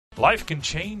Life can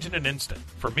change in an instant.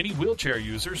 For many wheelchair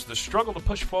users, the struggle to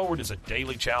push forward is a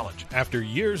daily challenge. After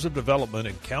years of development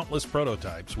and countless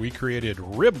prototypes, we created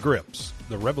Rib Grips,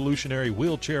 the revolutionary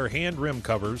wheelchair hand rim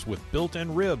covers with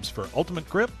built-in ribs for ultimate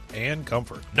grip and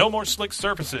comfort. No more slick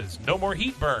surfaces, no more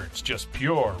heat burns, just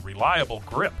pure, reliable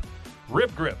grip.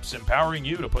 Rib Grips, empowering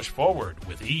you to push forward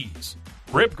with ease.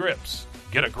 Rib Grips.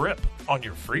 Get a grip on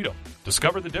your freedom.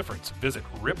 Discover the difference. Visit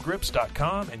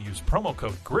ribgrips.com and use promo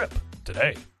code GRIP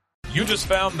today. You just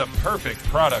found the perfect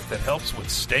product that helps with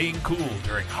staying cool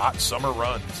during hot summer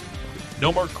runs.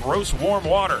 No more gross warm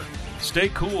water. Stay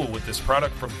cool with this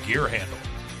product from Gear Handle.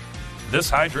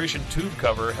 This hydration tube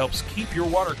cover helps keep your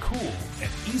water cool and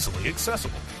easily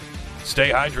accessible.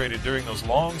 Stay hydrated during those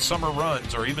long summer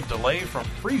runs or even delay from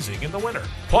freezing in the winter.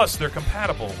 Plus, they're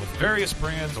compatible with various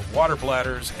brands of water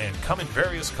bladders and come in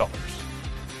various colors.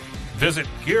 Visit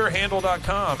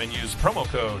gearhandle.com and use promo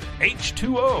code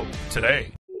H2O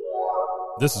today.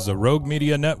 This is a Rogue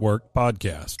Media Network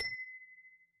podcast.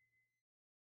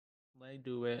 Let's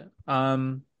do it.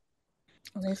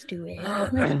 Let's do it.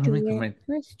 Let's do it.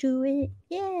 Let's do it.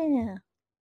 Yeah.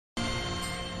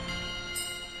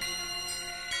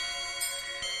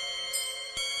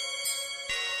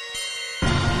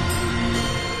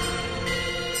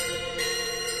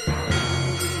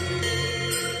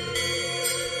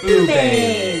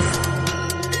 Boobies.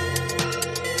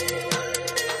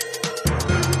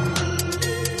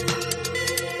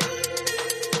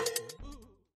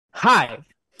 Hi.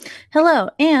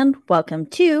 Hello, and welcome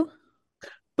to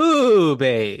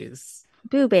Boobies.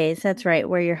 Boobies. That's right.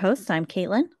 We're your hosts. I'm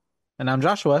Caitlin. And I'm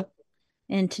Joshua.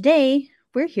 And today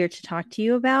we're here to talk to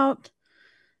you about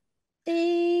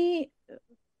a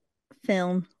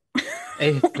film.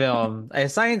 A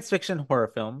science fiction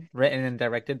horror film written and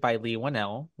directed by Lee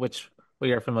Whannell, which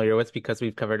we are familiar with because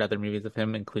we've covered other movies of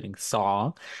him, including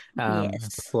Saw.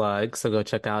 Yes. Plug. So go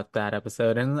check out that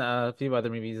episode and a few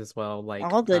other movies as well.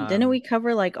 Didn't we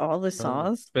cover like all the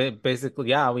Saws? Basically,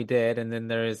 yeah, we did. And then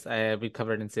there's we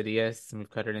covered Insidious, and we've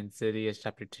covered Insidious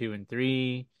chapter 2 and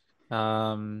 3.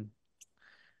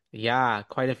 Yeah,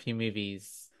 quite a few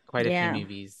movies. Quite a few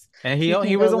movies. And he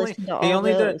only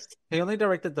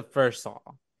directed the first Saw.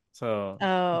 So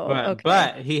okay.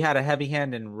 But he had a heavy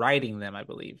hand in writing them, I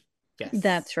believe. Yes.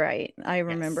 That's right. I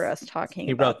remember us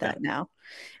talking about that now.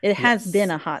 It has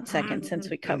been a hot second since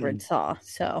we covered Saw,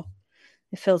 so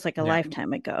it feels like a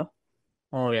lifetime ago.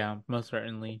 Oh yeah, most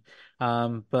certainly.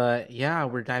 But yeah,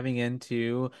 we're diving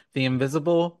into The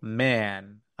Invisible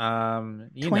Man.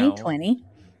 2020.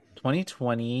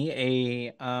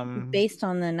 2020, based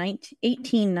on the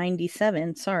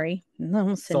 1897,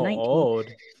 almost so 19 old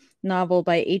novel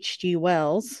by H.G.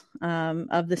 Wells,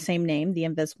 of the same name, The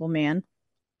Invisible Man.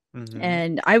 Mm-hmm.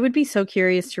 And I would be so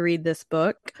curious to read this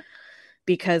book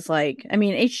because,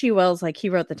 H.G. Wells, he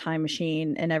wrote The Time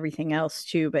Machine and everything else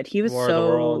too, but he was War of the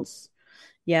Worlds.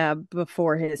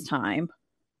 Before his time.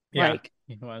 Yeah,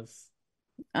 he was.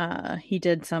 He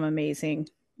did some amazing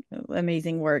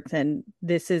works, and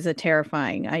this is a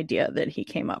terrifying idea that he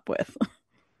came up with.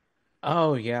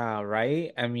 Oh yeah,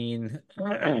 right? I mean,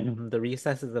 the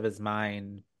recesses of his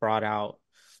mind brought out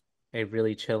a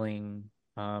really chilling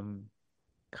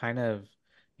kind of,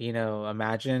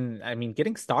 imagine,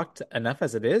 getting stalked enough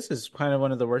as it is kind of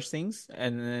one of the worst things.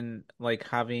 And then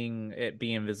having it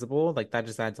be invisible, that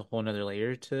just adds a whole nother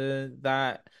layer to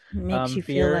that. Makes you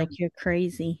fear. feel like you're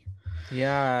crazy.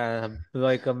 Yeah,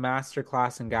 like a master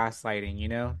class in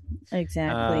gaslighting,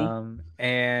 Exactly.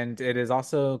 And it is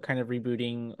also kind of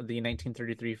rebooting the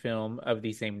 1933 film of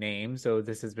the same name. So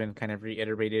this has been kind of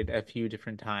reiterated a few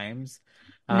different times.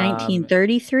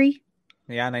 1933?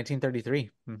 Yeah, 1933.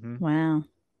 Mm-hmm. Wow.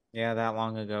 Yeah, that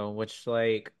long ago, which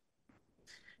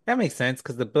that makes sense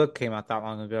because the book came out that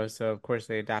long ago, so of course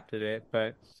they adapted it.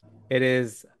 But it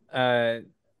is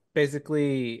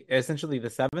basically essentially the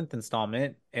seventh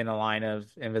installment in a line of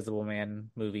Invisible Man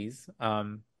movies.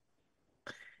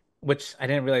 Which I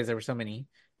didn't realize there were so many.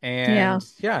 And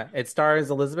it stars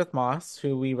Elizabeth Moss,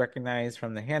 who we recognize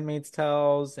from The Handmaid's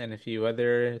Tales and a few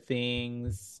other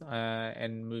things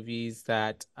and movies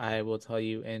that I will tell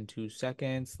you in 2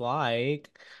 seconds, like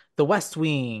The West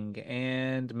Wing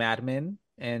and Mad Men.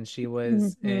 And she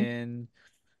was in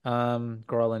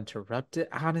Girl Interrupted.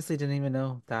 I honestly didn't even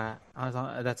know that.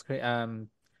 That's great.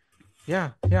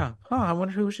 Yeah. Huh, I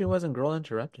wonder who she was in Girl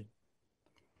Interrupted.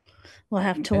 We'll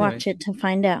have to watch it to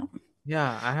find out.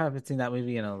 Yeah, I haven't seen that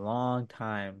movie in a long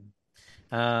time.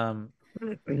 Have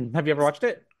you ever watched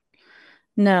it?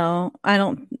 No, I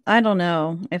don't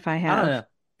know if I have. I don't know.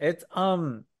 It's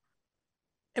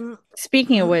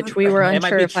Speaking of which, we were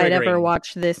unsure if I'd ever triggering.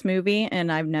 watched this movie, and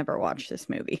I've never watched this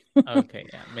movie. Okay,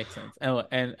 yeah, makes sense. Oh,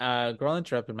 and Girl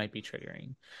Interrupted might be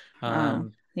triggering.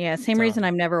 Yeah, same reason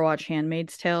I've never watched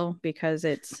Handmaid's Tale, because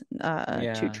it's too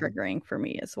triggering for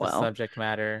me as well. The subject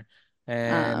matter.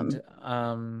 And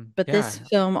but this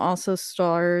film also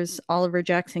stars Oliver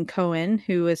Jackson Cohen,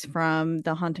 who is from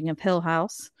The Haunting of Hill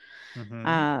House.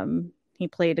 He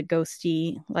played a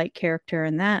ghosty like character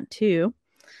in that too.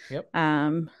 Yep.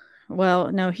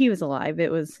 Well, no, he was alive.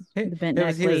 It was the bent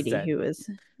neck lady who was.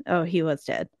 Oh, he was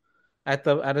dead. At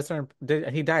a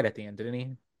certain, he died at the end, didn't he?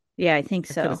 Yeah, I think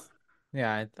so.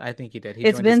 Yeah, I think he did.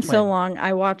 It's been so long.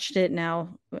 I watched it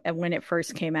now when it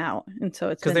first came out, and so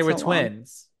it's because they were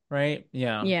twins, right?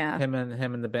 Yeah, yeah. Him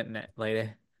and the bent neck lady.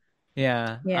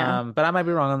 Yeah, yeah. But I might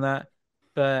be wrong on that.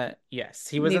 But yes,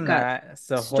 he was in that.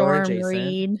 So Storm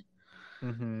Reed,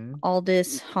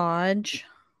 Aldous Hodge.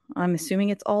 I'm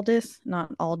assuming it's Aldous,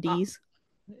 not Aldi's.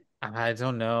 I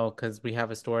don't know, because we have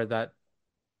a store that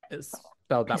is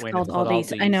spelled that way. It's called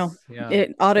Aldi's. I know. Yeah.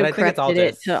 It auto-corrected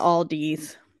it to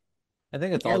Aldi's. I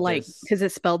think it's Aldous. Like, because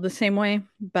it's spelled the same way,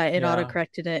 but it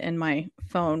auto-corrected it in my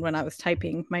phone when I was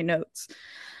typing my notes.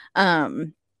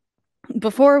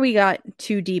 Before we got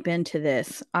too deep into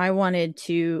this, I wanted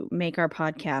to make our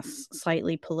podcast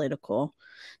slightly political.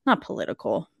 Not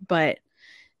political, but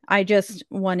I just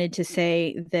wanted to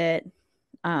say that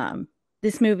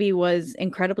this movie was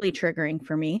incredibly triggering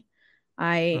for me.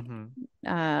 I'm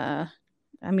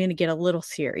going to get a little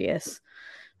serious.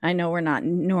 I know we're not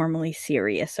normally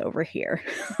serious over here,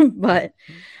 but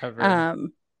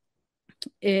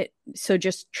so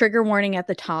just trigger warning at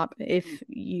the top. If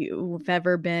you've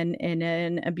ever been in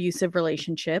an abusive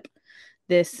relationship,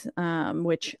 this,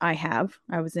 which I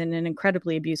was in an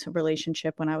incredibly abusive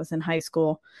relationship when I was in high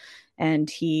school, and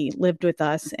he lived with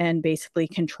us and basically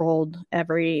controlled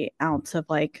every ounce of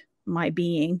like my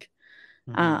being.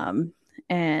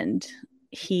 And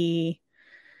he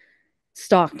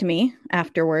stalked me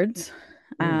afterwards.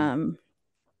 And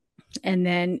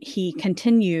then he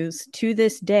continues to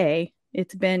this day.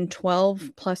 It's been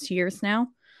 12 plus years now,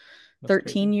 that's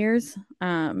 13 crazy. Years.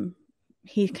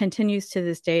 He continues to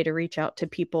this day to reach out to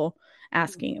people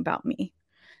asking about me,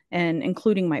 and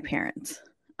including my parents.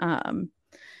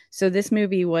 So this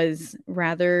movie was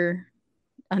rather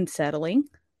unsettling.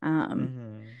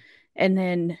 And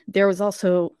then there was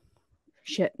also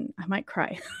shit, I might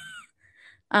cry.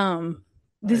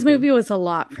 This movie was a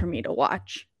lot for me to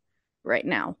watch right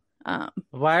now.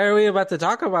 Why are we about to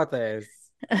talk about this?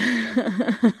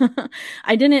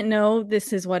 I didn't know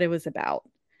this is what it was about.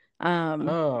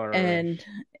 And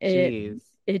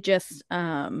it just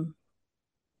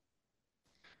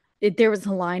there was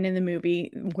a line in the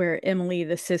movie where Emily,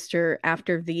 the sister,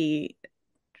 after the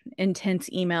intense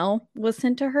email was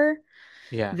sent to her,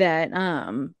 that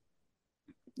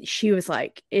she was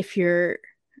like, if you're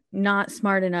not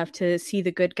smart enough to see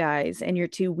the good guys and you're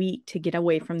too weak to get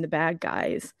away from the bad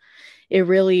guys, it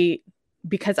really,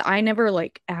 because I never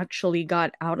like actually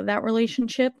got out of that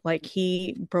relationship. Like,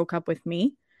 he broke up with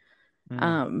me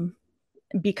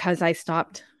because I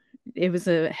stopped. It was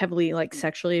a heavily like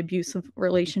sexually abusive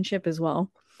relationship as well.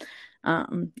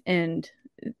 And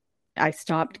I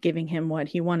stopped giving him what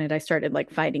he wanted. I started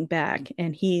like fighting back,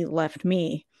 and he left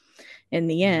me in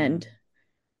the end.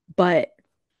 But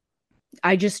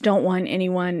I just don't want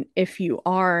anyone, if you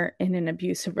are in an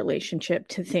abusive relationship,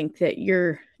 to think that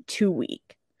you're too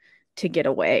weak to get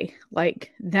away.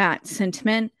 Like, that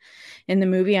sentiment in the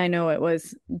movie, I know it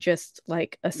was just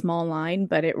like a small line,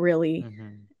 but it really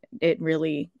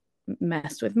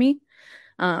messed with me.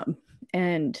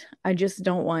 And I just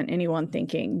don't want anyone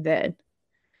thinking that,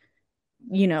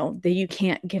 you know, that you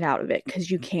can't get out of it, because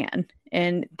you can.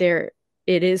 And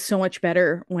it is so much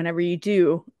better whenever you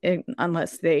do,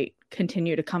 unless they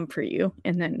continue to come for you,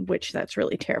 and then, which that's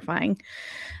really terrifying.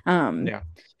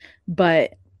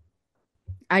 But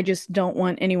I just don't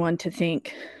want anyone to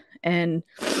think. And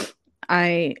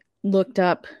I looked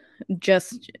up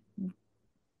just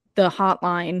the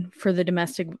hotline for the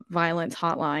domestic violence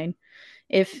hotline,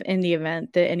 if in the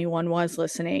event that anyone was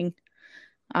listening.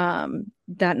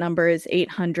 That number is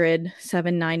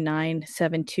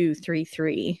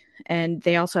 800-799-7233. And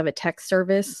they also have a text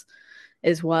service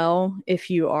as well. If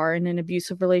you are in an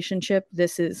abusive relationship,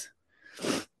 this is,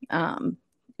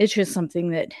 it's just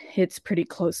something that hits pretty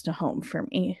close to home for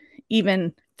me.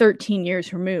 Even 13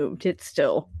 years removed, it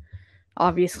still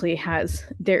obviously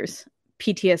there's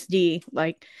PTSD.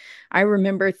 Like, I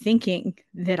remember thinking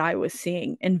that I was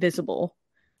seeing invisible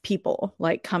people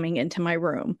like coming into my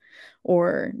room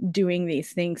or doing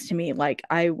these things to me. Like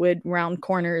I would round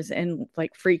corners and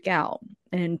like freak out.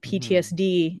 And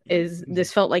PTSD is,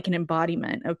 this felt like an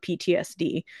embodiment of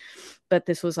PTSD, but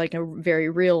this was like a very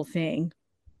real thing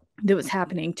that was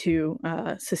happening to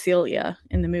Cecilia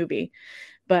in the movie.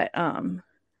 But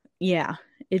yeah,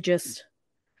 it just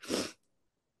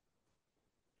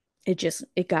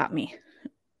it got me.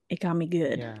 It got me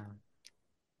good. Yeah.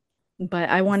 But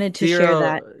I wanted to share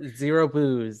that. Zero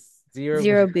booze.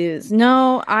 Zero booze.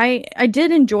 No, I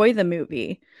did enjoy the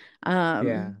movie.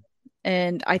 Yeah.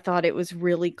 And I thought it was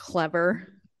really clever.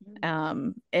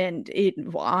 And it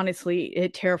honestly,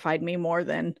 it terrified me more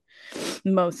than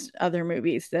most other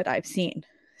movies that I've seen.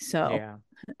 So,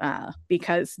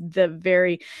 because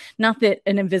not that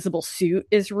an invisible suit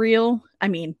is real. I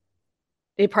mean,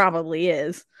 it probably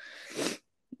is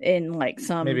in like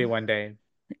some, maybe one day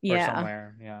or yeah,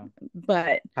 somewhere. Yeah.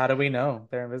 but how do we know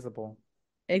they're invisible?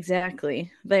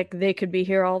 exactly. Like they could be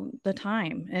here all the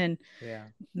time. And Yeah.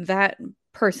 that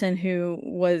person who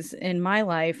was in my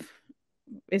life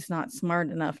is not smart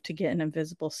enough to get an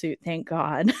invisible suit, thank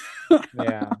God.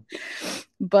 Yeah.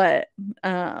 But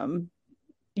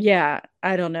yeah,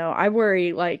 I don't know. I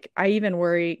even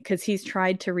worry because he's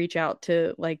tried to reach out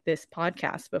to like this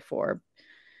podcast before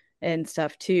and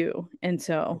stuff too. And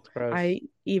so I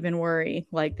even worry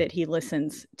like that he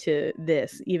listens to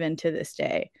this even to this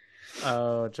day.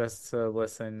 Oh, just to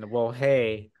listen. Well,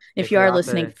 hey, If if you you're are out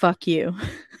listening, there, fuck you.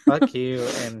 fuck you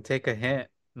and take a hint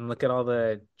and look at all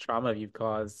the trauma you've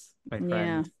caused, my Yeah.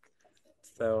 friend.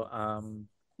 So,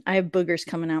 I have boogers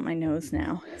coming out my nose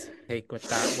now. take with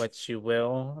that what you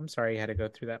will. I'm sorry you had to go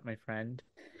through that, my friend.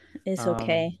 It's Um,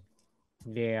 okay.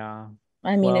 yeah.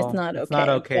 I mean, it's Well, not it's not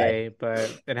okay, but okay,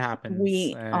 but it happens.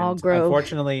 we all And grow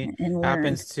unfortunately, and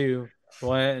learn. happens to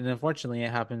and unfortunately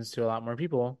it happens to a lot more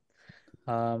people.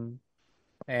 Um,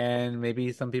 and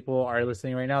maybe some people are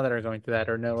listening right now that are going through that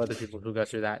or know other people who go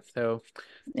through that. So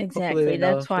hopefully they Exactly.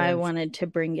 know That's why I wanted to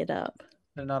bring it up.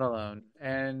 they're not alone.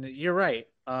 And you're right.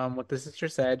 What the sister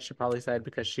said, she probably said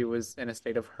because she was in a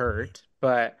state of hurt,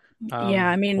 but Yeah,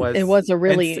 I mean, it was was a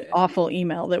and really awful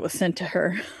email that was sent to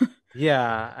her.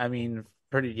 yeah, I mean,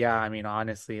 I mean,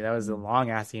 honestly, that was a long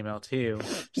ass email too,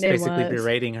 just It basically was.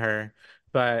 berating her.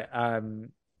 But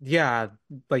yeah,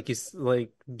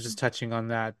 like just touching on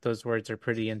that, those words are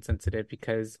pretty insensitive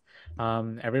because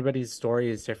everybody's story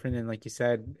is different, and like you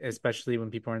said, especially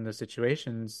when people are in those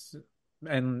situations,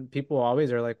 and people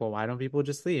always are like, well, why don't people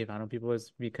just leave? Why don't people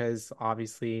just because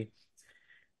obviously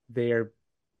they are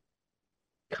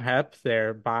kept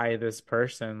there by this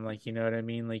person, like, you know what I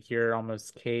mean, like you're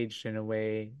almost caged in a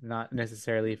way, not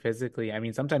necessarily physically, I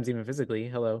mean sometimes even physically,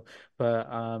 hello, but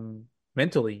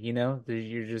mentally, you know,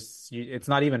 it's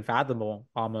not even fathomable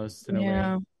almost in a way,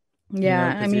 Yeah. you Yeah. know,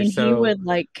 I because you're mean, he so would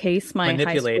like case my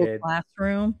high school manipulated.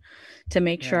 classroom to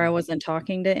make sure I Yeah. wasn't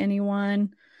talking to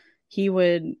anyone. He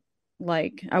would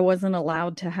like, I wasn't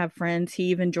allowed to have friends. He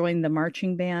even joined the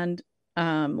marching band,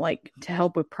 like to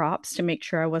help with props to make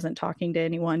sure I wasn't talking to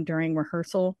anyone during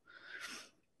rehearsal.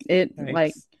 It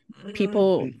like Yikes.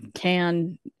 people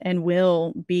can and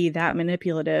will be that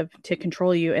manipulative to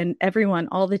control you. And everyone,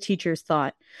 all the teachers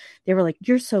thought, they were like,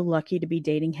 you're so lucky to be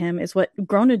dating him, is what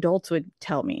grown adults would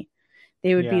tell me.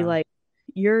 They would be Yeah. like,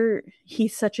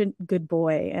 he's such a good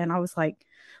boy. And I was like,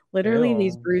 literally,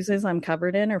 these Ew. bruises I'm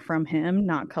covered in are from him,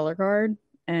 not color guard.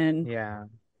 And Yeah.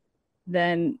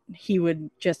 then they would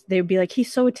be like,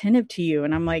 he's so attentive to you.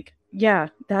 And I'm like, yeah,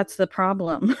 that's the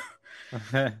problem.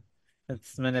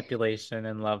 It's manipulation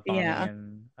and love bombing Yeah.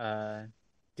 and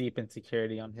deep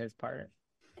insecurity on his part.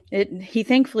 He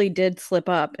thankfully did slip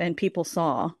up and people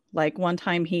saw. Like one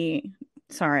time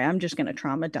sorry, I'm just going to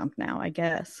trauma dump now, I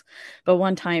guess. But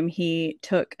one time he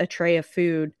took a tray of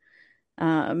food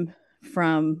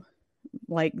from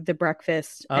like the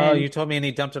breakfast, Oh, and you told me and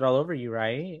he dumped it all over you,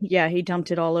 right? yeah, he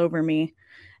dumped it all over me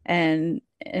and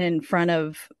in front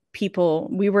of people.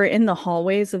 We were in the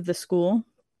hallways of the school.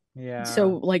 So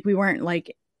Yeah. like we weren't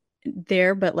like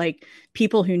there, but like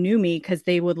people who knew me because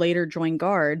they would later join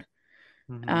guard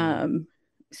Hmm. um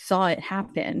saw it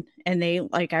happen, and they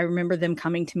like, I remember them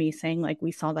coming to me saying like,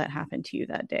 we saw that happen to you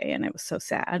that day, and it was so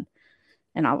sad.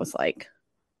 And I was like,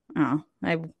 oh,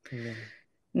 Yeah.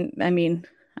 I mean,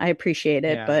 I appreciate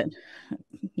it, Yeah. but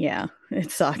yeah,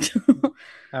 it sucked.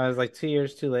 I was like 2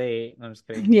 years too late. I'm just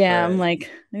kidding. Yeah, I'm But like,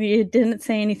 you didn't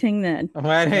say anything then.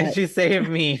 why but didn't you save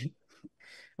me?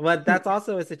 But that's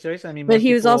also a situation. I mean, but most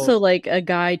he was also people, like a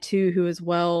guy too who was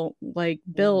well like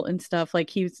built and stuff. Like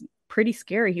he was pretty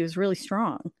scary. He was really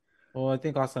strong. Well, I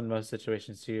think also in most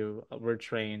situations too, we're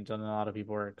trained, and a lot of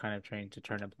people are kind of trained to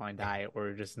turn a blind eye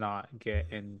or just not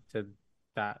get into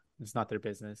that. It's not their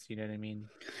business. You know what I mean?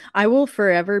 I will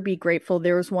forever be grateful.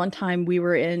 There was one time we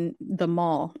were in the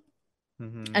mall,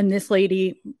 Mm-hmm. and this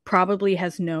lady probably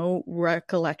has no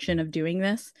recollection of doing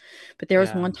this, but there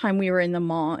was Yeah. one time we were in the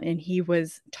mall and he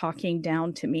was talking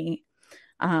down to me,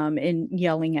 and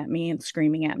yelling at me and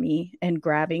screaming at me and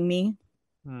grabbing me.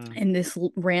 Mm. And this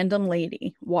random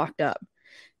lady walked up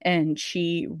and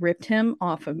she ripped him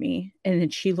off of me. And then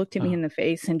she looked at me in Oh. the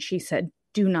face and she said,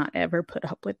 "Do not ever put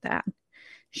up with that."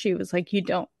 She was like, "You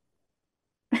don't."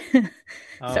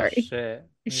 Oh Sorry. shit.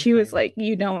 You're She was fine. like,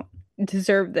 "You don't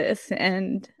deserve this.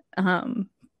 And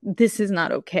this is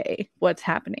not okay. What's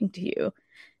happening to you?"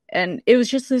 And it was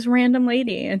just this random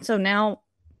lady. And so now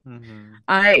Mm-hmm.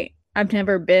 I've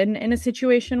never been in a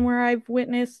situation where I've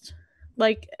witnessed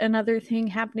like another thing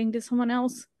happening to someone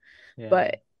else, Yeah.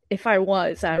 but if I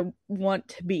was, I want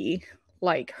to be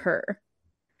like her,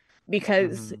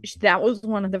 because Mm-hmm. that was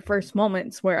one of the first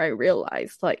moments where I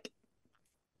realized like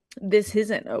this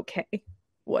isn't okay,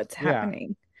 what's Yeah.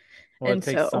 happening. Well, it And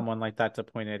takes so someone like that to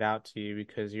point it out to you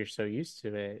because you're so used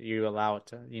to it. You allow it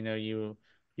to,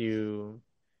 you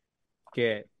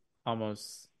get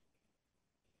almost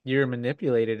you're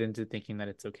manipulated into thinking that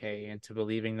it's okay, into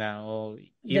believing that, well,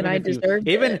 that even I if you deserved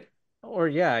even it, or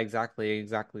yeah, exactly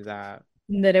that.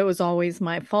 that it was always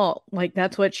my fault. Like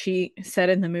that's what she said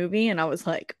in the movie and I was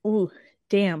like, "Ooh,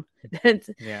 damn." That's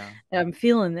Yeah. I'm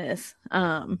feeling this.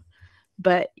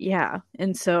 But yeah,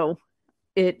 and so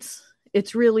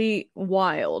it's really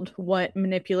wild what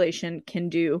manipulation can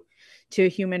do to a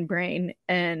human brain.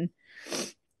 And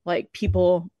like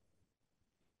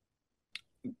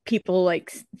people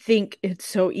like think it's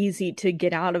so easy to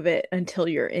get out of it until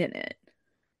you're in it,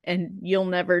 and you'll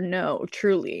never know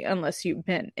truly unless you've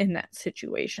been in that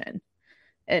situation.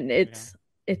 And Yeah.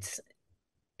 it's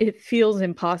it feels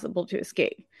impossible to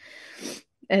escape.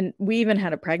 And we even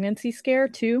had a pregnancy scare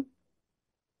too,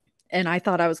 and I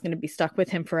thought I was going to be stuck with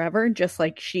him forever, just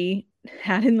like she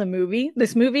had in the movie.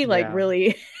 This movie, like, Yeah.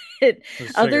 really, it, It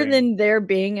was other triggering. than there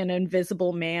being an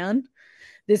invisible man,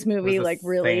 this It was movie, the like,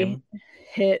 really same.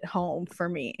 hit home for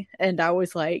me. And I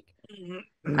was like,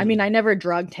 I mean, I never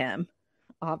drugged him,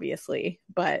 obviously,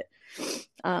 but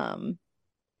um,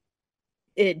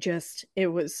 it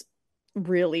was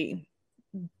really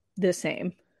the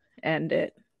same.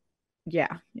 And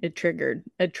yeah, it triggered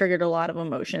a lot of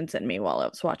emotions in me while I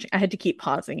was watching. I had to keep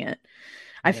pausing it.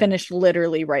 I Yeah. finished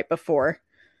literally right before.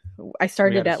 I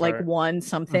We had started to at like start. one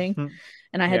something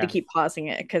and I had to Yeah. keep pausing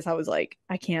it because I was like,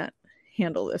 I can't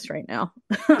handle this right now.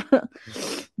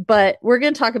 But we're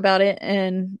going to talk about it.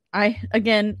 And I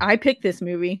picked this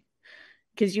movie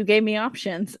because you gave me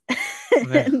options.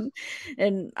 and,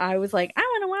 and I was like, I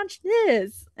want to watch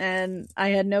this. And I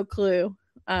had no clue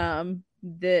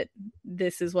that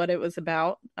this is what it was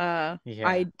about. I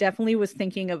Yeah. definitely was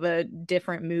thinking of a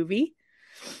different movie.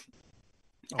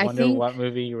 I I wonder think what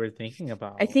movie you were thinking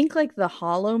I about. think like The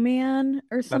Hollow Man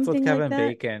or That's with something like Kevin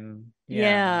that. Bacon.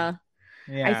 Yeah. Yeah.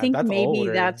 I Yeah, think that's maybe older.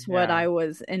 that's what Yeah. I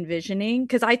was envisioning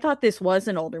because I thought this was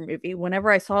an older movie.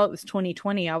 Whenever I saw it was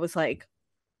 2020, I was like,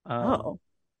 Oh. "Oh."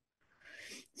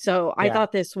 So I Yeah.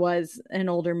 thought this was an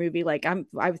older movie. Like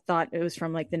I thought it was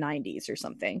from like the 90s or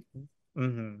something.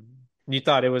 Hmm. You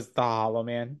thought it was the Hollow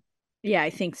Man? Yeah, I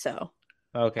think so.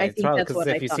 Okay, I it's think probably that's because what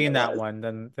I if you've thought seen it that was. one,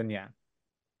 then yeah,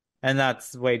 and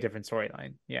that's way different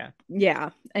storyline. Yeah. Yeah.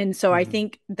 And so I Hmm.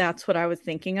 think that's what I was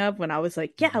thinking of when I was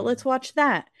like, "Yeah, Hmm. let's watch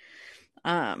that."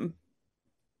 Um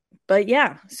but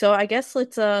yeah, so I guess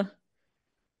let's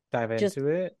Dive just into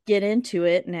it. get into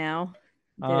it now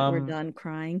that we're Um, done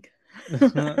crying.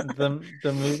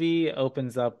 the movie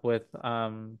opens up with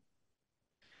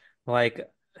like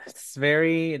it's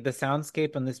very the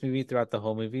soundscape in this movie throughout the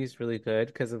whole movie is really good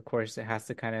because of course it has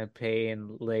to kind of pay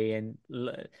and lean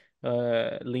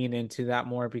into that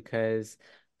more because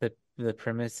the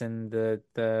premise and the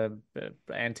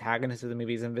antagonist of the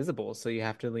movie is invisible, so you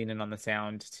have to lean in on the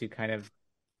sound to kind of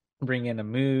bring in a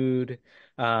mood,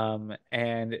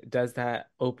 and does that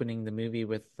opening the movie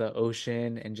with the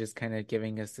ocean and just kind of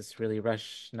giving us this really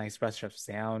nice rush of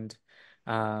sound.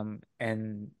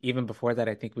 And even before that,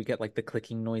 I think we get like the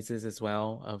clicking noises as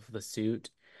well of the suit.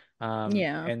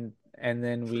 Yeah. And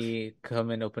then we come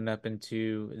and open up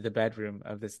into the bedroom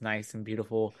of this nice and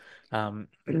beautiful,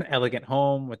 elegant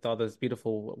home with all those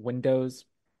beautiful windows.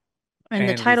 And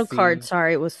the And we title card, see,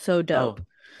 sorry, was so dope. oh,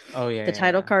 oh The yeah,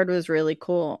 title yeah, card was really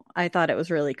cool. I thought it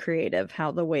was really creative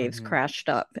how the yeah. waves crashed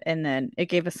up and then it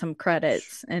gave us some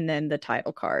credits and then the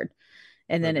title card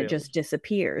and then it Revealed. just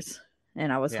disappears.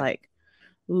 And I was Yeah. like,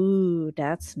 Ooh,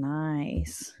 that's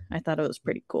nice. I thought it was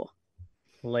pretty cool.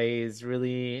 Lays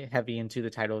really heavy into the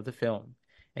title of the film.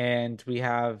 And we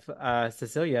have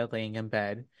Cecilia laying in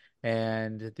bed,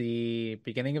 and the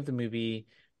beginning of the movie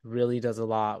really does a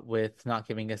lot with not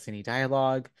giving us any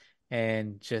dialogue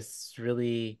and just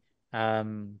really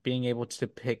being able to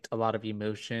depict a lot of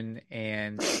emotion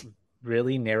and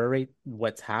really narrate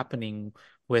what's happening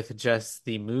with just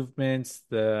the movements,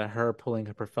 the her pulling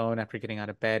up her phone after getting out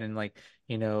of bed and like,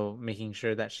 making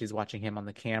sure that she's watching him on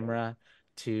the camera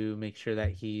to make sure that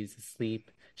he's asleep.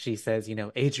 She says,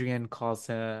 Adrian calls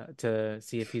to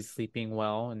see if he's sleeping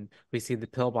well, and we see the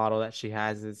pill bottle that she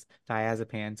has is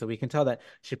diazepam. So we can tell that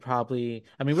she probably,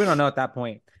 I mean, we don't know at that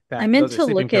point I that meant those are to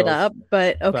sleeping look it pills, up,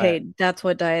 but but okay, that's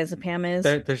what diazepam is.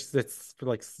 there's it's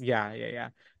like yeah, yeah, yeah.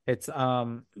 It's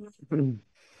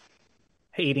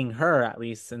aiding her at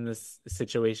least in this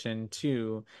situation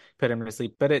to put him to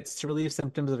sleep, but it's to relieve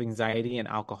symptoms of anxiety and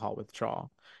alcohol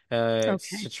withdrawal. It's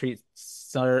Okay, to treat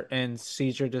certain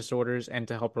seizure disorders and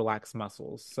to help relax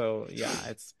muscles. So yeah,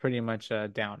 it's pretty much a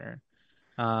downer.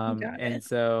 got And it.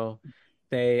 so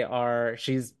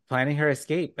she's planning her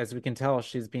escape. As we can tell,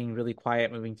 she's being really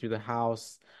quiet, moving through the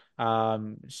house.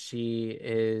 She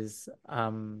is,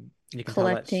 you can tell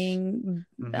that Collecting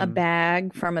a mhm.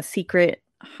 bag from a secret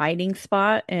hiding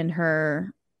spot in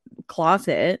her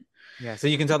closet. Yeah, so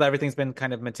you can tell that everything's been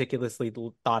kind of meticulously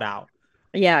thought out.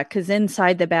 Yeah, because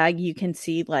inside the bag you can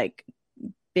see like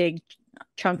big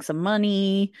chunks of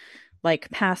money, like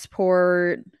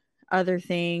passport, other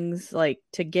things, like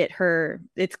to get her.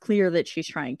 It's clear that she's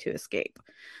trying to escape.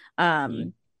 Yeah.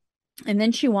 Um, and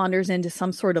then she wanders into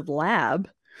some sort of lab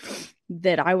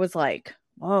that I was like,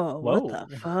 whoa, what the Whoa.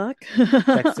 fuck?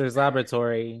 Dexter's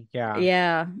Laboratory. Yeah.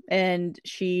 Yeah, and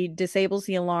she disables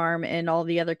the alarm and all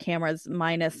the other cameras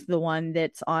minus the one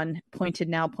that's on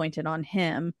pointed on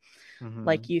him,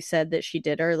 like Hmm. you said that she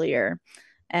did earlier.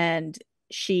 And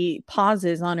she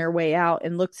pauses on her way out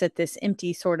and looks at this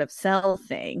empty sort of cell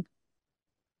thing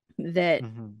that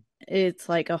Hmm. it's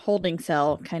like a holding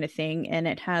cell kind of thing, and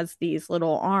it has these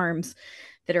little arms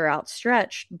that are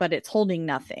outstretched, but it's holding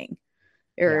nothing,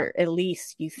 Yeah. or at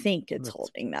least you think it's That's,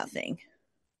 holding nothing.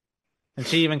 and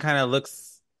she even kind of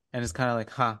looks and is kind of like,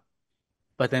 huh.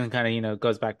 But then kind of,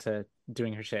 goes back to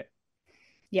doing her shit.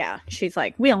 Yeah, she's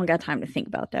like, we don't got time to think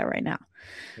about that right now.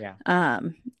 Yeah.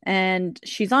 Um, and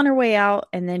she's on her way out,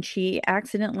 and then she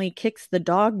accidentally kicks the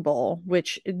dog bowl,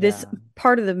 which this Yeah.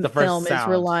 part of the The first film is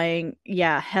sound. relying,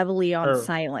 yeah, heavily on Or,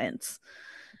 silence.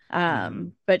 hmm.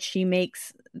 But she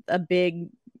makes a big,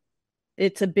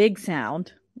 it's a big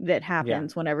sound that Yeah.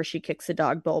 happens whenever she kicks the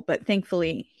dog bowl. But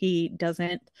thankfully, he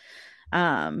doesn't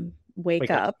wake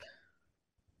Wake up. up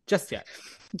Just yet.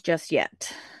 just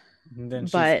yet. And then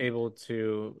she's But able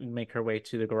to make her way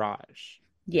to the garage.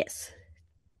 yes,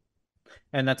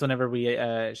 And that's whenever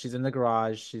she's in the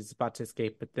garage, she's about to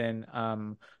escape, but then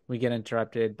we get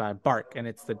interrupted by bark, and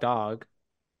it's the dog.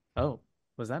 Oh,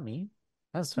 was that me?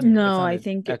 That was funny. It no,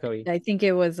 sounded echoey. I think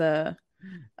it was a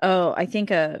Oh, I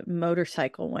think a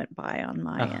motorcycle went by on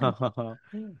my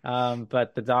end.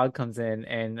 But the dog comes in,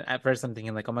 and at first I'm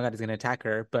thinking like, oh my God, he's gonna attack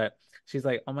her. But she's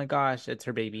like, oh my gosh, it's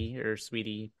her baby or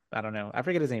sweetie. I don't know. I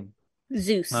forget his name.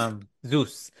 Zeus.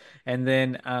 Zeus. And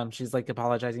then she's like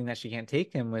apologizing that she can't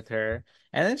take him with her.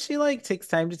 And then she like takes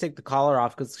time to take the collar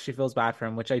off because she feels bad for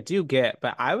him, which I do get.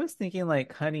 But I was thinking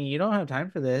like, honey, you don't have time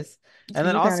for this. And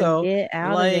then You gotta also get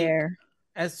out of like there.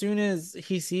 as soon as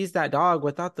he sees that dog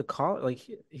without the collar, like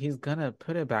he's gonna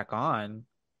put it back on.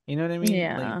 You know what I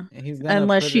mean? Like Yeah. he's gonna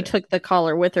Unless put she it. took the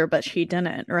collar with her, but she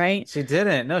didn't, right? She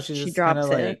didn't. No, she She just kind of drops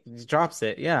it. like drops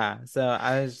it. Yeah. So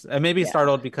I may be Yeah.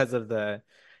 startled because of the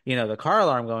car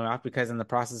alarm going off because in the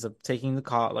process of taking the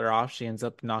collar off, she ends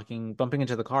up bumping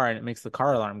into the car and it makes the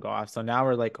car alarm go off. So now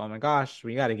we're like, oh my gosh,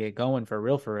 we got to get going for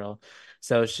real, for real.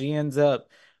 So she ends up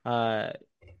uh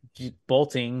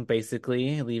bolting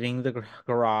basically, leaving the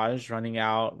garage, running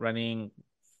out, running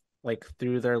like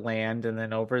through their land and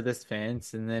then over this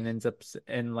fence and then ends up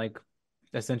in like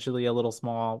essentially a little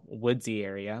small woodsy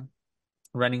area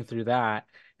running through that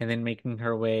and then making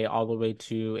her way all the way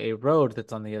to a road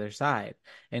that's on the other side.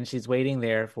 And she's waiting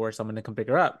there for someone to come pick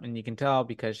her up. And you can tell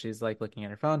because she's like looking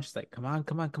at her phone. She's like, come on,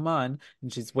 come on, come on.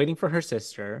 And she's waiting for her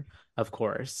sister, of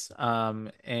course.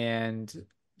 And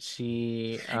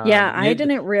she Yeah, I made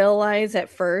didn't realize at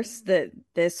first that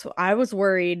I was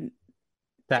worried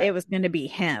it that was going to be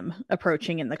him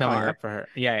approaching in the coming car. up for her.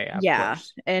 Yeah, yeah, yeah, of Yeah.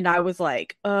 course. And I was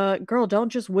like, girl, don't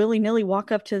just willy nilly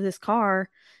walk up to this car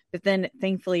But then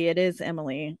thankfully it is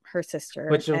Emily, her sister.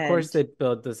 Which of And course they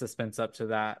build the suspense up to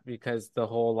that because the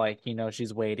whole like,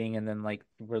 she's waiting and then like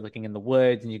we're looking in the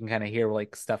woods and you can kind of hear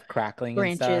like stuff crackling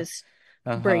and stuff. branches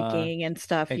Uh-huh. breaking and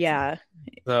stuff. It's Yeah.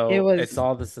 It So it's was,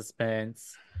 all the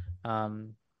suspense.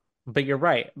 Um, but you're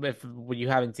right. If when you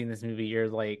haven't seen this movie, you're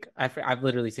like, I've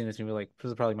literally seen this movie like this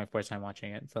is probably my first time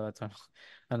watching it. So that's why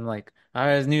I'm like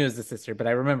I was new as the sister, but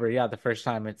I remember, yeah, the first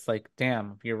time it's like,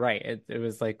 damn, you're right. It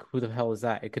was like, who the hell is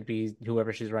that? It could be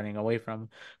whoever she's running away from.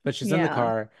 But she's in the yeah,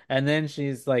 car, and then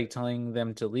she's like telling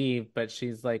them to leave, but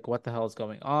she's like, what the hell is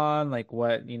going on? Like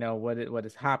what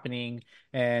is happening?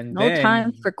 And no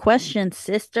time then for questions,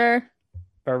 sister.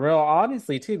 for real,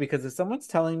 honestly, too, because if someone's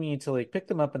telling me to like pick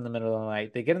them up in the middle of the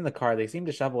night, they get in the car, they seem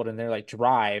disheveled, and they're like,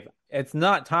 drive. It's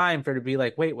not time for to be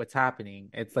like, wait, what's happening?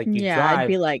 It's like you Yeah, I'd drive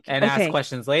be like, and ask okay,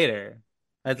 questions later.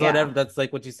 That's yeah, whatever. That's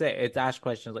like what you say. It's ask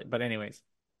questions later. But anyways,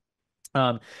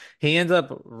 um, he ends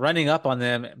up running up on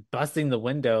them, busting the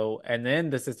window, and then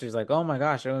the sister's like, "Oh my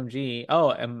gosh, OMG!"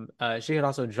 Oh, and she had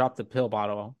also dropped the pill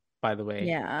bottle, by the way,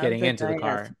 yeah, getting the into the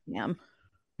car. diazepam.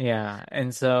 Yeah,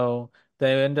 and so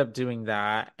they end up doing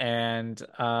that, and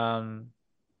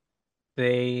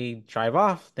they drive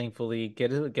off, thankfully,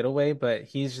 get away, but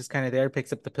he's just kind of there,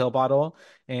 picks up the pill bottle,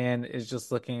 and is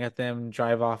just looking at them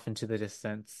drive off into the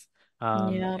distance.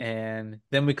 Yep, And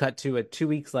then we cut to a 2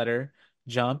 weeks later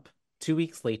jump, 2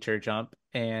 weeks later jump,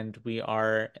 and we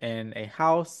are in a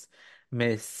house.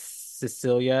 Miss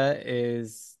Cecilia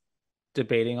is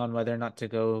debating on whether or not to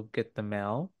go get the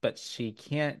mail, but she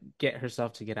can't get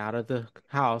herself to get out of the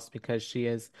house because she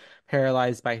is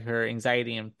paralyzed by her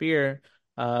anxiety and fear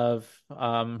of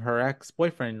her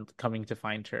ex-boyfriend coming to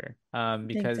find her.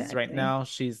 Because right exactly. now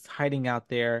she's hiding out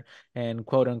there and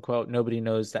quote unquote nobody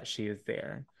knows that she is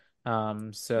there.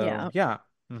 So Yeah. yeah.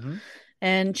 Mm-hmm.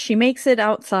 And she makes it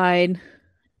outside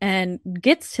and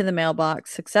gets to the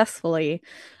mailbox successfully.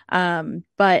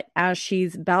 But as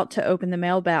she's about to open the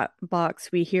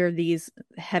mailbox, we hear these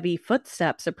heavy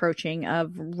footsteps approaching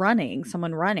of running,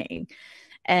 someone running.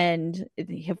 And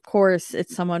of course,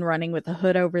 it's someone running with a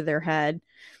hood over their head.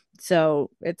 So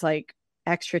it's like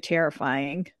extra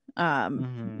terrifying.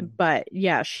 Mm-hmm. But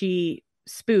yeah, she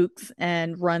spooks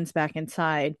and runs back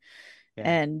inside Yeah.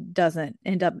 and doesn't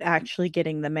end up actually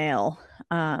getting the mail.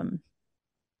 Um,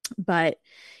 but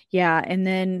yeah, and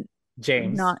then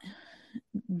James. not,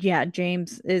 yeah,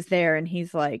 James is there and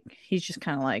he's just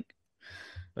kind of like,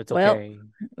 It's well, okay.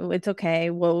 it's okay.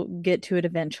 We'll get to it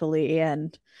eventually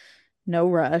and no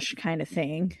rush kind of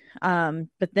thing.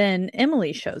 But then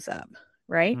Emily shows up,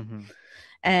 right? Mm-hmm.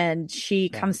 And she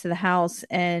Yeah. comes to the house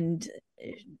and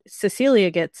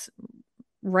Cecilia gets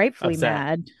rightfully Upset.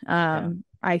 mad, Yeah.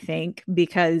 I think,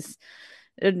 because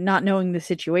not knowing the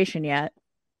situation yet,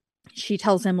 she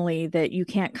tells Emily that you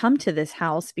can't come to this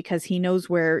house because he knows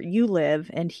where you live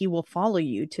and he will follow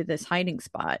you to this hiding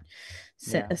spot,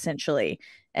 Yeah. essentially.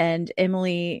 And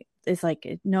Emily is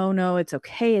like, no, no, it's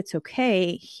okay. It's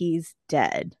okay. He's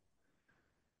dead.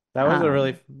 That was a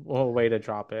really Um, well way to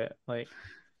drop it. Like,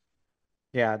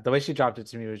 yeah, the way she dropped it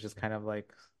to me was just kind of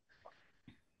like,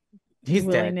 he's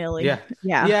willy dead. nilly. Yeah.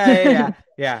 Yeah. Yeah, yeah, yeah,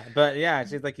 yeah. But yeah,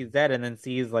 she's like, he's dead. And then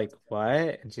sees like,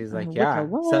 what? And she's like, What the yeah.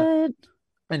 So, what?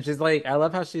 and she's like, I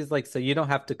love how she's like, so you don't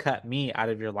have to cut me out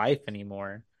of your life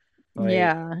anymore. Like,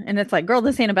 Yeah. And it's like, girl,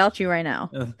 this ain't about you right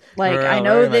now. Like, I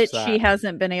know very much that she that.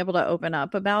 hasn't been able to open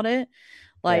up about it.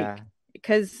 Like, Yeah,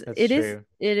 because that's it true.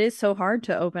 is so hard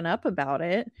to open up about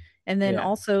it. And then Yeah.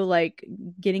 also like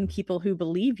getting people who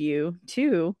believe you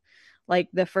too. Like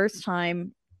the first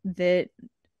time that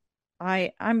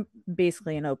I'm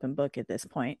basically an open book at this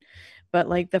point. But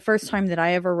like the first time that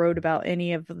I ever wrote about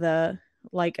any of the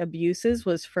like abuses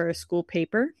was for a school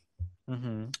paper,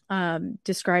 Mm-hmm.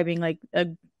 describing like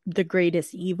the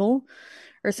greatest evil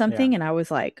or Yeah. something. And I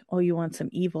was like, oh, you want some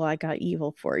evil? I got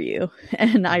evil for you.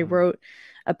 And I Mm-hmm. wrote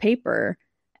a paper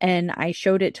and I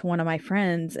showed it to one of my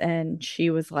friends, and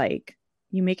she was like,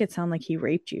 you make it sound like he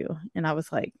raped you. And I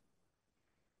was like,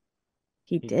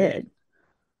 he He did. did.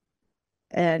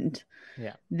 And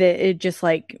Yeah. that it just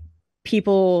like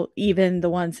people, even the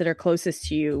ones that are closest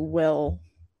to you, will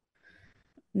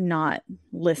not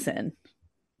listen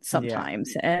Yeah.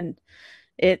 sometimes. And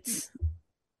it's,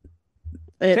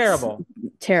 it's Terrible.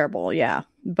 terrible. Yeah.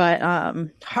 But,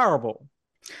 Horrible.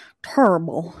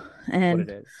 terrible What it and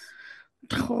is.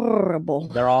 terrible.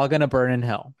 They're all gonna burn in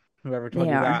hell. Whoever told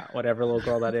They you are. that, whatever little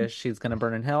girl that is, she's gonna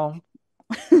burn in hell,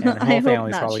 and her I whole hope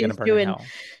family's not. probably gonna burn in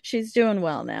hell. She's doing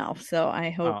well now. So I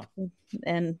hope, Oh,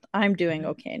 and I'm doing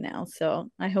okay now. So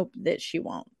I hope that she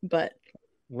won't. But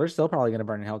we're still probably gonna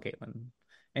burn in hell, Caitlin.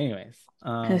 Anyways,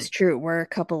 it's true. We're a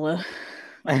couple of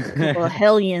Couple of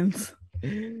hellions.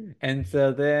 And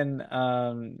so then,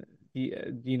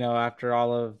 after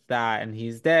all of that, and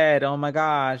he's dead. Oh my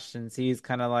gosh! And he's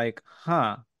kind of like,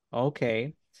 huh,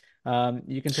 okay.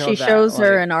 You can tell She that, shows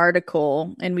her like, an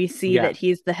article, and we see yeah, that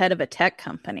he's the head of a tech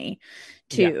company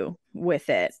yeah, too with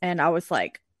it. And I was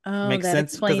like, oh, makes that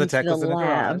sense because the explains tech the was in a lab.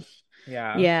 garage.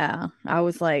 Yeah, Yeah, I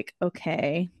was like,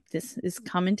 okay, this is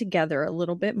coming together a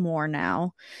little bit more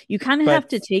now. You kind of have but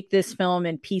to take this film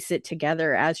and piece it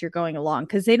together as you're going along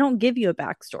because they don't give you a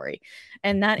backstory.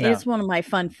 And that no, is one of my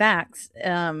fun facts.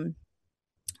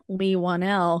 Lee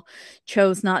Wanell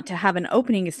chose not to have an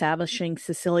opening establishing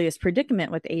Cecilia's predicament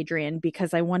with Adrian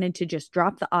because I wanted to just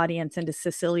drop the audience into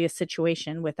Cecilia's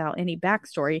situation without any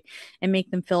backstory and make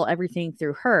them feel everything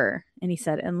through her. And he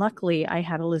said, and luckily I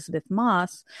had Elizabeth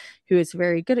Moss, who is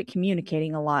very good at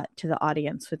communicating a lot to the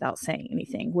audience without saying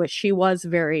anything, which she was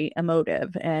very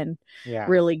emotive and yeah,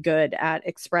 really good at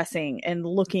expressing and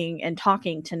looking and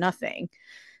talking to nothing.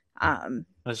 Um,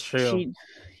 that's true. she,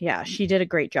 yeah, she did a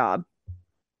great job.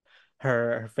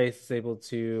 Her face is able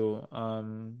to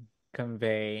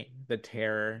convey the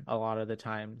terror a lot of the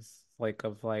times, like,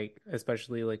 of like,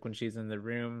 especially like when she's in the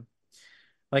room,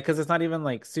 like, because it's not even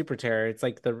like super terror, it's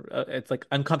like it's like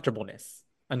uncomfortableness.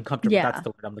 Uncomfortable, that's Yeah. the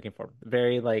word I'm looking for.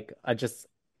 Very like, just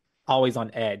always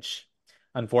on edge,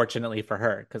 unfortunately for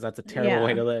her, because that's a terrible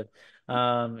way Yeah. to live.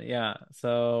 Yeah,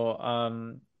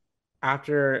 so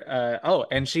after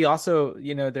and she also,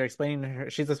 they're explaining to her,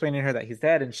 she's explaining to her that he's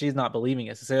dead, and she's not believing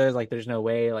it. So there's like, there's no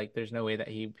way that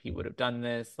he would have done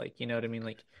this, like, you know what I mean,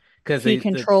 like, because He they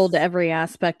controlled every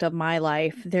aspect of my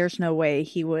life. There's no way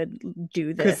he would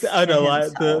do because this to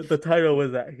the himself. title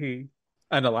was that he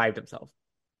unalived himself.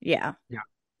 Yeah. Yeah.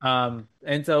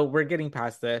 And so we're getting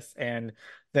past this, and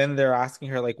then they're asking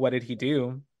her, like, what did he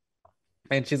do?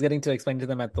 And she's getting to explain to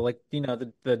them at the, like,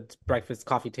 the breakfast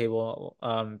coffee table,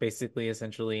 basically,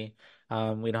 essentially.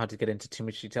 We don't have to get into too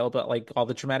much detail, but like all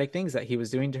the traumatic things that he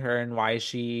was doing to her and why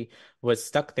she was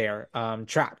stuck there,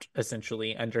 trapped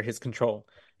essentially under his control.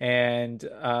 And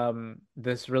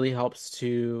this really helps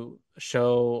to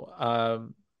show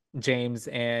James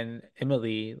and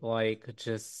Emily, like,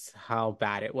 just how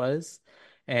bad it was,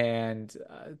 and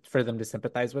for them to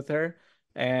sympathize with her.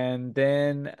 And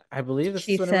then I believe this She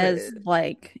is says, whenever.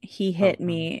 like, he Oh, hit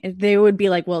me. They would be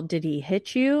like, well, did he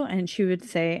hit you? And she would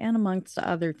say, and amongst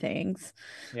other things.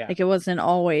 yeah, Like, it wasn't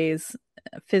always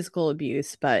physical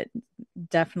abuse, but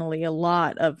definitely a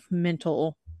lot of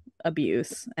mental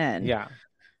abuse. And, yeah.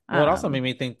 Well, it also um, made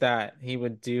me think that he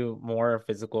would do more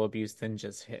physical abuse than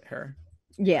just hit her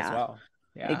as yeah, well.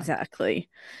 Yeah. exactly.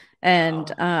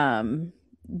 And Oh.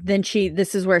 then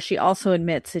this is where she also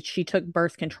admits that she took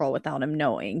birth control without him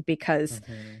knowing because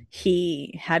Hmm.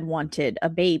 he had wanted a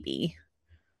baby,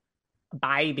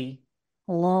 Baby.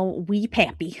 a little wee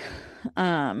pappy.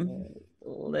 Um,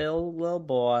 Little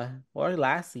boy or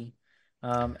lassie.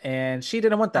 And she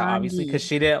didn't want that, obviously, because Andy.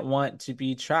 she didn't want to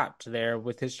be trapped there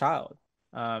with his child.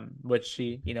 Which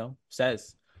she,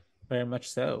 says very much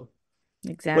so.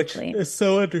 Which Exactly. is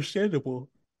so understandable.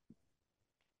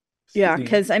 Excuse Yeah, me.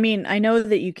 because I mean, I know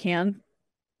that you can,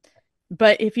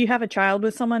 but if you have a child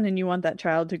with someone and you want that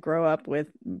child to grow up with,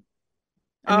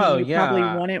 I mean, Oh you probably yeah.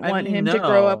 wouldn't I want mean, him to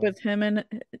grow up no. with him in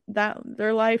that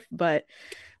their life, but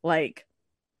like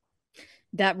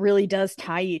that really does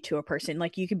tie you to a person.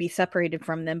 Like you could be separated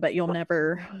from them, but You'll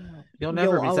you'll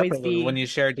never be always separated when be you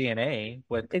share DNA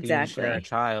with you share a exactly.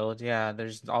 child. Yeah,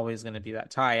 there's always going to be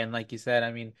that tie. And like you said,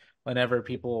 I mean, whenever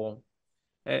people,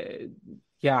 uh,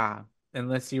 yeah,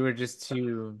 unless you were just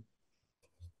too,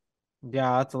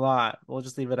 yeah, that's a lot. We'll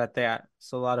just leave it at that.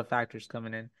 So a lot of factors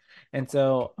coming in. And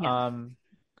so, Yeah.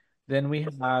 then we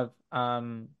have, uh,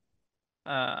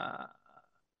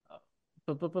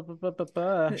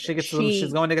 she's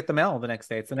She going to get the mail the next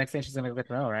day. It's the next day she's going to go get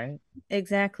the mail, right?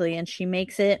 exactly. And she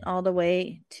makes it all the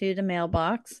way to the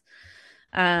mailbox.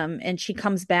 And she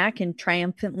comes back and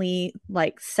triumphantly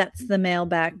like sets the mail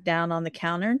back down on the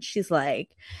counter. And she's like,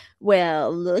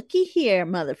 well, looky here,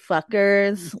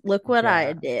 motherfuckers. Look what I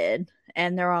Yeah. did.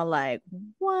 And they're all like,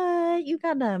 what? You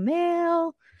got the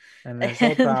mail? And they're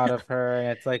so And proud of her, and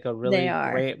it's like a they really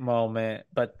are. great moment.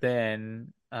 But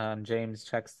then James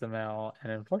checks the mail,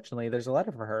 and unfortunately, there's a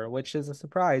letter for her, which is a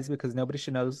surprise because nobody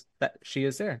should knows that she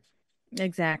is there.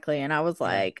 Exactly. And I was Yeah.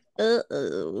 like,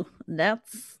 oh,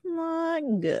 that's not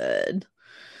good.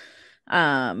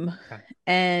 Yeah.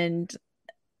 And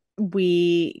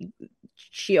we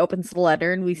she opens the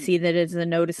letter and we see that it's a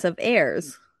notice of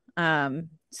heirs.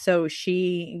 So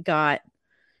she got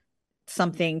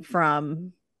something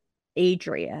from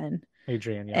Adrian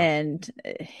Adrian, yeah. and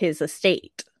his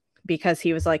estate because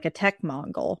he was like a tech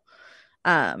mongol.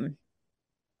 Um,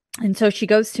 and so she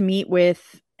goes to meet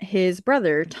with his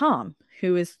brother, Tom,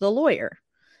 who is the lawyer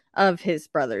of his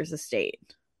brother's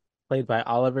estate. Played by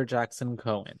Oliver Jackson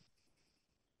Cohen.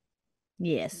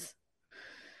 Yes.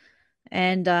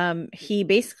 And he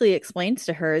basically explains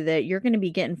to her that you're going to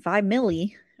be getting 5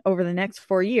 milli over the next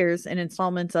 4 years in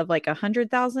installments of like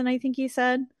 100,000, I think he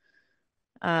said.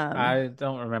 I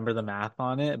don't remember the math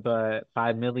on it, but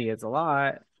 5 million is a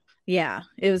lot. Yeah,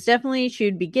 it was definitely she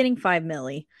would be getting 5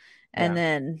 milli, and Yeah.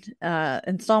 then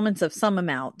installments of some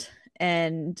amount,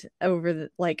 and over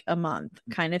like a month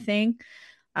kind of thing.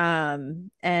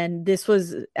 And this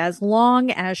was as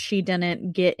long as she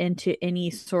didn't get into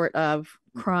any sort of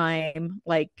crime,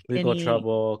 like Legal any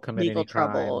trouble, commit any legal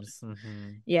trouble. crimes.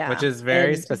 Which Yeah, is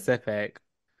very and specific.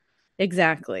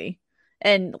 exactly.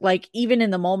 And like even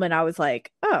in the moment, I was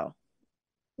like, oh,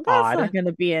 that's not Odd. going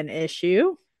to be an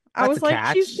issue. I That's a was like,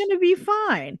 she's catch. going to be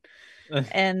fine.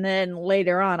 And then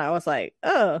later on, I was like,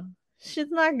 oh, she's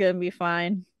not going to be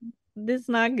fine. This is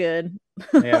not good.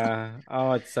 Yeah.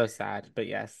 Oh, it's so sad. But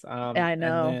yes. I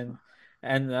know.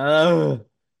 And uh,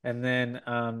 and then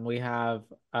we have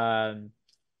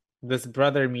this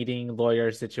brother meeting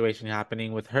lawyer situation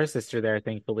happening with her sister there,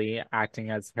 thankfully, acting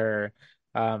as her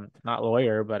not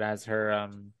lawyer, but as her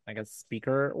I guess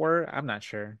speaker, or I'm not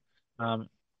sure. Um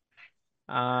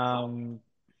um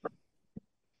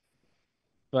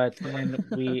but then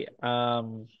we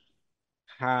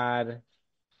had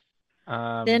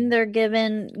Then um they're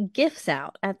given gifts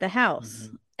out at the house,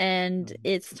 mhm, and mhm.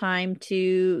 it's time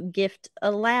to gift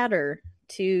a ladder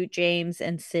to James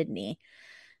and Sydney.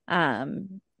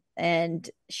 Um, and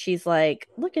she's like,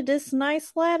 "Look at this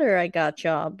nice ladder I got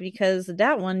y'all because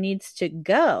that one needs to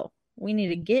go. We need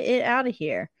to get it out of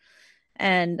here."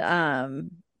 And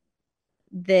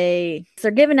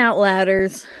they're giving out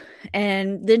ladders,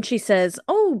 and then she says,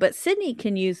 "Oh, but Sydney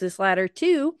can use this ladder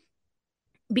too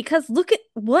because look at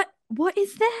what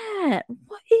is that?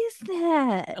 What is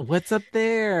that?" What's up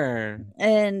there?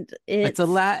 And it's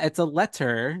It's a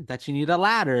letter that you need a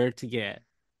ladder to get.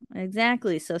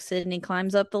 exactly. So Sydney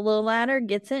climbs up the little ladder,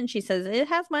 gets it, and she says, "It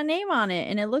has my name on it,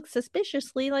 and it looks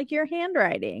suspiciously like your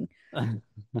handwriting."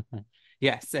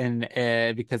 Yes, and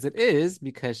because it is,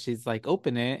 because she's like,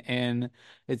 open it, and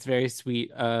it's very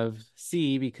sweet of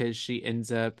C because she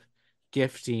ends up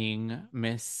gifting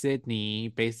Miss Sydney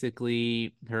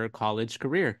basically her college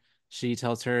career. She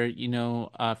tells her,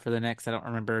 for the next, I don't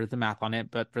remember the math on it,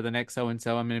 but for the next so and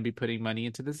so, I'm going to be putting money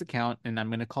into this account and I'm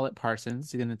going to call it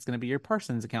Parsons. And it's going to be your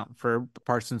Parsons account for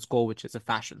Parsons School, which is a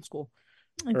fashion school.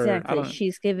 Or I Exactly. don't,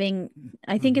 She's giving,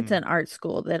 I think it's mm-hmm. an art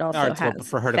school that also Art school, but has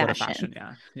for her to go to fashion. fashion.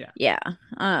 Yeah. Yeah. Yeah.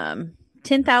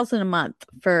 10,000 a month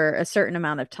for a certain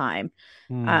amount of time.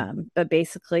 Mm, But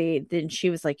basically then she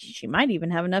was like, she might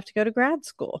even have enough to go to grad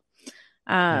school.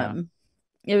 yeah. Um,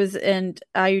 it was, and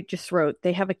I just wrote,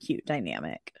 they have a cute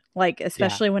dynamic, like,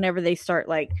 Yeah. especially whenever they start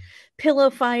like pillow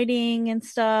fighting and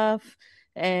stuff.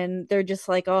 And they're just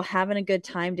like all having a good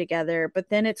time together. But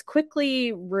then it's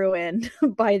quickly ruined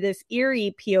by this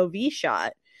eerie POV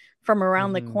shot from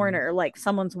around the Hmm. corner, like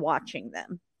someone's watching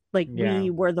them. Like Yeah. we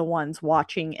were the ones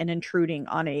watching and intruding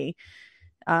on a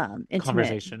intimate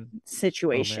Conversation moment.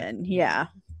 situation. Yeah. Yeah.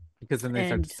 Because then they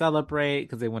start to And celebrate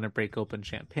because they want to break open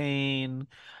champagne.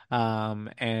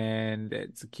 And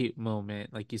it's a cute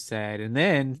moment, like you said. And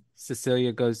then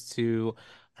Cecilia goes to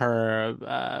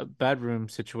her bedroom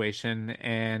situation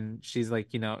and she's like,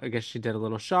 I guess she did a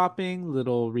little shopping,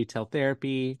 little retail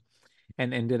therapy,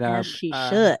 and ended as up she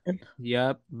should.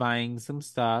 yep, buying some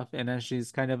stuff. And as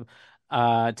she's kind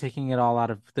of taking it all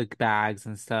out of the bags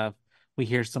and stuff, we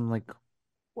hear some like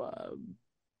uh,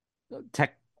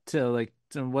 tech to like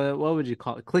what would you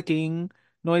call it, clicking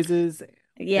noises, and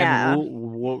Yeah.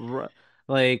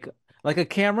 like a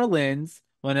camera lens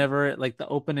whenever like the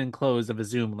open and close of a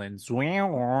zoom lens.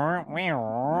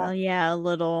 Yeah, a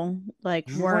little like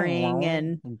worrying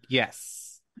and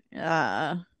Yes,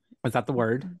 uh is that the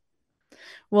word?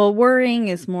 well, worrying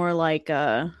is more like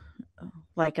a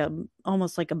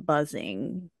almost like a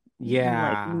buzzing,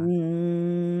 like Yeah.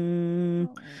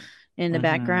 in the Mm-hmm.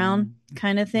 background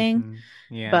kind of thing. Mm-hmm.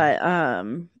 Yeah. But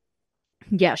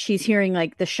yeah, she's hearing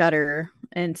like the shutter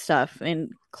and stuff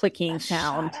and The clicking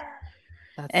sound. shutter.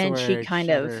 That's the And she word, kind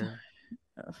of, shutter.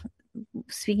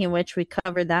 speaking of which, we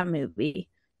covered that movie,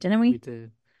 didn't We we?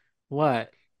 did.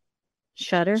 What?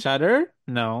 Shutter? Shutter?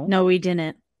 No. No, we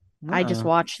didn't. I just Uh-uh.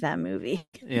 watched that movie.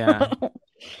 Yeah.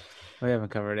 We haven't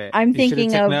covered it. I'm You should have thinking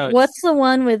took of what's notes. the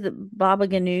one with Baba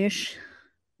Ganoush?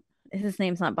 His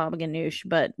name's not Baba Ganoush,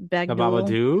 but The Bagdul.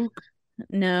 Babadook?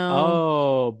 No,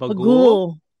 Oh, Bagul?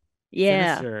 Bagul.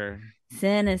 Yeah, Sinister.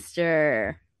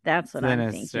 Sinister. That's what I'm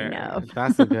thinking Sinister. of.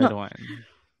 That's a good one.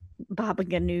 Baba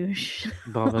Ganoush.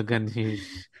 Baba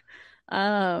Ganoush.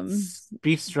 Um,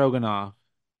 Beef Stroganoff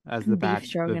as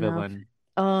beef the stroganoff. villain.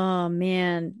 Oh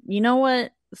man, you know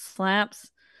what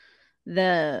slaps?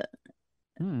 The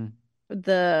Hmm.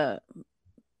 the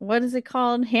what is it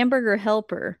called? Hamburger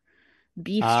Helper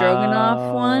beef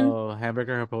stroganoff one. Oh,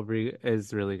 hamburger helper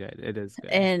is really good. It is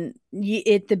good. And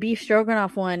the beef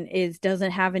stroganoff one is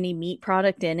doesn't have any meat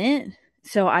product in it,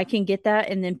 so I can get that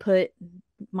and then put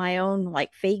my own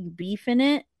like fake beef in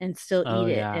it and still Oh eat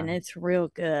it, yeah. and it's real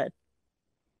good.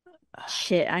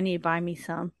 Shit, I need to buy me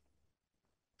some.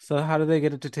 So how do they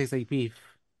get it to taste like beef?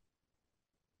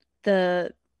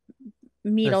 The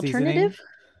meat The seasoning? alternative.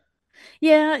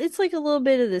 Yeah, it's like a little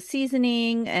bit of the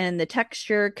seasoning and the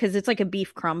texture because it's like a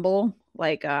beef crumble,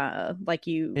 like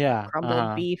you Yeah. crumbled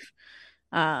Uh-huh. beef.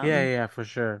 Yeah, Um, yeah, for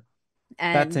sure.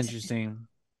 That's and interesting.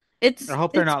 I it's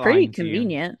hope they're it's not pretty lying to you.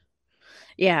 convenient.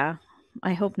 Yeah,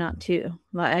 I hope not too.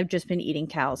 I've just been eating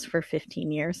cows for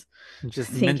 15 years,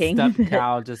 Just minced thinking up that.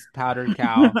 cow, just powdered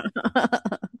cow.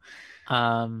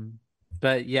 Um,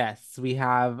 but yes, we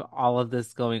have all of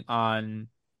this going on.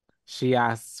 She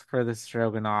asks for the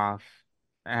stroganoff.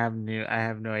 I have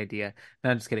no idea.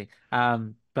 No, I'm just kidding.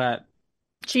 But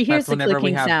She hears that's the whenever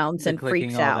we clicking have sounds the and clicking,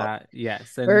 freaks all out, that.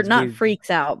 Yes, or and not freaks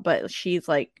out, but she's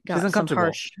like she's got some uncomfortable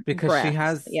harsh because she breaths.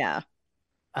 has Yeah,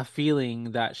 a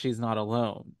feeling that she's not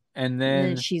alone. And and then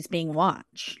then she's being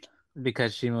watched.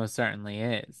 because she most certainly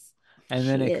is. And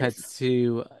then She it is. cuts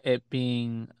to it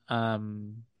being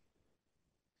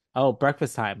oh,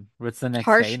 breakfast time. It's the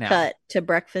next day Harsh now. cut to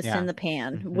breakfast in Yeah. the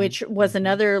pan, Hmm. which was Hmm.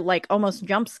 another like almost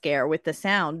jump scare with the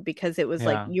sound because it was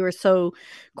like Yeah. you were so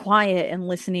quiet and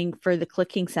listening for the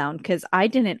clicking sound because I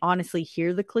didn't honestly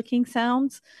hear the clicking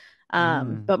sounds.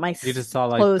 Mm. But my You just saw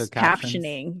like the closed captions.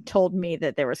 captioning told me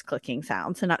that there was clicking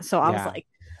sounds, and so I was Yeah. like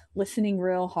listening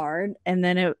real hard, and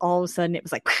then all of a sudden it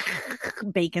was like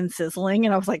bacon sizzling,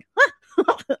 and I was like,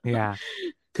 Yeah.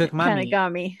 Cook it my kind of meat.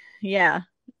 got me, yeah,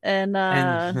 and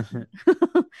And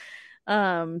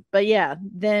but yeah,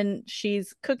 then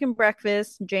she's cooking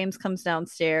breakfast. James comes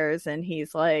downstairs and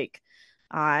he's like,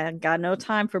 I got no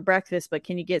time for breakfast, but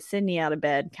can you get Sydney out of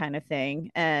bed? Kind of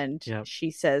thing. And yep. she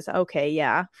says, okay,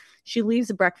 yeah. She leaves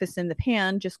the breakfast in the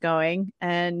pan, just going.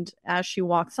 And as she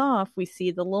walks off, we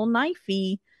see the little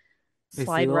knifey We see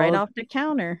slide the right little off the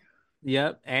counter.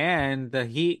 yep, and the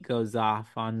heat goes off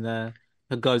on the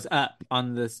it goes up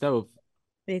on the stove.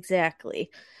 Exactly.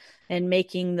 And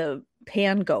making the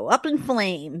pan go up in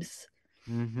flames.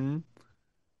 Mm-hmm.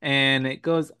 And it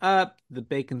goes up, the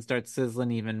bacon starts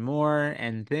sizzling even more,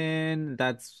 and then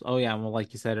that's oh yeah, well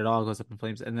like you said, it all goes up in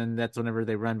flames, and then that's whenever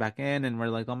they run back in, and we're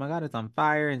like, oh my God, it's on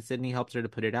fire, and Sydney helps her to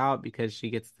put it out because she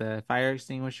gets the fire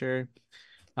extinguisher.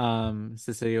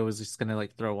 Cecilia was just gonna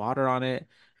like throw water on it,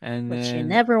 and Which you then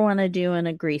never want to do in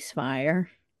a grease fire.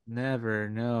 never,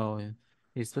 no,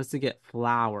 you're supposed to get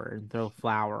flour and throw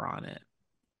flour on it.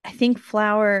 I think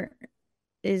flour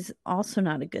is also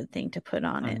not a good thing to put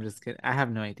on I'm it. just kidding. I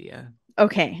have no idea.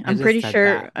 Okay, I I'm just pretty said sure.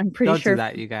 that. I'm pretty Don't do sure.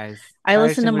 that, you guys. I Fire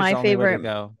listen to extinguisher is the only way to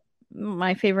go.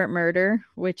 my favorite murder,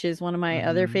 which is one of my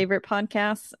other Mm-hmm. favorite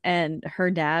podcasts, and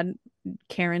her dad,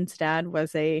 Karen's dad,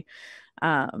 was a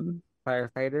um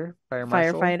Firefighter, fire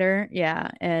marshal. firefighter.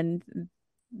 Yeah, and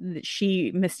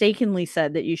she mistakenly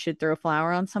said that you should throw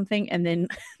flour on something, and then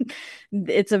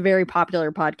it's a very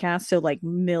popular podcast, so like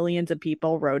millions of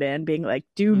people wrote in being like,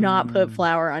 do not put Mm,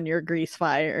 flour on your grease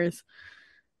fires.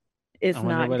 I It's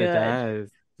wonder not what it good.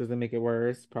 does. Does it make it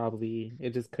worse? Probably.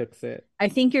 It just cooks it. I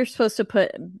think you're supposed to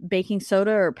put baking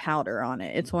soda or powder on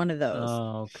it. It's one of those,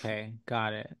 Oh, okay.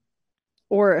 Got it.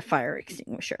 or a fire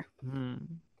extinguisher. Hmm.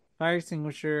 Fire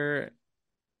extinguisher,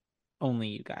 only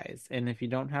you guys. And if you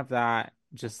don't have that,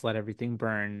 just let everything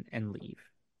burn and leave.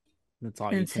 That's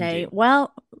all you And can say, do.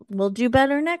 well, we'll do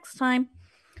better next time.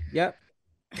 Yep.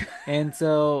 And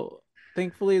so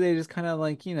thankfully they just kind of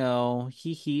like,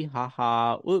 hee hee ha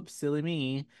ha, whoops, silly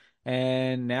me.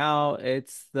 And now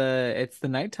it's the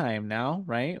nighttime now,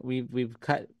 right? We've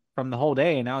cut from the whole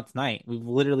day and now it's night. We've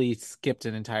literally skipped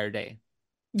an entire day,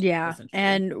 Yeah, essentially.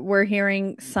 and we're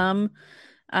hearing some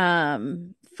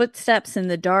footsteps in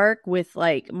the dark with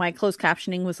like my closed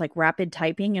captioning was like rapid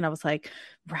typing, and I was like,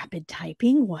 rapid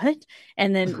typing, what?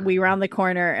 And then we round the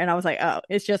corner and I was like, oh,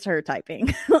 it's just her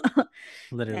typing.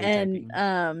 Literally and typing.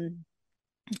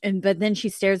 but then she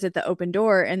stares at the open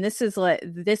door, and this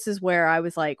is where I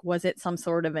was like, was it some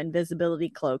sort of invisibility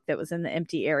cloak that was in the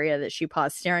empty area that she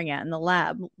paused staring at in the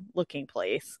lab looking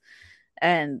place?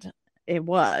 And it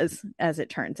was, as it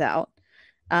turns out.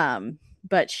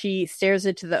 But she stares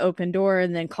into the open door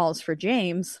and then calls for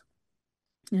James,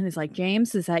 And he's like,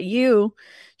 James, is that you?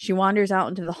 She wanders out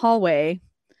into the hallway,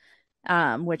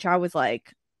 which I was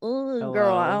like, oh,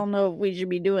 girl, I Hello. don't know if we should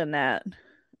be doing that.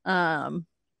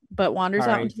 But wanders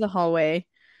out Sorry. into the hallway.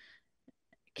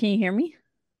 Can you hear me?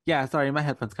 Yeah, sorry, my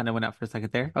headphones kind of went out for a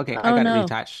second there. Okay, I Oh got it no.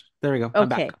 reattached. There we go. I'm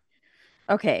back. Okay.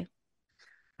 Okay.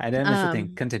 I didn't miss a thing.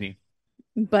 Um, Continue.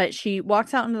 but she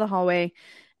walks out into the hallway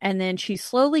and then she's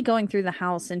slowly going through the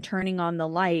house and turning on the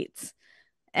lights.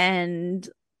 And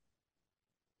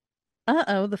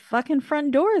uh-oh, the fucking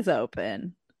front door is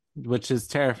open. Which is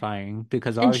terrifying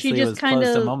because And she obviously it just was kind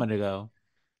closed a of moment ago.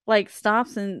 like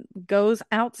stops and goes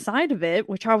outside of it,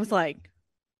 which I was like,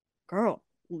 girl,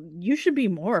 you should be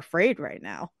more afraid right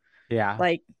now. Yeah.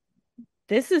 Like,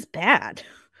 this is bad.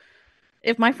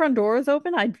 If my front door was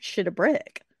open, I'd shit a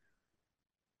brick.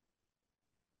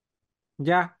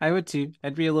 Yeah, I would too.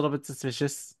 I'd be a little bit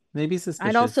suspicious. Maybe I'd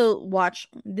suspicious. also watch.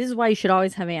 This is why you should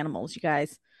always have animals, you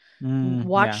guys.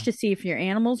 Watch Yeah. to see if your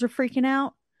animals are freaking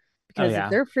out. Oh Because if yeah.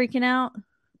 they're freaking out,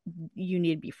 you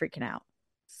need to be freaking out.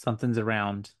 Something's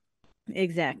around.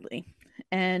 Exactly.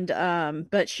 And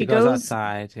but She she goes goes,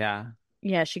 outside. Yeah.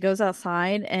 yeah, she goes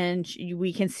outside and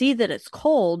we can see that it's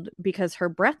cold because her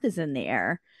breath is in the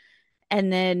air.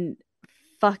 And then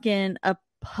fucking a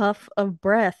puff of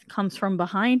breath comes from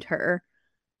behind her.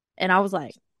 And I was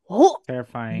like, oh,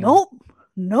 Terrifying. nope,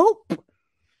 nope,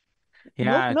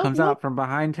 nope, Yeah, it nope, comes nope. out from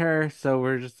behind her, so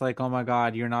we're just like, "Oh my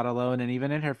God, you're not alone." And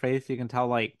even in her face, you can tell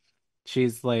like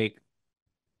she's like,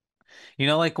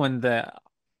 like when the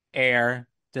air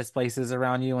displaces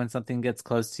around you when something gets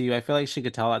close to you. I feel like she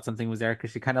could tell that something was there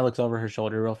because she kind of looks over her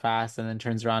shoulder real fast and then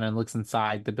turns around and looks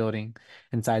inside the building,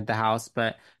 inside the house,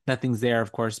 but nothing's there,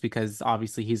 of course, because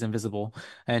obviously he's invisible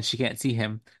and she can't see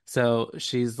him. So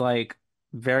she's like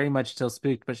very much still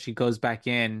spooked, but she goes back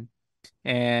in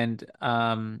and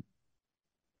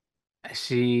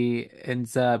she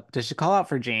ends up, does she call out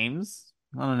for James?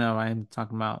 I don't know. I'm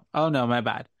talking about. Oh no, my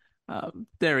bad.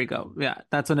 There we go. Yeah,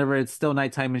 that's whenever it's still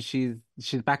nighttime and she's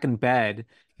back in bed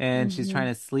and she's Mm-hmm.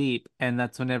 trying to sleep, and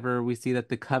that's whenever we see that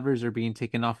the covers are being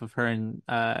taken off of her and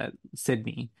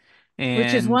Sydney,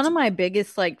 Which is one and of my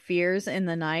biggest like fears in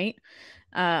the night.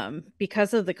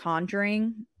 Because of the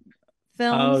Conjuring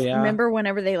oh films. yeah, Remember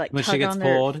whenever they like when she tug gets on their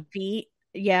pulled, feet?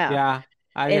 Yeah. yeah,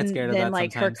 I get And scared of then that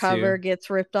like her sometimes cover too. gets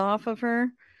ripped off of her.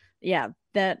 Yeah,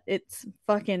 that it's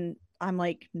fucking I'm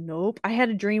like, nope. I had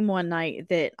a dream one night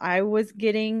that I was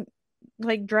getting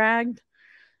like dragged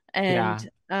Yeah,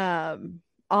 and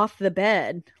off the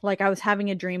bed. Like I was having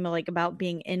a dream like about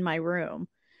being in my room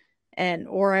and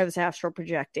or I was astral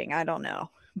projecting, I don't know.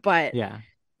 But yeah,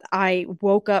 I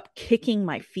woke up kicking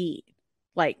my feet,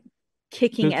 like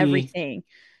kicking spooky. everything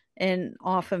and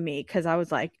off of me because I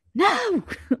was like, no.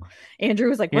 Andrew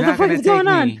was like, You're what the not fuck gonna is take going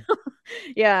on? me.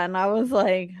 Yeah, and I was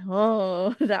like,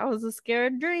 oh, that was a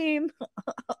scared dream.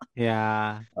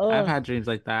 Yeah, I've Oh, had dreams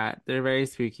like that. They're very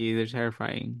spooky. They're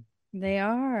terrifying. they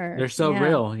They're are. so Yeah.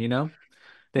 real.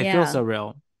 They feel Yeah. so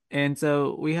real. And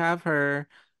so we have her,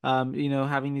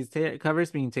 having these ta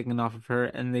covers being taken off of her,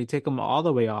 and they take them all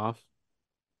the way off.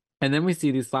 And then we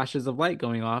see these flashes of light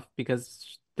going off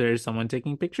because there's someone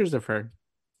taking pictures of her.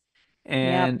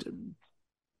 Yep. And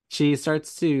she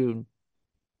starts to,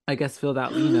 I guess, feel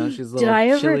that, she's a Did little I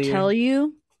ever tell chillier.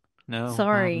 you? No, what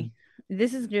Sorry. happened?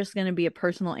 This is just going to be a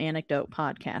personal anecdote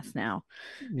podcast now.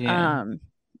 Yeah. Um,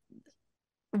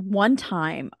 One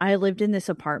time I lived in this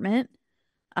apartment,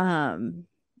 um,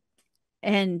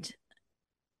 and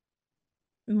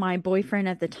my boyfriend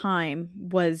at the time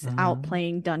was out Mm-hmm.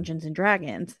 playing Dungeons and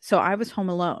Dragons. So I was home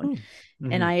alone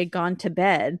and Mm-hmm. I had gone to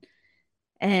bed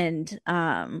and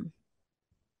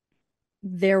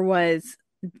there was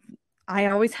I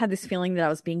always had this feeling that I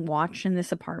was being watched in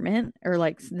this apartment or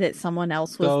like that someone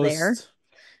else was there. Ghost.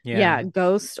 Yeah. Yeah,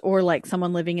 ghost or like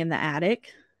someone living in the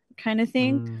attic kind of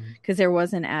thing Mm. because there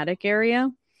was an attic area.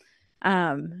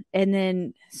 And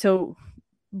then so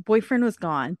boyfriend was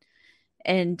gone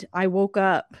and I woke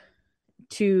up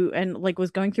to and like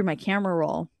was going through my camera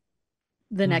roll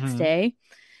the next Mm-hmm. day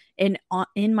and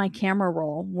in my camera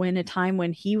roll when a time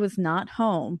when he was not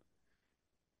home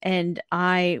and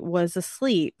I was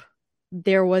asleep,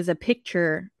 there was a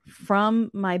picture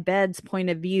from my bed's point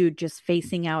of view just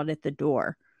facing out at the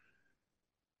door.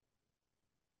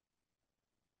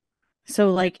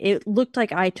 So like it looked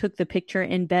like I took the picture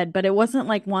in bed, but it wasn't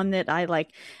like one that I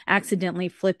like accidentally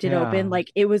flipped it open. Yeah.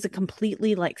 Like it was a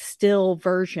completely like still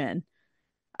version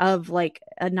of like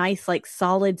a nice like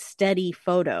solid steady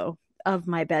photo of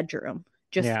my bedroom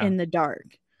just Yeah. in the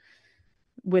dark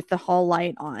with the hall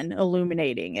light on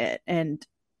illuminating it and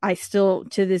I still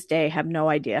to this day have no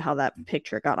idea how that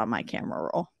picture got on my camera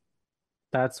roll.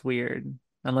 That's weird.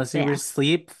 Unless you were Yeah.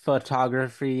 sleep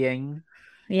photographying,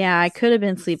 Yeah, I could have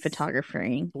been sleep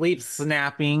photographing. sleep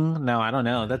snapping. No, I don't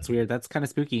know. That's weird. That's kind of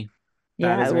spooky.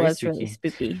 That Yeah, is it very was really spooky.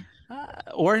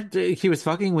 spooky. He was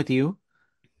fucking with you,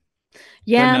 but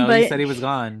Yeah, no, you but said he was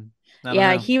gone. I don't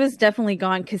yeah, know. he was definitely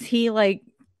gone because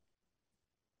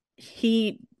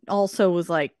he also was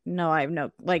like, no, I have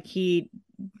no, like he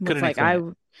was Couldn't like, explain I,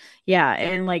 it. yeah,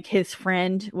 and like his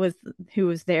friend was who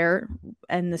was there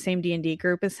and the same D&D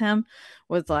group as him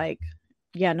was like,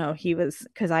 yeah, no, he was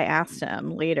because I asked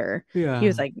him later. He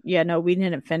was Yeah. like, yeah, no, we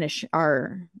didn't finish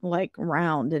our like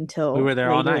round We until were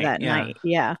there all later night. that Yeah. night.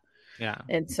 Yeah, Yeah.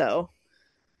 and so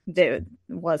it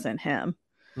wasn't him.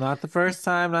 Not the first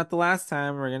time, not the last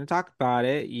time. We're going to talk about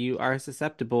it. You are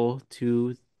susceptible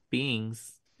to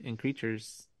beings and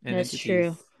creatures and That's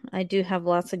true. entities. I do have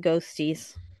lots of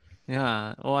ghosties.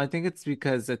 Yeah. Well, I think it's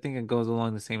because I think it goes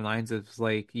along the same lines of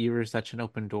like you were such an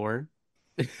open door,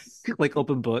 like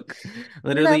open book.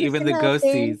 Literally, Love is even an the open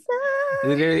ghosties,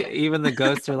 literally, door. even the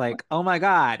ghosts are like, oh my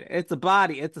God, it's a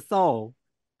body, it's a soul.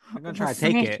 I'm gonna We'll try to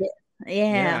take smash it. it. Yeah.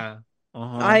 Yeah.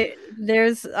 Uh-huh.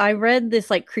 I read this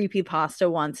like creepy pasta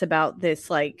once about this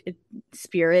like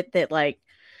spirit that like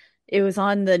it was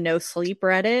on the no sleep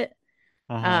Reddit.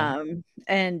 Uh-huh.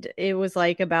 And it was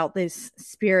like about this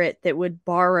spirit that would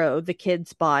borrow the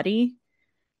kid's body,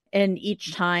 and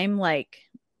each time like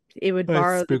it would That's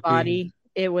borrow the spooky. body,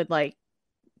 it would like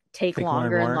take Take more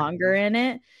and longer and more. longer in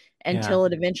it Yeah. until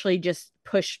it eventually just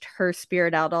pushed her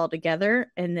spirit out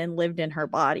altogether and then lived in her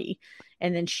body.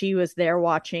 And then she was there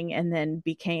watching and then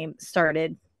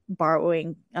started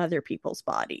borrowing other people's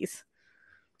bodies.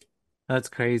 That's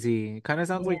crazy. It kind of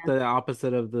sounds like Yeah. the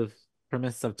opposite of the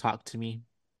premise of Talk to Me.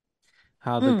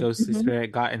 How the ghostly Mm-hmm.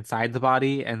 spirit got inside the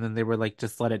body and then they were like,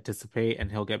 just let it dissipate and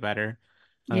he'll get better.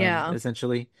 Yeah.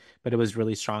 Essentially. But it was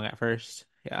really strong at first.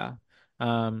 Yeah.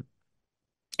 Um,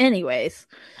 Anyways,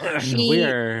 we she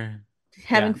are,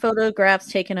 having yeah.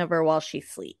 photographs taken of her while she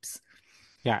sleeps.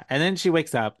 Yeah. And then she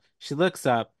wakes up, she looks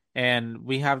up, and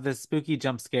we have this spooky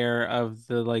jump scare of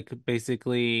the like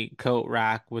basically coat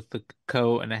rack with the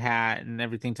coat and a hat and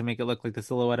everything to make it look like the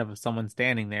silhouette of someone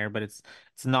standing there, but it's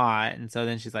not. And so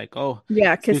then she's like, "Oh,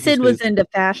 Yeah, because spooky Sid was spook." into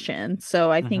fashion.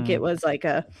 So I think it Hmm. was like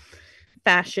a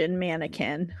fashion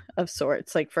mannequin of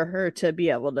sorts, like for her to be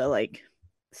able to like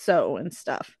sew and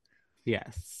stuff.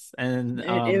 Yes. And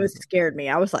It was scared me.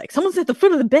 I was like, someone's at the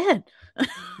foot of the bed.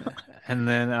 and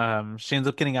then she ends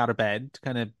up getting out of bed to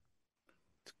kind of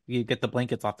you get the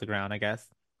blankets off the ground, I guess.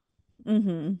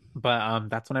 Hmm. But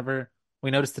that's whenever we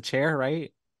notice the chair,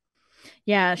 right?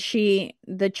 Yeah,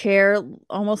 the chair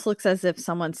almost looks as if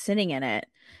someone's sitting in it.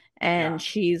 And Yeah.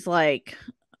 she's like,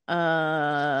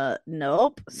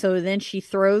 nope. So then she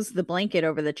throws the blanket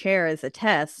over the chair as a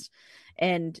test,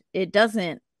 and it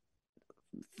doesn't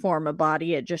form a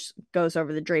body. It just goes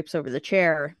over the drapes over the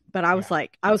chair. But I was Yeah.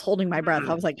 like, I was holding my breath.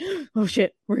 I was like, oh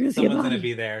shit, we're gonna see a Someone's gonna body.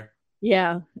 be there.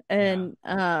 Yeah. Yeah.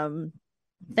 And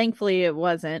thankfully it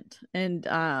wasn't. And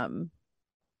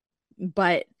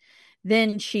but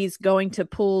then she's going to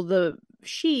pull the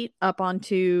sheet up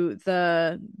onto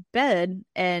the bed,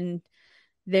 and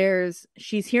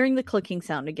she's hearing the clicking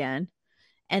sound again,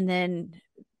 and then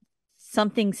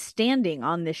something standing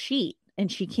on the sheet,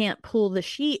 and she can't pull the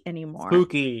sheet anymore.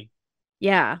 Spooky.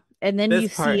 Yeah. And then This you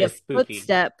part see a is spooky.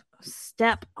 footstep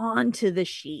step onto the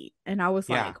sheet. And I was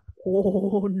Yeah. like,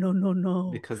 oh, no, no, no.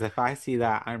 Because if I see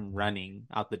that, I'm running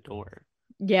out the door.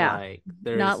 Yeah. Like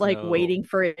Not there's like waiting no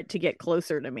for it to get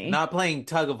closer to me. not playing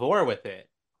tug of war with it.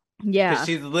 Because Yeah.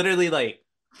 she's literally like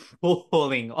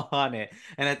pulling on it.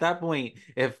 And at that point,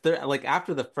 if they're like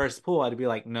after the first pull, I'd be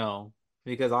like, no.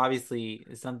 Because obviously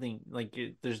it's something like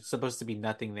there's supposed to be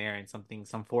nothing there and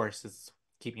some force is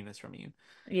keeping this from you.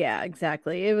 Yeah,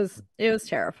 exactly. It was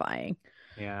terrifying.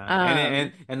 Yeah.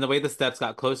 And Um, and the way the steps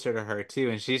got closer to her too,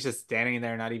 and she's just standing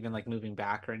there, not even like moving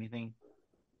back or anything.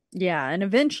 yeah, and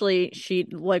eventually she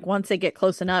like once they get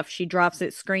close enough, she drops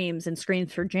it, screams and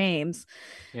screams for James,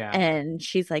 Yeah. and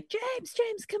she's like, "James,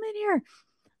 James, come in here."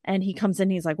 And he comes in,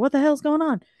 he's like, "What the hell's going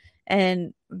on?"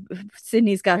 And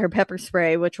Sydney's got her pepper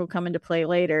spray, which will come into play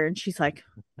later, and she's like,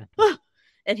 "Ah."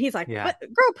 And he's like, Yeah. "What,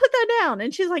 girl, put that down."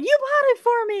 And she's like, "You bought it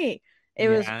for me." It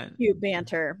was Yeah. cute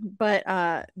banter. But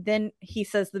then he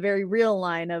says the very real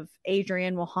line of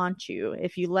Adrian will haunt you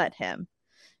if you let him.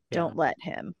 Yeah. Don't let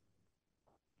him.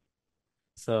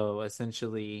 So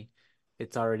essentially,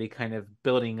 it's already kind of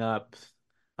building up,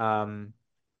 um,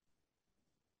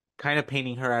 kind of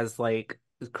painting her as like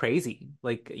crazy,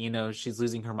 like she's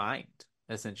losing her mind,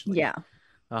 essentially. Yeah.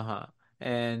 Uh-huh.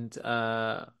 And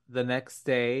the next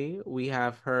day we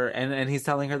have her and he's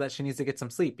telling her that she needs to get some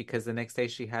sleep because the next day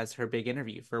she has her big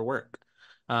interview for work.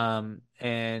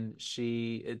 And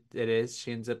she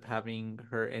ends up having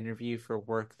her interview for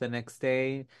work the next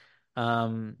day.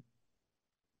 Um,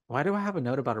 why do I have a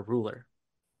note about a ruler?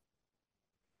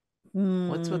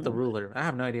 What's with the Mm, ruler? I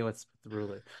have no idea what's with the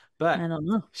ruler. I But don't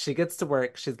know. she gets to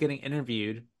work, she's getting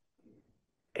interviewed,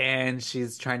 and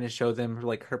she's trying to show them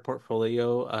like her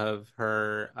portfolio of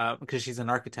her because she's an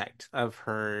architect of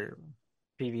her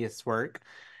previous work,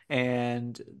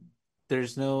 and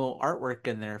there's no artwork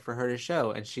in there for her to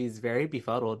show, and she's very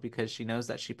befuddled because she knows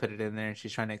that she put it in there and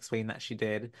she's trying to explain that she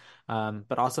did,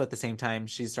 but also at the same time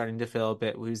she's starting to feel a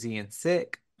bit woozy and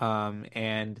sick,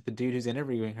 and the dude who's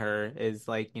interviewing her is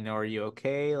like, are you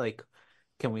okay, like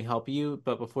can we help you?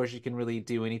 But before she can really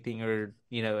do anything or,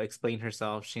 explain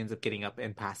herself, she ends up getting up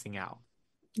and passing out,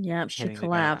 Yep, she hitting the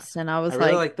ground. collapsed, and I I was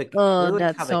really like, like I "Oh, really like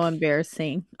that's how so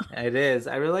embarrassing." it is.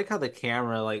 I really like how the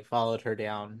camera like followed her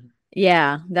down.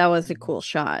 Yeah, that was a Mhm. cool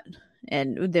shot.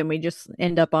 And then we just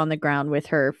end up on the ground with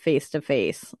her face to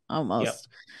face Yep. almost.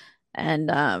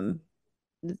 And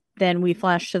then we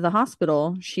flash to the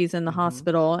hospital. She's in the Hmm.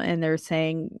 hospital and they're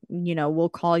saying, we'll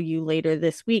call you later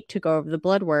this week to go over the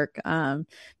blood work.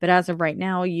 But as of right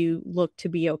now, you look to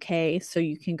be okay, so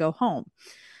you can go home.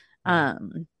 Yeah.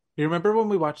 Um, You remember when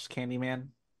we watched Candyman?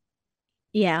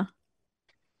 yeah.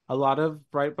 A lot of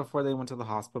right before they went to the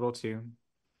hospital too.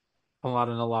 A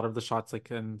lot of the shots,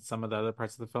 like in some of the other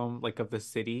parts of the film, like of the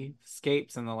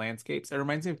cityscapes and the landscapes. It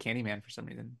reminds me of Candyman for some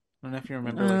reason. I don't know if you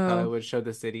remember like how it Oh, would show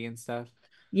the city and stuff.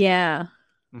 yeah.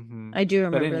 Hmm. I do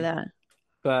But remember any that.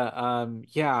 But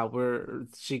yeah, where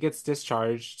she gets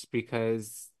discharged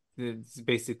because it's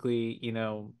basically,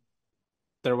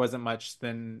 there wasn't much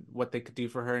than what they could do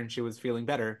for her and she was feeling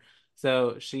better.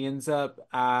 So she ends up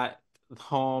at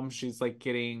home. She's like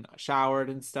getting showered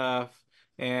and stuff.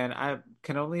 And I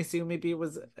can only assume maybe it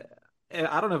was,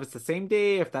 I don't know if it's the same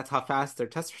day, if that's how fast their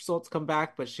test results come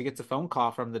back, but she gets a phone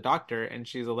call from the doctor and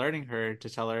she's alerting her to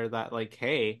tell her that, like,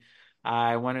 hey,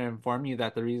 I want to inform you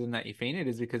that the reason that you fainted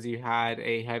is because you had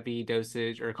a heavy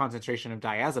dosage or concentration of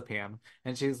diazepam.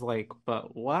 And she's like,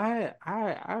 but what?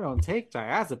 I don't take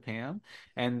diazepam.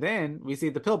 And then we see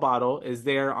the pill bottle is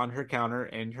there on her counter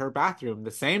in her bathroom,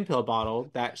 the same pill bottle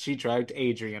that she drugged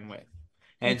Adrian with.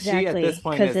 And she at this Exactly,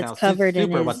 point because is it's now covered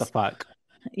in super what the his fuck.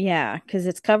 yeah, because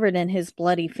it's covered in his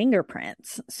bloody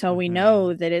fingerprints. So we Hmm.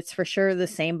 know that it's for sure the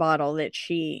same bottle that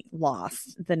she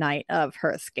lost the night of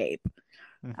her escape.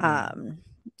 Hmm. Um,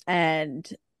 and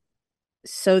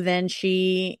so then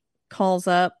she calls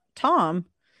up Tom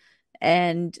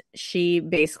and she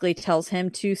basically tells him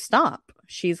to stop.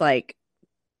 She's like,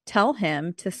 tell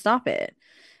him to stop it.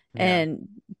 Yeah. And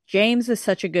James is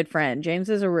such a good friend. James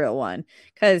is a real one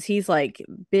because he's like,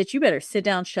 bitch, you better sit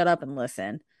down, shut up, and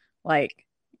listen. Like,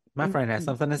 My friend has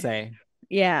something to say.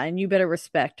 yeah, and you better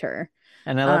respect her.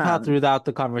 And I love how Um, throughout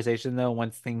the conversation, though,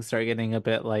 once things start getting a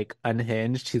bit like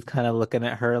unhinged, she's kind of looking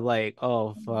at her like,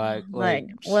 "Oh fuck!" like,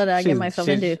 Like what did I get myself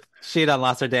into? she done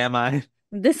lost her damn mind.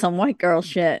 This some white girl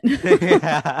shit.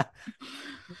 Yeah,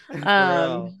 for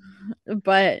real. um,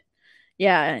 but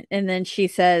yeah, and then she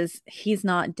says he's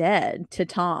not dead to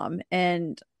Tom,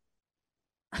 and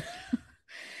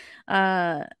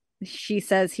uh, she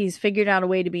says he's figured out a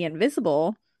way to be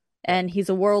invisible, Yep, and he's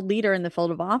a world leader in the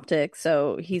field of optics,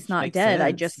 so he's which not makes dead.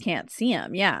 I just sense. can't see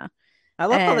him. Yeah, I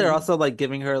love how they're and also like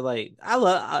giving her like I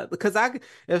love because I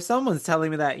if someone's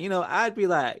telling me that, I'd be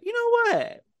like, you know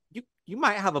what, you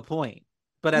might have a point,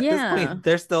 but at this yeah, point,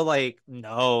 they're still like,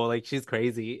 no, like she's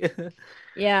crazy.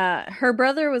 yeah. Her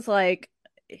brother was like,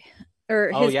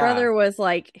 or Oh his yeah, brother was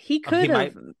like, he he could have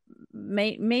might.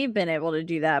 may have been able to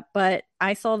do that, but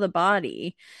I saw the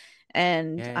body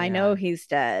and Yeah, I know yeah. he's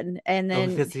dead. And Oh, then,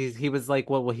 because he was like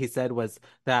what he said was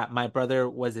that my brother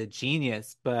was a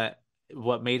genius, but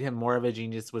what made him more of a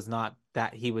genius was not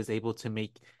that he was able to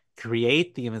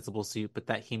create the invincible suit, but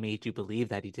that he made you believe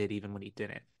that he did even when he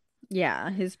didn't. yeah,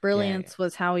 his Yeah, yeah, brilliance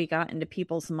was how he got into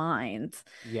people's minds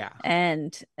yeah.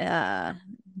 and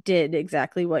did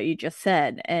exactly what you just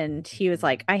said. And he was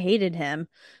like, Mhm. I hated him.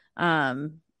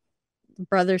 Um,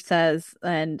 brother says,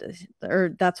 and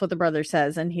or that's what the brother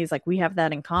says, and he's like, we have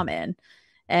that in common.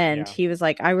 And Yeah. he was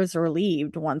like, I was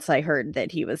relieved once I heard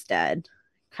that he was dead,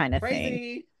 kind of thing.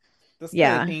 Crazy. Those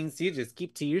kind of Yeah, things you just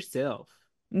keep to yourself.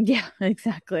 yeah,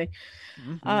 exactly.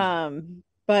 Hmm.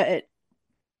 But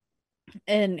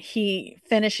and he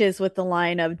finishes with the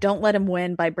line of, don't let him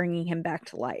win by bringing him back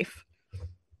to life.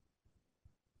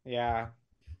 Yeah.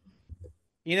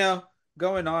 You know,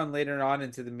 going on later on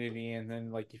into the movie, and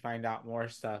then like you find out more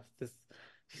stuff.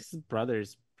 His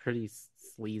brother's pretty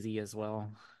sleazy as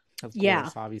well, of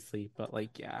Yeah, course, obviously, but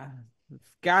like, yeah,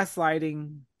 it's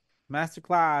gaslighting, master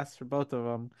class for both of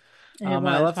them. It And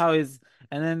I love was. how he's,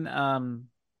 and then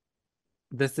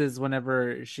this is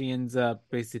whenever she ends up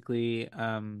basically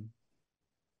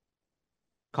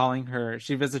calling her.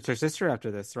 She visits her sister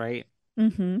after this, right?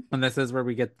 Mm-hmm. And this is where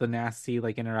we get the nasty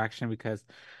like interaction because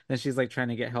then she's like trying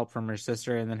to get help from her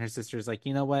sister, and then her sister's like,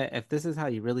 you know what? If this is how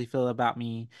you really feel about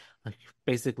me, like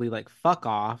basically like fuck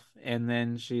off. And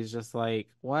then she's just like,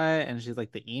 what? And she's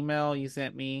like, the email you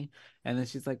sent me. And then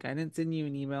she's like, I didn't send you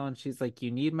an email. And she's like,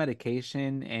 you need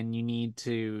medication and you need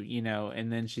to,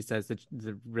 and then she says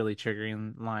the really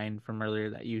triggering line from earlier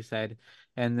that you said.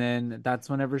 And then that's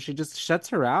whenever she just shuts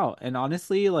her out. And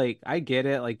honestly, like I get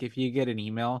it, like if you get an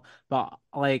email, but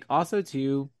like also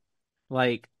too,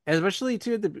 like especially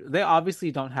too, they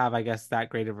obviously don't have, I guess, that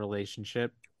great of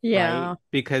relationship, right? Yeah.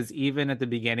 Because even at the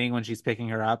beginning when she's picking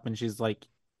her up and she's like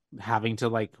having to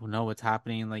like know what's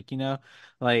happening, like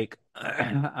like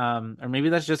or maybe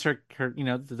that's just her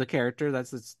the character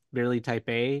that's it's barely type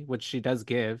A, which she does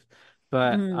give,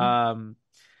 but Mm.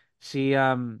 she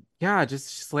yeah,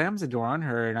 just slams the door on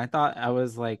her, and I thought I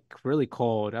was like really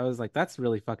cold. I was like, that's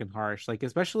really fucking harsh. Like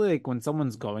especially like when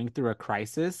someone's going through a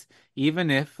crisis, even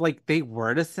if like they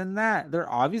were to send that, they're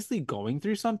obviously going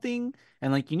through something,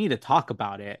 and like you need to talk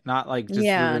about it, not like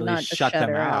just Yeah, literally not just shut shut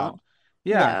them her out. out.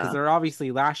 Yeah, because Yeah, they're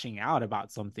obviously lashing out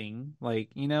about something, like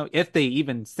if they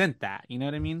even sent that, you know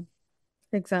what I mean?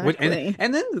 Which, and exactly.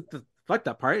 and then the fucked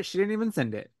up part, she didn't even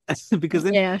send it because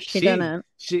then Yeah, she she didn't.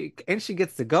 she and she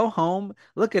gets to go home,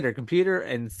 look at her computer,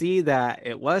 and see that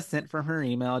it was sent from her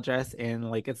email address,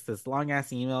 and like it's this long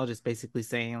ass email, just basically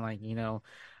saying like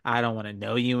I don't want to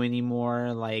know you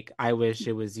anymore. Like I wish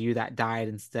it was you that died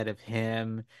instead of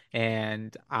him,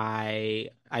 and I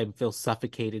feel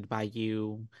suffocated by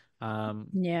you.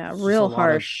 Yeah, It's just a real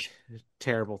lot of harsh.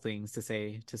 terrible things to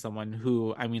say to someone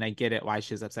who, I mean, I get it why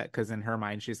she's upset because in her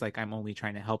mind she's like, I'm only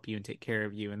trying to help you and take care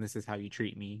of you, and this is how you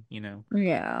treat me.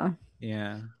 Yeah.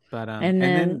 Yeah. But And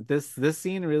and then then this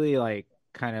scene really like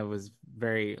kind of was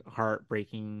very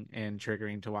heartbreaking and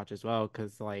triggering to watch as well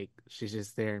because like she's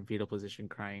just there in fetal position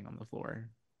crying on the floor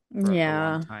for a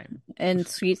long yeah, time. and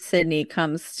sweet Sydney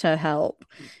comes to help.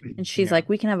 And she's Yeah. like,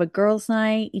 "We can have a girls'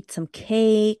 night, eat some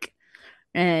cake,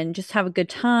 and just have a good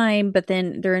time." But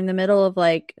then they're in the middle of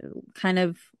like kind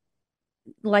of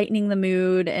lightening the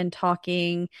mood and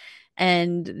talking,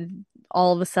 and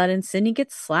all of a sudden Sydney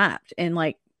gets slapped and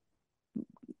like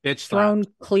Bitch thrown slapped.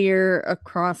 clear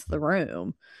across the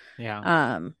room. Yeah.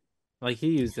 Um, Like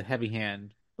he used a heavy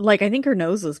hand. like I think her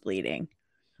nose was bleeding,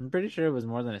 I'm pretty sure it was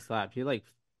more than a slap. He like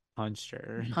punched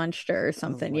her. punched her or It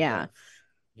wasn't something. like Yeah. a,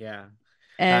 yeah.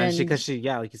 And Because she,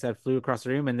 yeah, like you said, flew across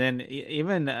the room, and then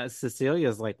even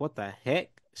Cecilia's like, "What the heck?"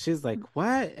 She's like,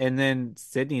 "What?" And then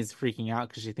Sydney's freaking out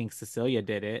because she thinks Cecilia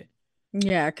did it.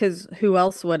 yeah, because who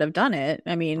else would have done it?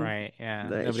 I mean, Right?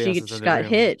 Yeah. Nobody else she is in just the got room,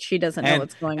 hit. She doesn't know and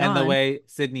what's going the on. way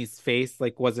Sydney's face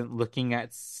like wasn't looking at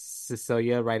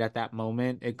Cecilia right at that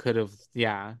moment, it could have,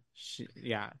 yeah,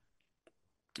 yeah,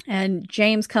 And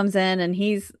James comes in and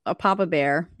he's a Papa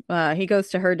Bear. He goes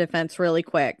to her defense really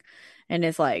quick and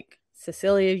is like,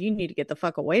 Cecilia, you need to get the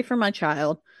fuck away from my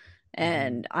child.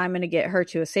 hmm And I'm going to get her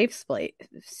to a safe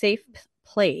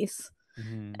place.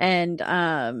 hmm And,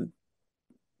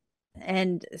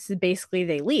 so basically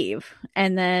they leave.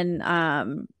 And then,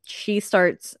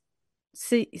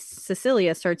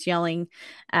 Cecilia starts yelling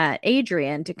at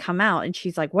Adrian to come out. And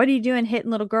she's like, what are you doing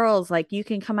hitting little girls? Like, you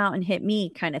can come out and hit me,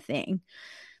 kind of thing.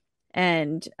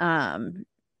 And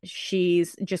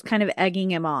she's just kind of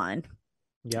egging him on.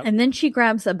 yep. And then she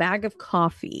grabs a bag of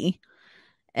coffee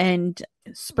and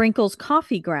sprinkles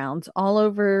coffee grounds all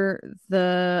over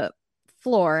the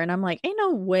floor. And I'm like, ain't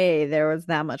no way there was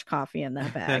that much coffee in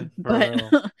that bag. For But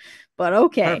real, but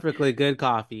okay. perfectly good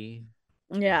coffee.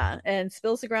 Yeah, and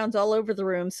spills the grounds all over the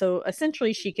room. So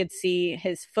essentially she could see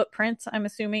his footprints, I'm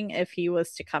assuming, if he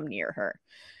was to come near her.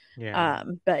 Yeah.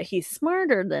 But he's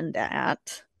smarter than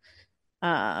that.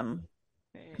 Um,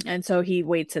 And so he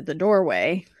waits at the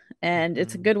doorway. And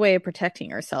it's a Mhm. good way of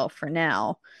protecting herself for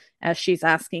now, as she's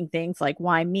asking things like,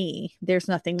 why me? There's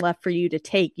nothing left for you to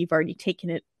take. You've already taken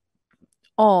it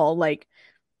all. Like,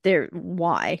 there,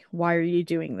 why? Why are you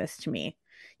doing this to me?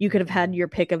 You could have had Mhm. your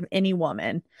pick of any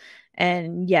woman,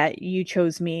 and yet you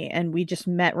chose me, and we just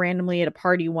met randomly at a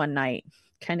party one night,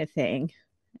 kind of thing.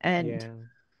 And Yeah,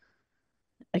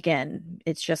 again,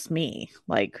 it's just me.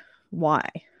 Like, why?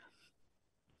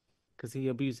 because he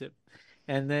abusive.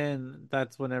 And then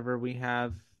that's whenever we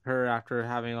have her after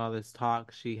having all this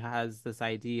talk, she has this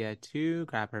idea to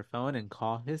grab her phone and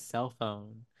call his cell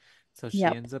phone. So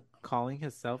she Yep. ends up calling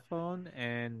his cell phone,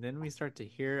 and then we start to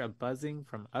hear a buzzing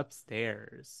from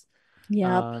upstairs.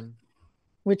 Yep. Um,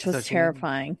 which So was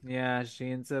terrifying. yeah, she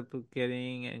ends up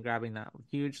getting and grabbing that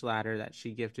huge ladder that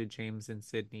she gifted James and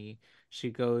Sydney. She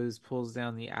goes, pulls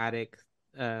down the attic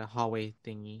hallway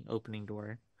thingy, opening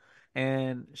door,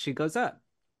 and she goes up.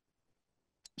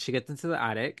 She gets into the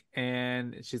attic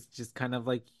and she's just kind of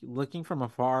like looking from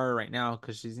afar right now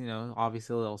because she's,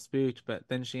 obviously a little spooked, but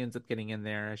then she ends up getting in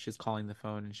there as she's calling the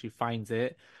phone and she finds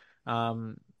it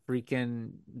um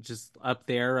freaking just up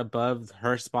there above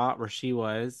her spot where she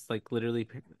was, like literally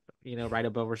right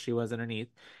above where she was underneath.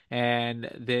 And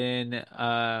then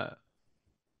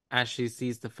as she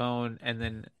sees the phone and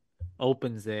then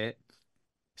opens it,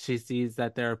 she sees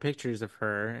that there are pictures of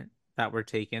her that were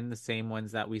taken, the same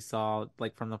ones that we saw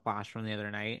like from the flash from the other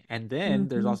night. And then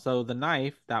there's Hmm. also the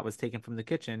knife that was taken from the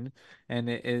kitchen, and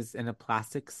it is in a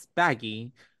plastic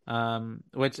baggie.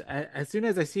 Which as soon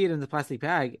as I see it in the plastic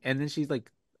bag, and then she's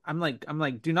like, I'm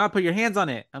like, do not put your hands on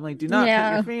it. I'm like,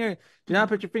 Yeah. do not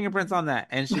put your fingerprints on that.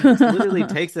 And she literally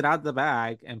takes it out of the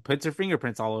bag and puts her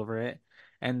fingerprints all over it.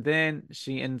 And then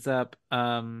she ends up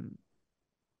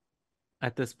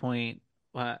at this point,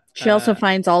 what She also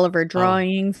finds all of her oh,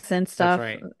 drawings and that's stuff,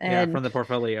 right. Yeah, from the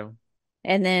portfolio.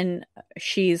 and then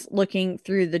she's looking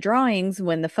through the drawings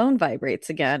when the phone vibrates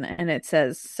again and it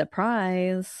says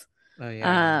surprise. Oh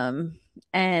yeah. Um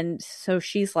and so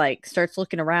she's like starts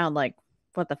looking around like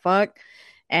what the fuck,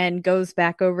 and goes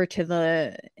back over to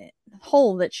the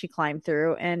hole that she climbed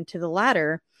through and to the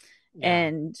ladder. Yeah.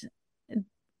 And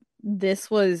this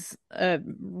was a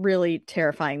really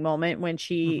terrifying moment when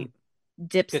she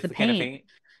dips Gets the the can of paint paint.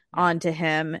 Yeah. onto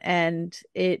him and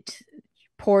it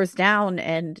pours down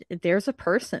and there's a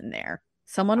person there.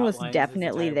 Someone was Outlines his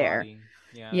definitely entire there. body.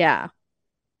 Yeah. Yeah.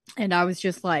 And I was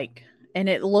just like, and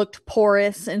it looked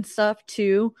porous and stuff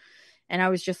too. And I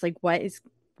was just like,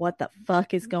 what the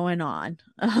fuck is going on?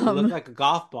 It looked like a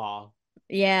golf ball.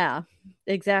 Yeah,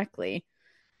 exactly.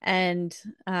 And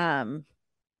um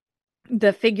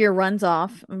the figure runs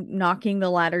off, knocking the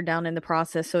ladder down in the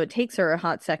process. So it takes her a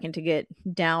hot second to get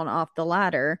down off the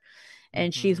ladder.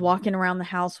 And she's Mm-hmm. walking around the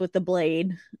house with the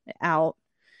blade out.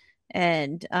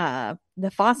 And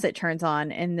the faucet turns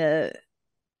on in the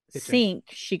Kitchen. sink.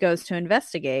 She goes to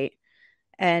investigate,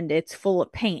 and it's full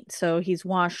of paint. So he's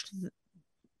washed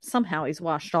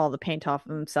all the paint off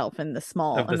of himself in the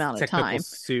small Of this amount of technical time.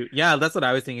 suit. Yeah, that's what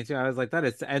I was thinking too. I was like, that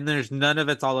is, and there's none of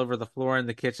it's all over the floor in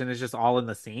the kitchen. It's just all in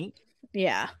the sink.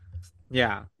 Yeah.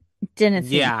 Yeah. Didn't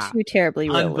seem Yeah. too terribly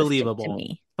realistic to Unbelievable.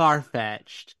 me.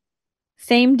 Far-fetched.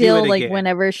 Same Do it deal, like again.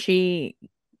 whenever she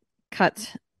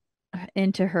cuts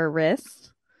into her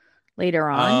wrist later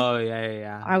on, Oh, yeah, yeah,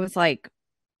 yeah. I was like,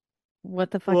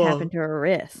 what the fuck happened Well, to her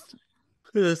wrist?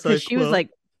 it's Because like, she was well, like,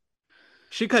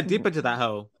 she cut deep into that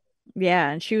hoe. yeah,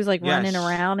 and she was like Yeah, running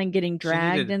around and getting she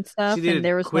dragged needed and she stuff, and needed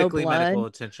there was no quickly medical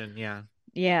blood. attention. Yeah.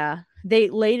 Yeah. They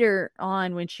later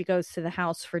on, when she goes to the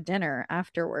house for dinner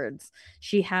afterwards,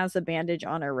 she has a bandage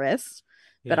on her wrist.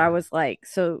 But I Yeah. was like,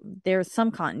 so there's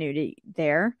some continuity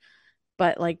there,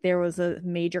 but like there was a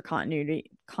major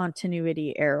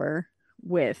continuity error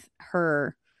with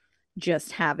her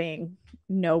just having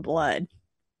no blood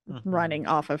Hmm. running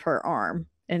off of her arm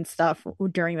and stuff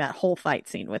during that whole fight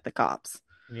scene with the cops,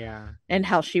 Yeah. and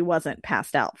how she wasn't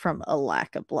passed out from a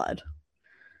lack of blood.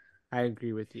 I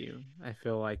agree with you. I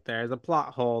feel like there's a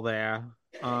plot hole there.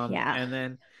 Yeah. And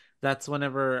then that's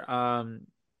whenever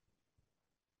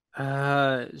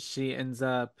she ends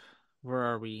up, where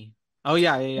are we? Oh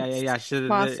yeah, yeah, yeah, yeah, It's yeah.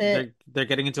 faucet. They're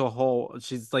getting into a hole.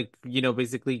 She's like,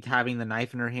 basically having the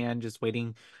knife in her hand, just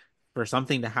waiting for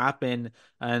something to happen.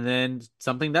 And then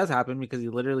something does happen because he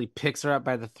literally picks her up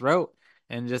by the throat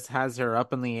and just has her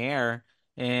up in the air.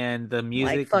 And the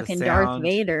Like music, the fucking Darth sound,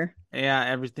 Vader. yeah,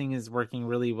 everything is working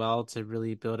really well to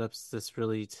really build up this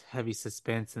really heavy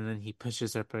suspense. And then he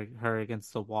pushes her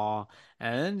against the wall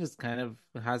and then just kind of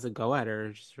has a go at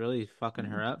her, just really fucking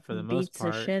her up for the most Beats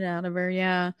the part. shit out of her,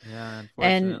 yeah. Yeah,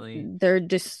 And unfortunately. they're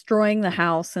destroying the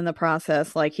house in the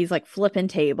process. Like he's like flipping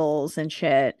tables and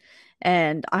shit.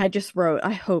 And I just wrote,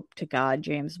 I hope to God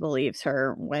James believes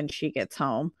her when she gets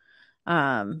home.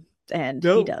 And he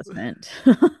Nope. doesn't.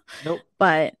 Nope.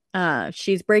 But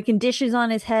she's breaking dishes on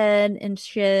his head and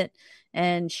shit.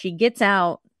 And she gets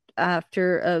out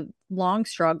after a long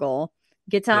struggle,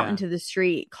 gets out Yeah, into the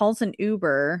street, calls an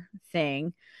Uber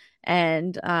thing,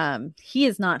 and he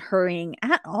is not hurrying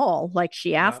at all like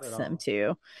she not at asks him all.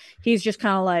 to. He's just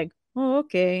kind of like, oh,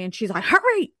 okay. And she's like,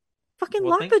 hurry, fucking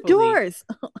Well, lock the thankfully, doors.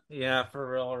 yeah,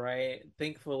 for real, right?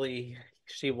 Thankfully,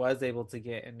 she was able to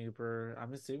get an Uber.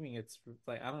 I'm assuming it's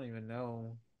like, I don't even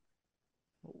know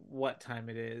what time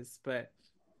it is, but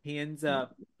she ends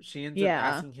up Yeah.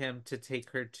 asking him to take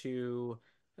her to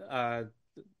uh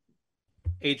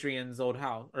Adrian's old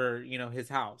house, or his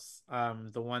house,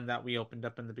 the one that we opened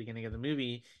up in the beginning of the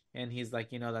movie. And he's like,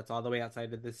 that's all the way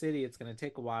outside of the city, it's going to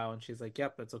take a while. And she's like,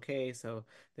 yep, that's okay. So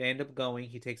they end up going.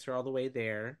 He takes her all the way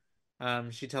there.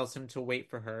 She tells him to wait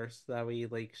for her so that we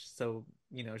like, so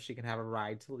she can have a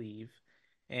ride to leave.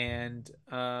 And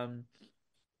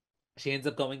she ends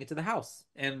up going into the house.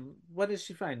 And what does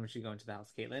she find when she goes into the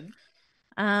house, Caitlin?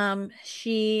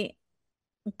 She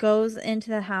goes into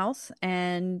the house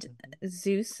and Mhm.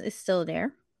 Zeus is still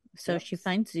there. So Yep. she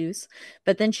finds Zeus,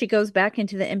 but then she goes back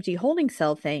into the empty holding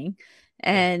cell thing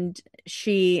Yeah. and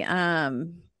she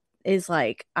is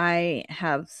like, I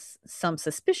have some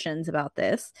suspicions about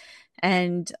this.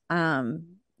 And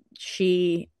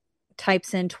she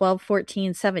types in 12,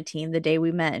 14, 17, the day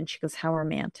we met, and she goes, how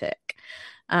romantic.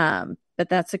 But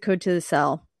that's a code to the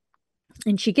cell.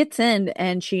 And she gets in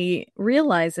and she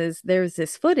realizes there's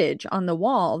this footage on the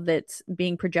wall that's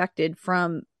being projected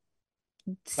from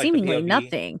Like the seemingly POV.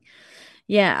 nothing.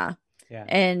 Yeah. Yeah.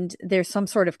 And there's some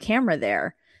sort of camera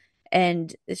there.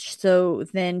 And so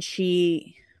then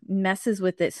she messes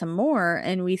with it some more,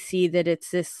 and we see that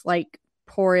it's this like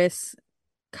porous,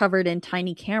 covered in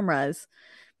tiny cameras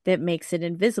that makes it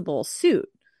invisible suit.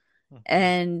 Mhm.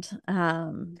 And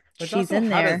Which she's also,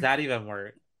 in how does there. that even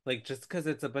work? Like, just because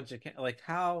it's a bunch of like,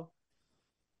 how?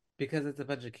 Because it's a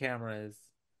bunch of cameras,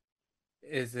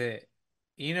 is it?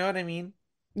 You know what I mean?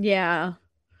 Yeah.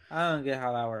 I don't get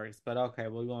how that works, but okay,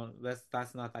 we won't.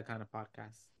 That's not that kind of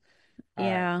podcast. All right,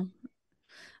 Yeah.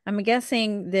 I'm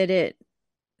guessing that it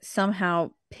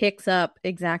somehow picks up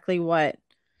exactly what,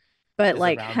 but is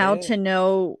like around how to it.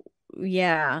 know,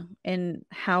 yeah, and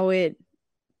how it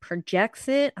projects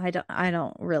it. I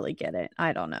don't really get it.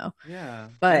 I don't know. Yeah,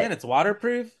 and then But it's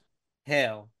waterproof.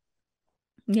 Hell.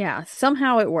 yeah,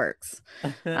 somehow it works.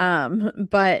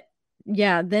 But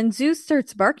yeah, then Zeus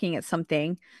starts barking at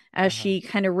something as Uh-huh. she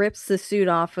kind of rips the suit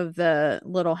off of the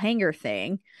little hanger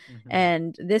thing. Hmm.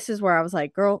 And this is where I was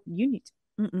like, girl, we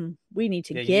need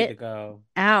to Yeah, you need to get go.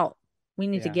 out. We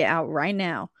need to Yeah. get out right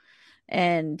now.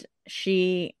 And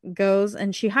she goes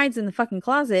and she hides in the fucking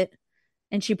closet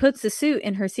and she puts the suit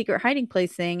in her secret hiding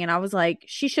place thing. And I was like,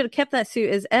 she should have kept that suit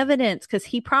as evidence because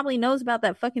he probably knows about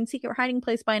that fucking secret hiding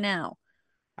place by now.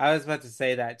 I was about to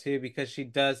say that too because she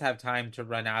does have time to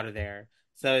run out of there.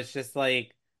 So it's just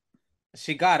like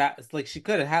she got out. It's like she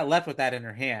could have left with that in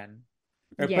her hand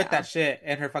or put Yeah, that shit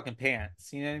in her fucking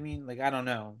pants. You know what I mean? Like I don't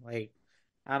know. Like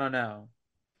I don't know.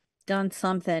 done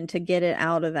something to get it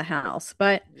out of the house.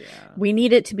 But Yeah. we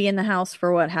need it to be in the house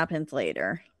for what happens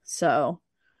later. So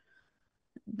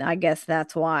I guess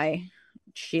that's why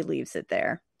she leaves it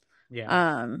there.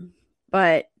 Yeah. Um,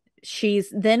 but she's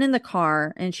then in the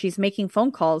car and she's making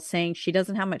phone calls saying she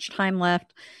doesn't have much time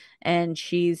left, and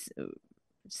she's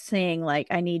saying like,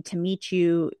 I need to meet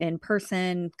you in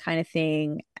person kind of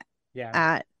thing Yeah.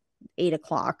 at 8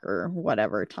 o'clock or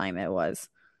whatever time it was.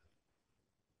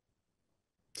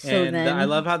 So And I then,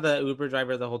 love how the Uber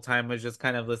driver the whole time was just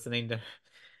kind of listening to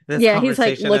this yeah, he's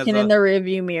like conversation as looking in a the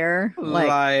rearview mirror like,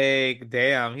 like,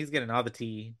 damn, he's getting all the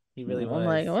tea. He really I'm was.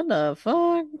 like, what the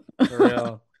fuck? For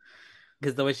real.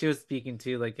 Because the way she was speaking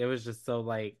too, like it was just so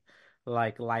like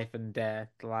life and death,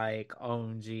 like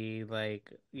OMG,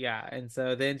 like yeah. And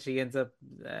so then she ends up,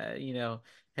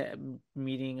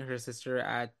 meeting her sister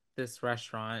at this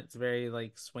restaurant. It's very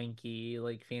like swanky,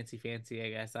 like fancy, I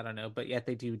guess. I don't know, but yet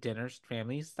they do dinners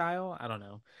family style. I don't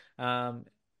know.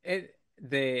 It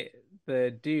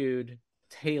the dude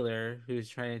Taylor who's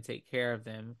trying to take care of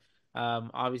them.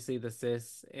 Obviously the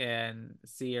sis and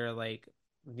C are like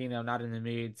not in the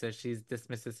mood, so she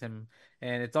dismisses him,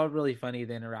 and it's all really funny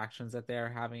the interactions that they're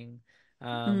having.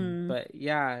 Mm, But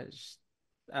yeah,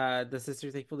 the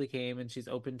sister thankfully came, and she's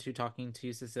open to talking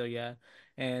to Cecilia,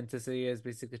 and Cecilia is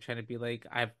basically trying to be like,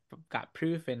 I've got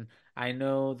proof, and I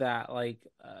know that like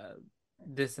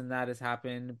this and that has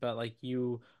happened, but like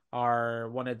you are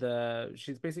one of the.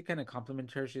 She's basically kind of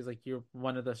compliment her. She's like, you're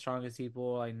one of the strongest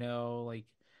people I know, like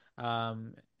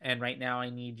and right now I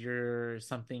need your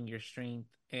strength,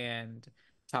 and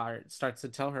starts to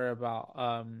tell her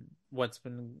about what's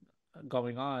been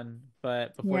going on,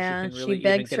 but before she yeah, can she really even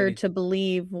begs get her any to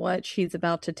believe what she's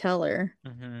about to tell her.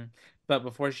 hmm But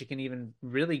before she can even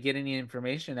really get any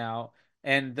information out,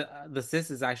 and the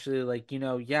sis is actually like,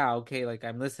 yeah, okay, like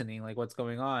I'm listening, like what's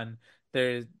going on.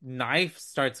 Their knife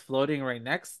starts floating right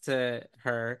next to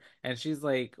her, and she's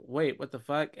like, wait, what the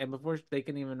fuck? And before they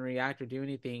can even react or do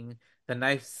anything, the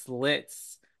knife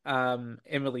slits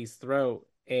Emily's throat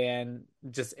and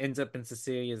just ends up in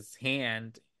Cecilia's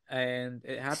hand. and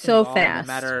it happens So all in a fast.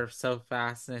 matter of so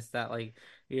fastness that like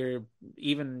you're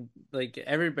even like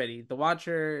everybody, the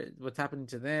watcher, what's happening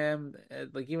to them,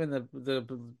 like even the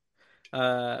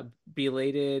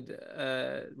belated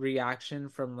reaction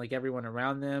from like everyone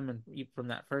around them and from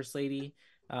that first lady,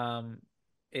 um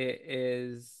it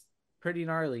is pretty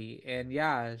gnarly. And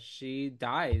yeah, she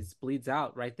dies, bleeds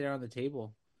out right there on the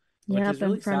table, which is Yep,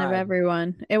 in really front of sad.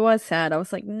 everyone. It was sad. I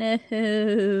was like,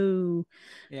 no.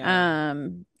 Yeah,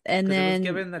 And because it was then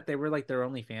given that they were like their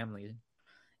only family.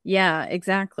 yeah,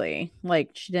 exactly.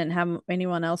 Like she didn't have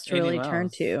anyone else to really Anyone turn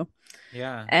else? to.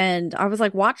 Yeah, And I was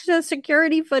like, watch the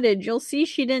security footage. You'll see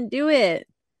she didn't do it.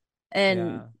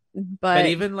 And yeah. But but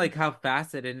even like how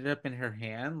fast it ended up in her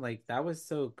hand, like that was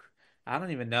so. I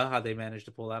don't even know how they managed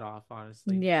to pull that off,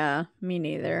 honestly. yeah, me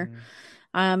neither. Hmm.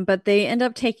 But they end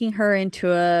up taking her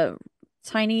into a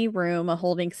tiny room, a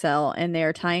holding cell, and they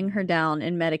are tying her down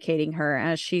and medicating her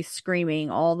as she's screaming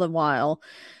all the while,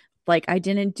 like, I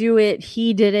didn't do it.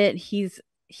 He did it. He's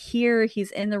here.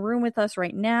 He's in the room with us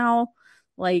right now.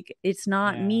 Like, it's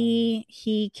not Yeah, me.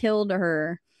 He killed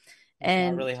her. it's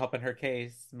not And really helping her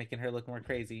case, making her look more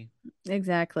crazy.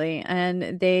 exactly.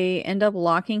 And they end up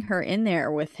locking her in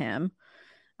there with him.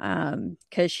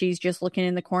 Because she's just looking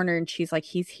in the corner and she's like,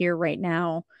 he's here right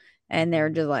now. And they're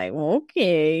Hmm. just like, well,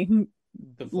 okay,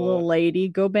 The little full. lady,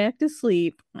 go back to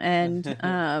sleep. And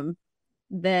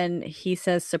then he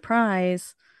says,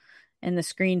 surprise, and the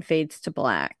screen fades to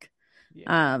black. Yeah,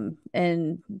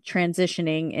 And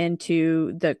transitioning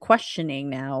into the questioning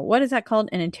now. What is that called?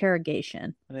 An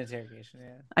interrogation. an interrogation.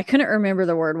 Yeah. I couldn't remember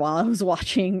the word while I was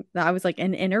watching. I was like,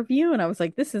 an interview, and I was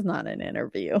like, this is not an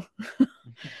interview.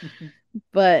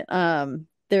 But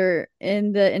they're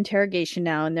in the interrogation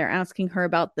now, and they're asking her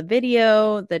about the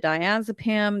video, the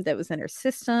diazepam that was in her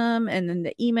system, and then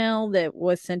the email that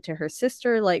was sent to her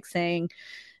sister, like saying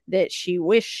that she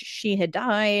wished she had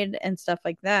died and stuff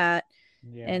like that.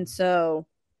 Yeah, And so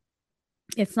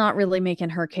it's not really making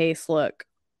her case look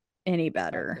any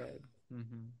that better. good.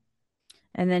 Hmm.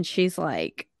 And then she's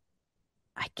like,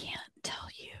 I can't tell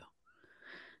you,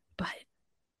 but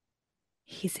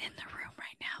he's in the room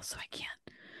right now, so I can't.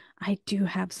 I do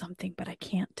have something, but I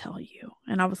can't tell you.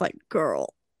 And I was like,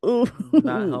 girl,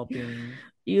 Not ooh, helping.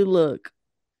 you look,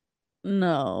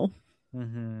 no.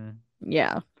 Hmm.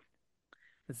 Yeah.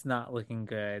 It's not looking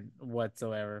good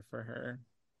whatsoever for her.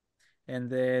 And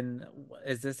then,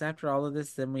 is this after all of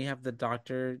this? Then we have the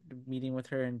doctor meeting with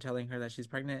her and telling her that she's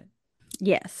pregnant.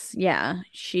 Yes. Yeah.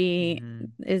 She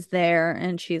Hmm. is there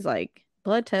and she's like,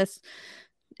 blood test.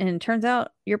 And it turns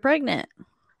out you're pregnant.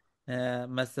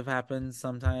 Must have happened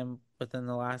sometime within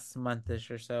the last monthish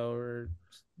or so, or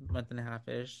month and a half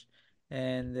ish.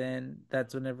 And then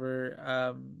that's whenever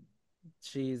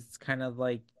she's kind of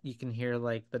like, you can hear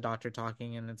like the doctor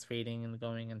talking and it's fading and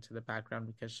going into the background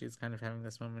because she's kind of having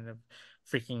this moment of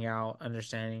freaking out,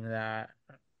 understanding that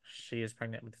she is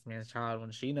pregnant with this man's child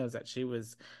when she knows that she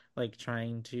was like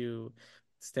trying to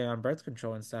stay on birth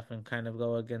control and stuff and kind of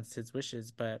go against his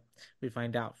wishes. But we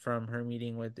find out from her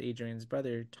meeting with Adrian's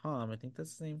brother, Tom, I think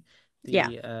that's his name,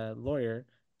 Yeah. the lawyer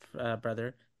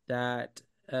brother, that,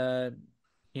 uh,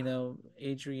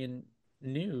 Adrian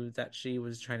knew that she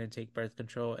was trying to take birth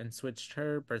control and switched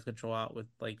her birth control out with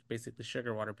like basically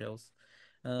sugar water pills.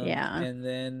 Yeah. And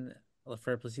then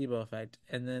for a placebo effect.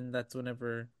 And then that's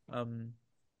whenever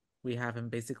we have him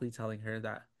basically telling her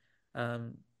that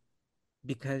um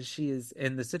because she is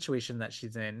in the situation that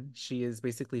she's in, she is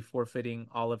basically forfeiting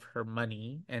all of her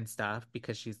money and stuff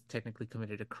because she's technically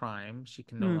committed a crime. She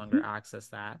can no longer Mm-hmm. access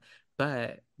that.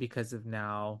 But because of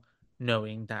now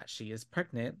knowing that she is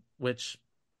pregnant, which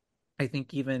I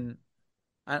think even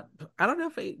I I don't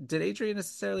know if did Adrian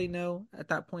necessarily know at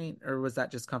that point, or was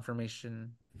that just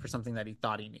confirmation for something that he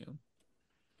thought he knew?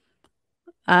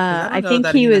 Because I I don't know think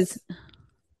that he he was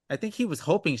I think he was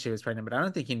hoping she was pregnant, but I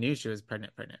don't think he knew she was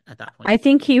pregnant at that I point.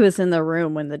 think he was in the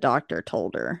room when the doctor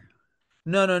told her.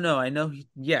 No, no, no. I know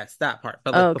yes, that part.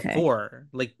 But like Okay. before,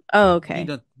 like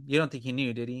Okay. you don't think he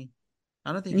knew, did he?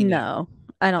 I don't think he knew. No,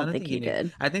 I I don't don't think think he he knew.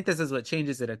 did. I think this is what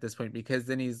changes it at this point because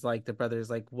then he's like the brother's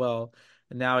like, well,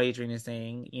 now Adrian is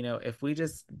saying, if we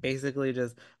just basically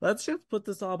just let's just put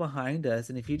this all behind us,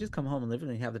 and if you just come home and live with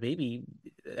me and have the baby,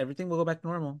 everything will go back to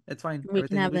normal. It's fine. We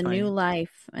can Everything will have be a new fine.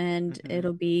 life and Hmm.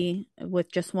 it'll be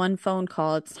with just one phone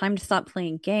call. It's time to stop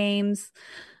playing games.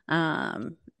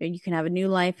 You can have a new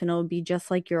life and it'll be just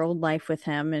like your old life with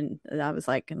him. And I was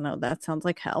like, no, that sounds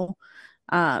like hell.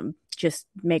 Just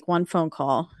make one phone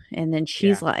call. And then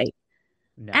she's Yeah. like,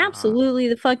 Nah. absolutely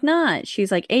the fuck not.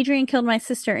 She's like, Adrian killed my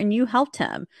sister and you helped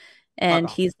him. Fuck And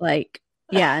off. he's like,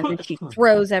 yeah. And then she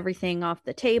throws everything off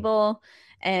the table.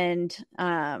 And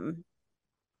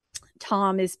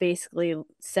Tom is basically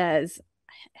says,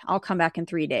 I'll come back in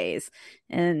 3 days.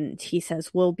 And he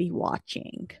says, we'll be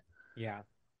watching, Yeah.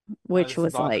 which This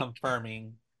is was all like,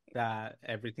 confirming that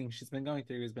everything she's been going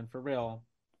through has been for real.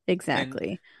 And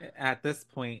exactly. at this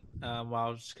point,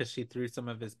 while because she threw some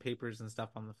of his papers and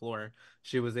stuff on the floor,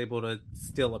 she was able to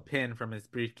steal a pen from his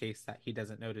briefcase that he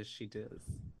doesn't notice she does.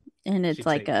 And She it's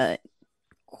like takes. a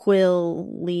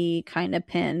quilly kind of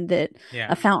pen, that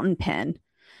a Yeah. fountain pen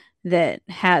that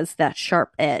has that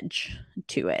sharp edge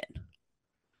to it.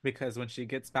 Because when she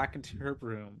gets back into her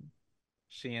room,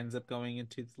 she ends up going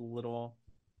into the little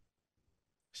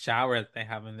shower that they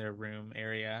have in their room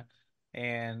area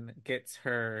and gets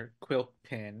her quilt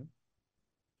pin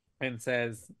and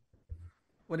says,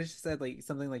 what did she say? Like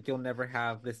something like, "You'll never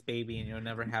have this baby and you'll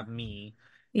never have me,"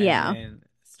 and Yeah. then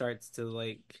starts to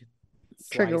like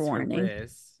Trigger slice her warning.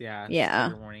 wrist. Yeah, it's Yeah.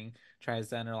 trigger warning. Tries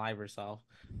to unalive herself.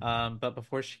 But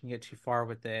before she can get too far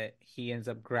with it, he ends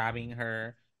up grabbing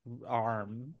her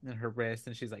arm and her wrist,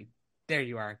 and she's like, "There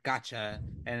you are, gotcha!"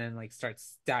 And then like starts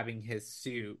stabbing his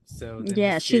suit. So then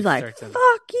his Yeah. She's suit like, starts to,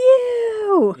 fuck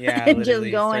you. yeah, And just literally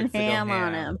going starts to go ham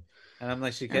on ham. him. And I'm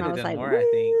like, she And could I have was done like, more, I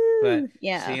think. But woo.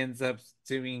 she Yeah. ends up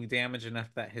doing damage enough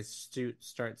that his suit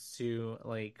starts to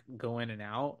like go in and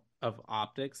out of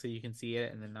optics, so you can see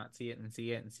it and then not see it and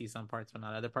see it and see some parts but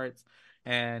not other parts.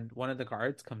 And one of the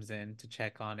guards comes in to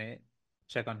check on it,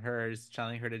 check on hers,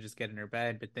 telling her to just get in her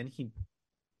bed. But then he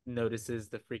notices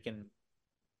the freaking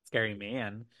scary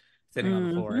man sitting on the Mm-hmm.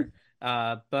 floor,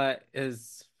 but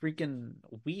is freaking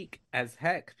weak as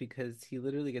heck because he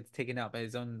literally gets taken out by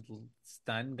his own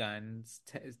stun guns,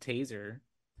 taser.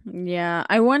 Yeah.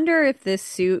 I wonder if this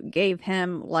suit gave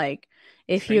him, like,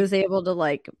 if he was Strength. able to,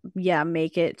 like, yeah,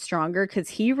 make it stronger, because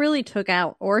he really took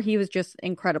out, or he was just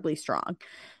incredibly strong,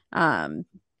 um,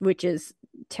 which is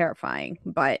terrifying,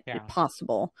 but Yeah,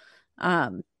 possible.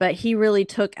 But he really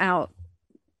took out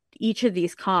each of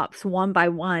these cops one by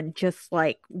one, just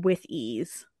like with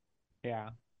ease.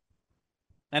 yeah.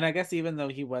 And I guess even though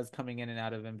he was coming in and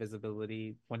out of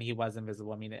invisibility when he was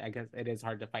invisible, I mean, I guess it is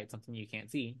hard to fight something you can't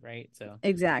see, right? So,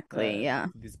 Exactly. Yeah.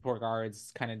 these poor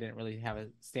guards kind of didn't really have a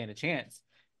stand a chance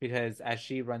because as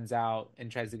she runs out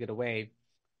and tries to get away,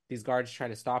 these guards try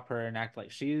to stop her and act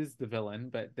like she's the villain,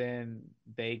 but then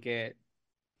they get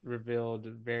revealed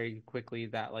very quickly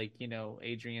that like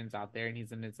Adrian's out there and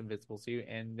he's in his invisible suit,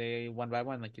 and they one by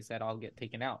one, like you said, all get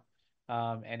taken out.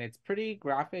 And it's pretty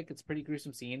graphic, it's pretty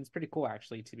gruesome scene, it's pretty cool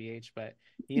actually, tbh, but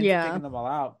he ends up Yeah. taking them all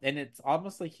out, and it's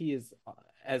almost like he is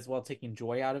as well taking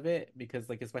joy out of it because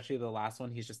like especially the last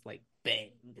one, he's just like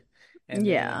bang, and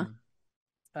Yeah. then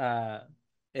uh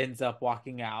ends up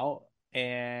walking out,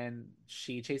 and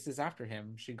she chases after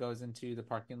him. She goes into the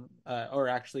parking, or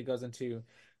actually goes into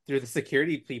through the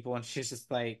security people, and she's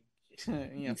just like,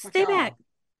 fuck Stay back. y'all.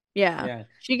 Yeah. Yeah,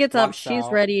 She gets up. walks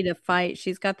She's out. ready to fight.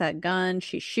 She's got that gun.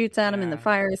 She shoots at him in the Yeah,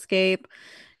 fire escape,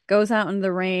 goes out in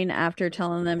the rain after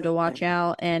telling them to watch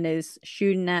out, and is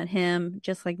shooting at him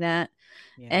just like that.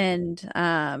 yeah, And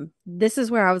this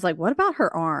is where I was like, what about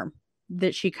her arm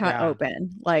that she cut yeah.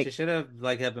 open? She Like, should have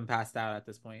like have been passed out at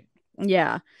this point.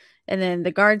 yeah. And then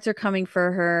the guards are coming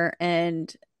for her,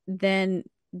 and then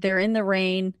they're in the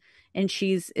rain, and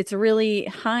it's a really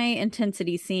high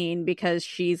intensity scene because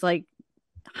she's like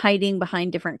hiding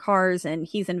behind different cars, and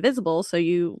he's invisible, so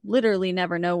you literally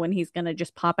never know when he's going to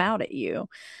just pop out at you.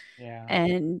 Yeah,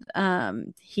 And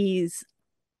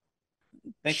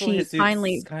thankfully she his suit's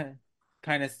finally,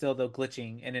 kind of still though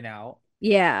glitching in and out.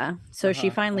 yeah, so she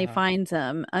Uh-huh, finally uh-huh. finds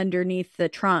him underneath the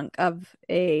trunk of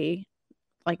a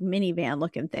like minivan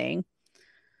looking thing,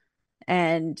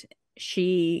 and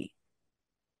she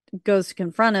goes to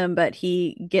confront him, but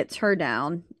he gets her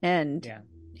down, and Yeah,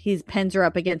 he pins her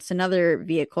up against another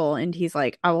vehicle, and he's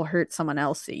like, I will hurt someone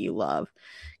else that you love,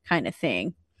 kind of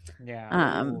thing. yeah.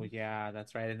 Oh um yeah,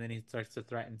 that's right. And then he starts to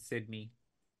threaten Sydney.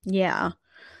 yeah.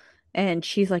 And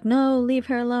she's like, no, leave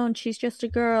her alone, she's just a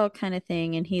girl, kind of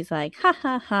thing. And he's like, ha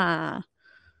ha ha.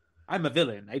 I'm a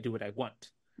villain, I do what I want.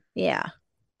 Yeah.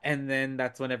 And then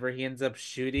that's whenever he ends up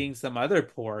shooting some other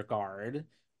poor guard,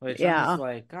 which I'm just Yeah.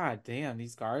 like, God damn,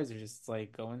 these guards are just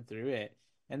like going through it.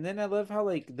 And then I love how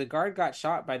like the guard got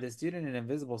shot by this dude in an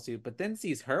invisible suit, but then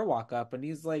sees her walk up and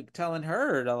he's like telling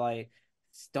her to like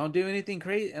don't do anything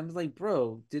crazy. I'm like,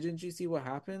 bro, didn't you see what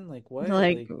happened? Like what?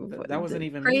 Like, Like that wasn't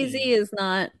even crazy me. is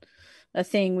not a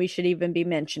thing we should even be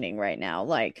mentioning right now.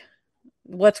 Like,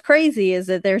 what's crazy is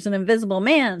that there's an invisible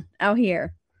man out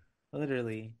here.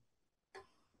 Literally.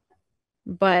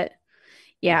 But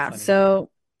That's yeah, funny.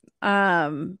 so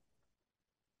um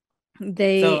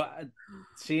So they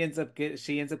she ends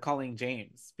up calling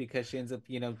James because she ends up,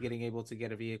 getting able to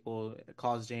get a vehicle,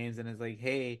 calls James and is like,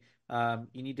 "Hey,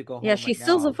 you need to go Yeah, home she right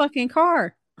steals a now." fucking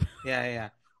car. Yeah, yeah.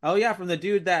 Oh yeah, from the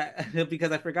dude that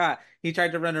because I forgot he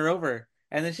tried to run her over,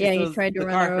 and then she Yeah, he steals tried to the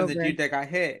run car her from the over. dude that got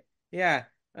hit. Yeah,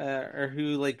 or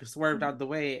who like swerved out the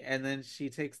way, and then she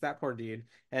takes that poor dude,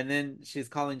 and then she's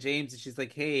calling James, and she's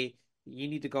like, "Hey, you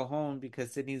need to go home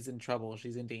because Sydney's in trouble.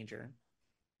 She's in danger."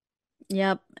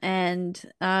 Yep, and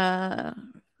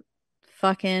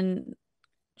fucking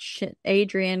shit,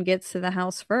 Adrian gets to the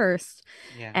house first,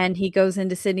 Yeah, and he goes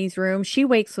into Sydney's room. She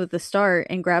wakes with the start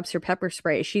and grabs her pepper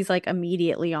spray. She's like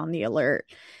immediately on the alert,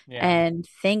 yeah, and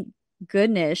thank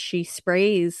goodness she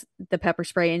sprays the pepper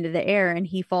spray into the air, and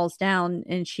he falls down,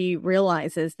 and she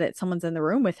realizes that someone's in the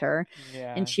room with her,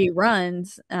 and yeah. she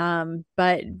runs,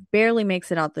 but barely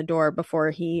makes it out the door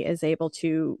before he is able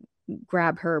to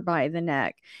grab her by the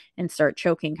neck and start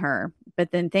choking her.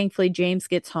 But then thankfully James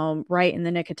gets home right in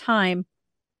the nick of time.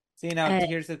 See, now And,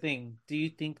 here's the thing. Do you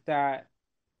think that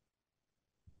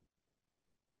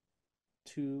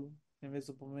two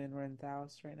invisible men were in the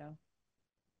house right now?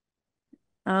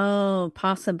 oh,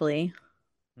 possibly.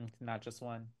 Not just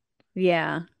one.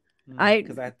 Yeah. I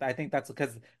Because I think that's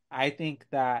because I think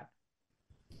that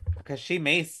because she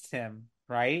maced him,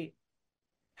 right?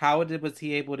 Was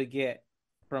he able to get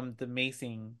from the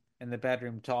macing in the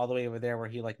bedroom to all the way over there where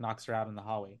he like knocks her out in the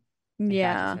hallway and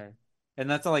catches yeah. her? And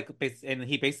that's all, like, and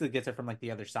he basically gets her from like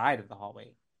the other side of the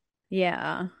hallway.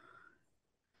 Yeah.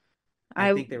 I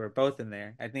I think they were both in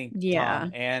there. I think Tom yeah.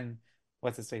 and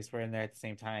what's his face were in there at the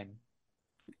same time.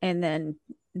 And then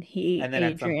And then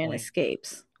at some Adrian point,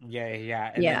 escapes. yeah, yeah,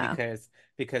 yeah. And then Yeah.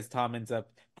 because Tom ends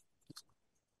up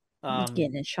um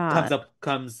Getting shot.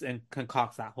 comes and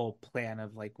concocts that whole plan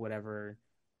of like whatever.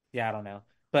 Yeah, I don't know.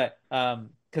 But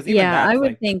because even Yeah, I that's would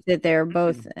like think that they're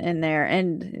both in there.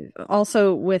 And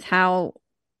also with how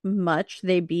much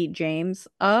they beat James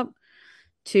up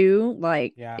too,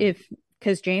 like yeah. if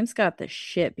because James got the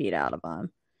shit beat out of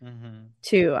him Hmm.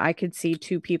 too. I could see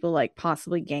two people like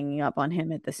possibly ganging up on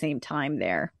him at the same time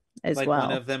there as Like one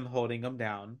well. of them holding him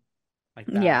down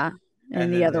like that, Yeah.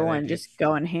 And and the then the other other one just dude's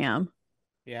going ham.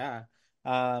 yeah.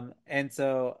 And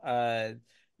so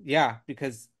yeah,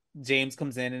 because James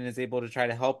comes in and is able to try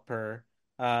to help her,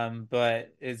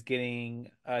 but is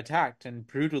getting attacked and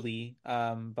brutally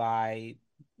by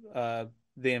uh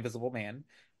the Invisible Man.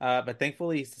 But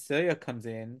thankfully Cecilia comes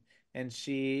in and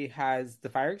she has the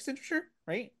fire extinguisher,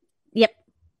 right? Yep.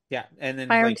 Yeah, and then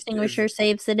Fire like is extinguisher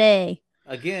saves the day.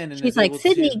 again and She's is like, able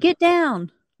Sydney, to get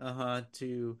down.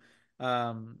 to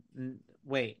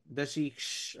wait, does she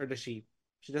or does she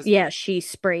does Yeah, she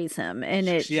sprays him and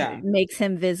it yeah, makes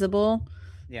him visible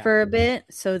yeah. for a bit.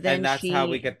 So And then that's how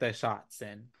we she, get the shots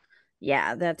in.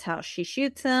 yeah, that's how she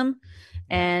shoots him.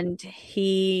 Yeah. And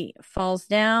he falls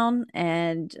down.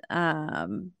 And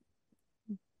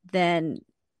then,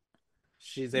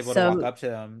 She's able to walk so up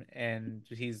to him and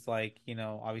he's like,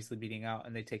 obviously beating out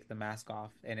and they take the mask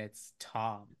off and it's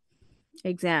Tom.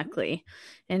 exactly.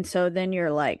 And so then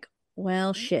you're like,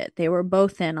 well, shit, they were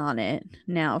both in on it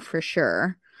now for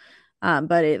sure.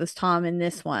 But it was Tom in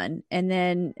this one. And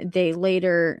then they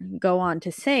later go on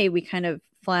to say, we kind of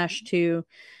flash to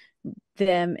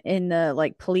them in the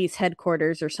like police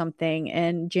headquarters or something.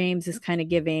 And James is kind of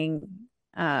giving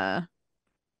uh,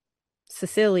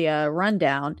 Cecilia a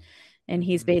rundown. And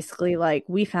he's Hmm. basically like,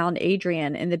 we found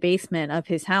Adrian in the basement of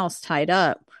his house tied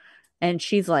up. And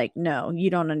she's like, no, you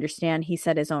don't understand. He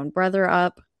set his own brother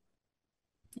up.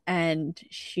 And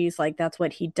she's like, that's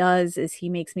what he does, is he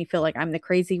makes me feel like I'm the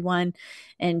crazy one.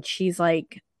 And she's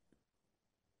like,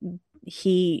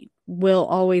 he will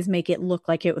always make it look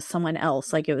like it was someone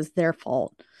else, like it was their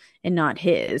fault and not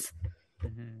his.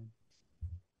 Hmm.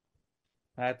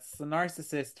 That's a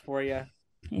narcissist for you.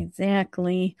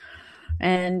 Exactly.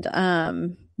 And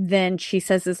then she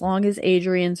says, as long as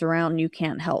Adrian's around, you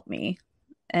can't help me.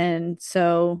 And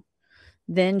so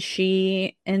then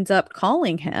she ends up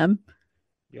calling him.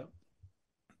 Yep.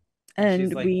 And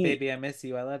she's And like, we, "Baby, I miss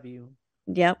you. I love you."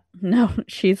 yep, no,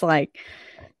 she's like,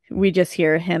 we just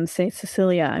hear him say,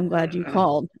 Cecilia, I'm glad you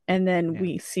called. And then Yeah.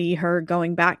 we see her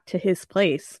going back to his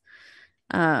place.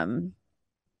 Um,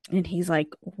 and he's like,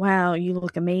 wow, you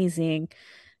look amazing.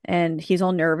 And he's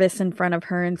all nervous in front of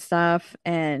her and stuff.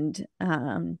 And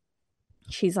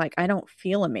she's like, I don't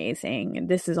feel amazing.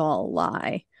 This is all a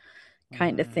lie,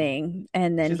 kind of Hmm. thing.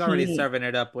 And then She's already he, serving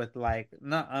it up with like,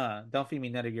 "Nuh-uh, don't feed me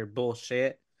none of your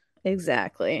bullshit."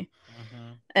 exactly.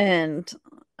 Hmm. And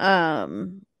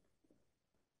um,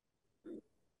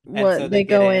 And so what they they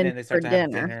get go in in and they for start to have dinner.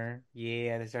 dinner.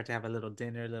 Yeah, they start to have a little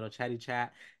dinner, little chatty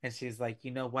chat. And she's like,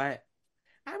 "You know what?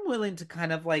 I'm willing to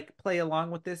kind of like play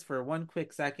along with this for one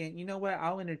quick second. You know what?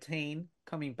 I'll entertain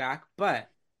coming back, but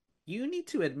you need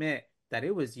to admit that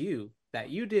it was you, that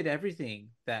you did everything,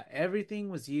 that everything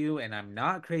was you, and I'm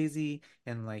not crazy.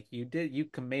 And like you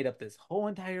made up this whole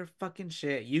entire fucking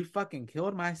shit. You fucking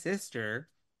killed my sister.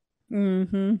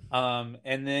 Mm-hmm.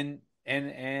 And then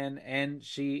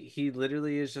he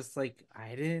literally is just like,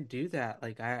 I didn't do that.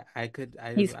 Like I could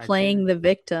He's I playing didn't. the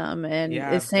victim and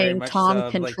Yeah, is very saying much Tom so.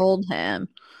 Like, controlled him.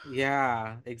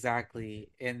 yeah, exactly.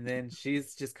 And then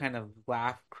she's just kind of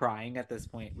crying at this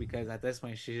point because at this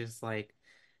point she's just like,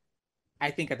 I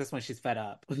think at this point she's fed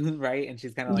up, right? And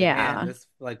she's kind of like, man, Yeah. this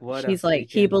like what a She's like,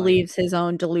 he freaking like believes his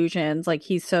own delusions. Like,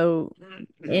 he's so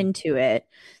into it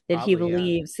that he probably yeah.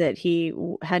 believes that he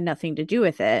had nothing to do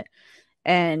with it.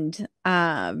 And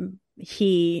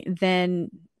he then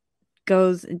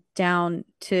goes down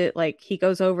to, like, he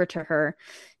goes over to her.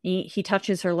 He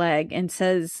touches her leg and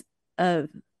says a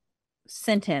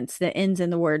sentence that ends in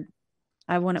the word,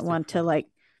 I wouldn't want to, Surprise. like,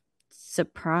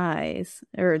 surprise,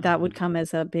 or that Uh-huh. would come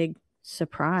as a big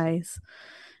surprise.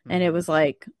 And it Mm-hmm. was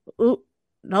like, oh,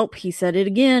 nope, he said it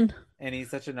again. And he's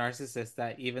such a narcissist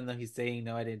that even though he's saying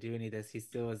no, I didn't do any of this, he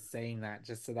still is saying that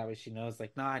just so that way she knows,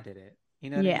 like, no, I did it. You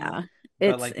know what I mean? Yeah.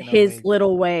 But It's like in a his way,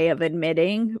 little way of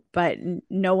admitting, but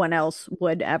no one else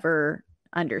would ever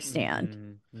understand.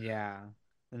 yeah,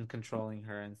 and controlling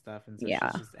her and stuff, and so she's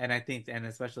Yeah. just, and I think, and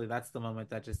especially that's the moment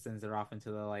that just sends her off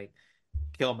into the like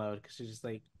kill mode because she's just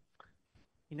like,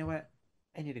 you know what,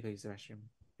 I need to go use the restroom.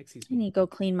 Excuse I me. need to go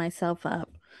clean myself up.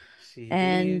 She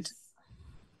And leaves.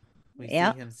 We see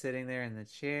yep. him sitting there in the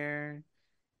chair,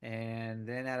 and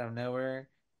then out of nowhere,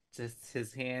 just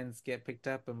his hands get picked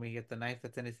up, and we get the knife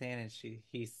that's in his hand, and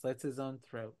he slits his own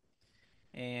throat.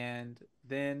 And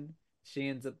then she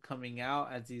ends up coming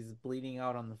out as he's bleeding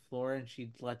out on the floor, and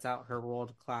she lets out her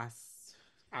world class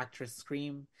actress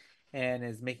scream and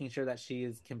is making sure that she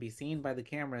is can be seen by the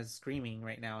cameras screaming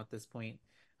right now at this point,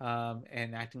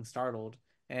 and acting startled.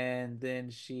 And then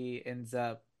she ends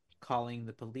up calling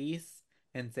the police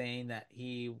and saying that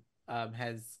he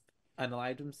has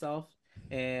unalived himself,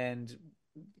 and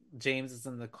James is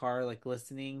in the car like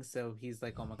listening, so he's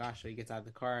like, "Oh my gosh!" So he gets out of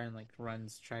the car and like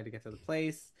runs, try to get to the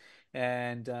place,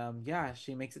 and yeah,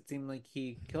 she makes it seem like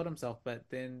he killed himself, but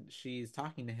then she's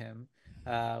talking to him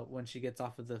when she gets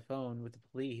off of the phone with the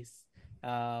police,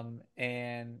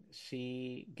 and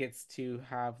she gets to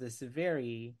have this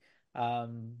very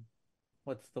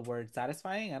what's the word,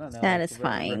 satisfying, I don't know, like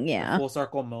Satisfying, the yeah. full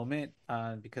circle moment,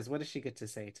 because what does she get to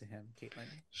say to him, Caitlin?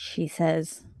 She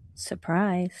says,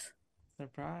 surprise.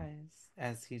 Surprise,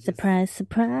 as he just Surprise,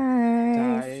 surprise.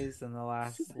 dies and the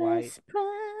last Surprise, light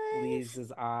surprise. leaves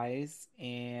his eyes,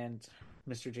 and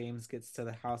Mr. James gets to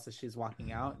the house as she's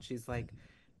walking out, and she's like,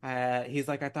 he's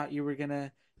like, I thought you were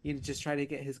gonna, you know, just try to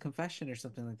get his confession or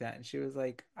something like that. And she was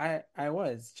like, I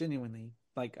was genuinely,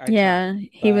 like, I Yeah, tried,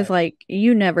 he was but like,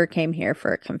 you never came here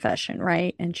for a confession,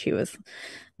 right? And she was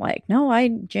like, no, I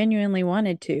genuinely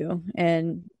wanted to.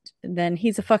 And then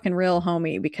he's a fucking real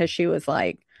homie because she was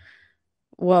like,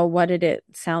 well, what did it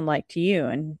sound like to you?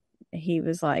 And he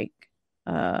was like,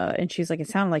 and she's like, it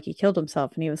sounded like he killed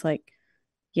himself. And he was like,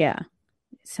 yeah,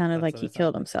 it sounded that's like what he it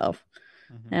sounded killed like. himself.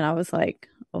 Mm-hmm. And I was like,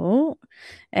 oh.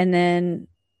 And then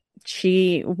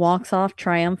she walks off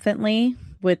triumphantly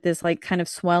with this like kind of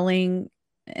swelling,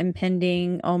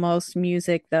 impending almost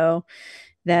music though,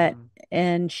 that, Mm-hmm.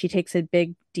 and she takes a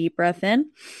big deep breath in,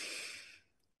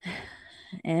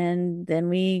 and then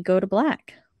we go to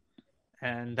black.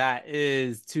 And that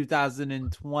is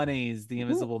 2020's The Ooh,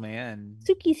 Invisible Man.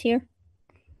 Suki's here.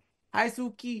 Hi,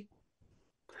 Suki.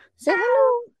 Say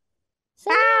hello.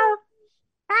 Say meow.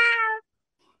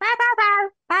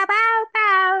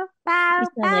 You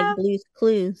sound like Blue's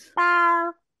Clues.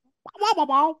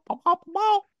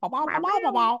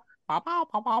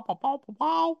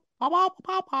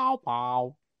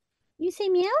 You say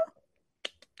meow?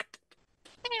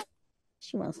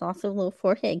 She wants lots of little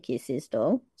forehead kisses,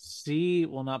 though. She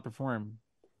will not perform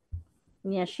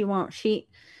Yeah, she won't. She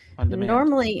on demand.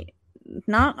 normally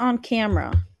not on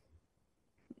camera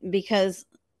because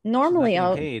She's not normally getting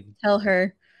I'll paid. tell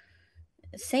her,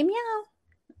 say meow,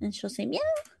 and she'll say meow.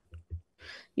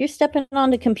 You're stepping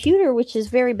on the computer, which is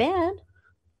very bad.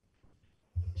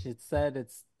 She said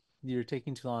it's you're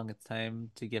taking too long. It's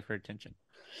time to give her attention.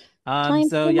 Time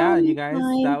So for yeah, you mommy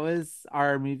guys, that time. was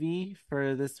our movie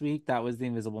for this week. That was The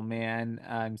Invisible Man.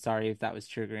 I'm sorry if that was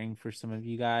triggering for some of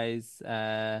you guys.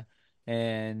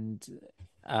 And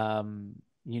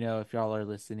you know, if y'all are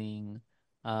listening,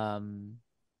 um,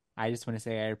 I just want to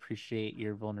say I appreciate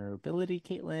your vulnerability,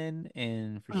 Caitlin,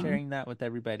 and for Oh, sharing that with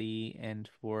everybody and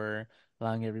for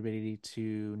allowing everybody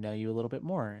to know you a little bit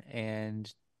more,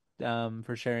 and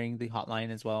for sharing the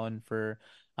hotline as well, and for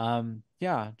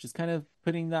yeah, just kind of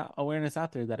putting that awareness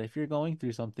out there that if you're going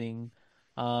through something,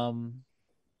 um,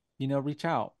 reach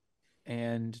out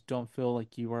and don't feel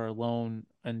like you are alone,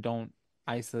 and don't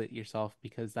isolate yourself,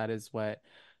 because that is what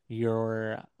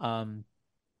your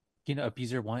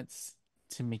abuser wants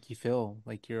to make you feel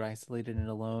like you're isolated and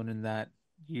alone and that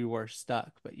you are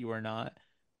stuck, but you are not.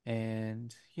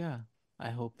 And yeah,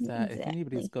 I hope that if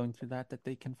anybody's Exactly. going through that, that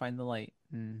they can find the light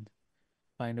and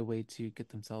find a way to get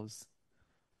themselves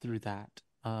through that.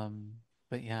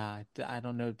 But yeah, I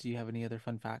don't know. Do you have any other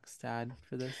fun facts to add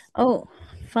for this? Oh,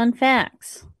 fun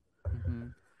facts. Mm-hmm.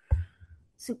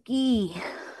 Suki.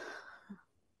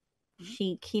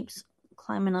 She keeps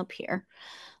climbing up here.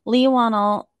 Lee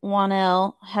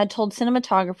Wanell had told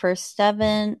cinematographer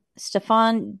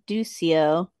Stefan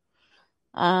Ducio,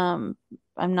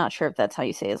 I'm not sure if that's how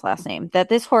you say his last name, that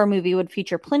this horror movie would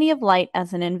feature plenty of light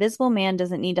as an invisible man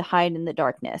doesn't need to hide in the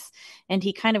darkness. And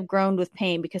he kind of groaned with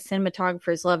pain because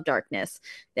cinematographers love darkness.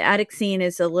 The attic scene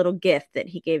is a little gift that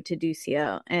he gave to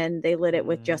Ducio, and they lit it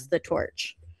with Mm, just the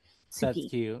torch. that's Suki.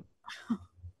 cute.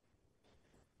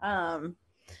 Um,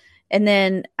 And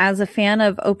then, as a fan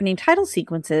of opening title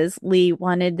sequences, Lee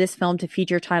wanted this film to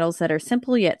feature titles that are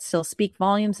simple yet still speak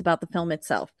volumes about the film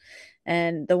itself.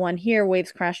 And the one here,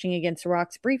 Waves Crashing Against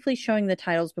Rocks, briefly showing the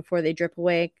titles before they drip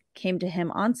away, came to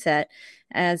him on set,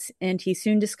 and he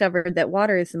soon discovered that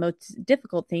water is the most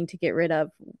difficult thing to get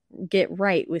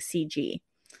right with CG.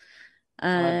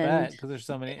 I And bet, because there's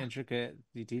so many intricate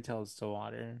details to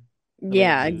water. The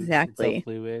way it yeah, moves, it's so exactly.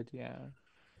 fluid. Yeah.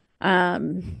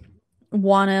 Um,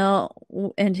 Wanell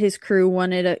and his crew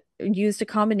used a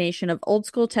combination of old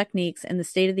school techniques and the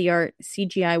state of the art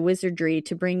CGI wizardry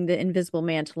to bring the Invisible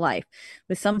Man to life,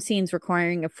 with some scenes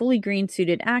requiring a fully green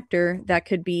suited actor that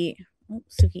could be. Oh,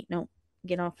 Suki, no,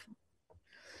 get off.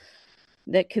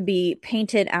 That could be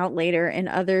painted out later, and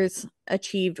others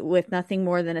achieved with nothing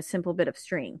more than a simple bit of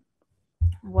string.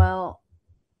 Well,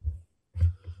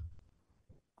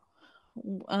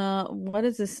 what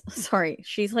is this? Sorry,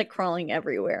 she's like crawling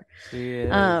everywhere. She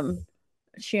is. Um,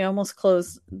 she almost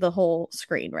closed the whole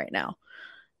screen right now.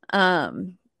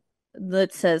 Um,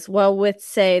 that says, well, with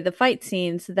say the fight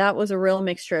scenes, that was a real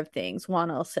mixture of things.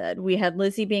 Wanel said we had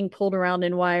Lizzie being pulled around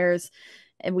in wires,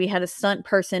 and we had a stunt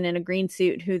person in a green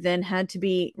suit who then had to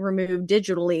be removed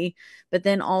digitally. But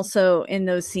then also in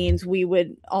those scenes, we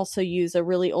would also use a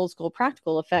really old school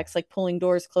practical effects like pulling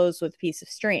doors closed with a piece of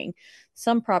string.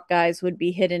 Some prop guys would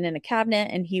be hidden in a cabinet,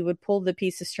 and he would pull the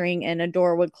piece of string, and a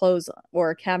door would close or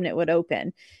a cabinet would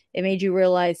open. It made you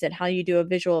realize that how you do a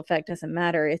visual effect doesn't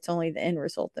matter. It's only the end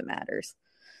result that matters.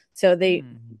 So they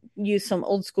Hmm. use some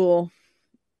old school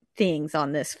things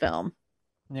on this film.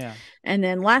 Yeah. And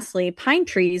then lastly, pine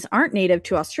trees aren't native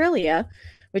to Australia,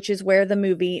 which is where the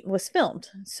movie was filmed.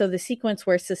 So the sequence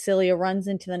where Cecilia runs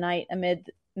into the night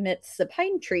amidst the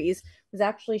pine trees was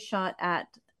actually shot at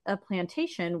a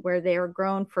plantation where they are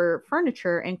grown for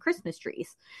furniture and Christmas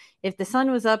trees. If the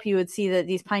sun was up, you would see that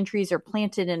these pine trees are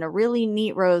planted in a really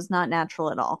neat rows, not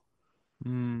natural at all.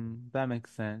 That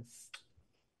makes sense.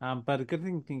 But a good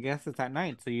thing, I guess, it's at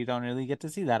night, so you don't really get to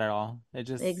see that at all. It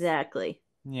just, Exactly.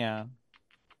 yeah.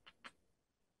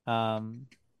 Um,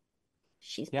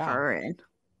 She's yeah. purring.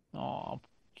 Oh,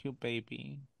 cute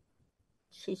baby.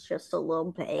 She's just a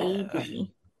little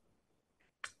baby.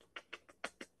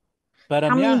 But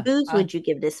How many yeah, boos would you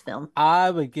give this film? I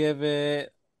would give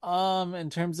it, in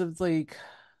terms of like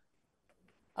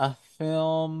a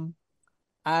film,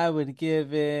 I would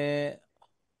give it,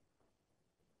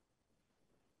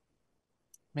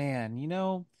 man,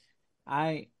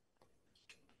 I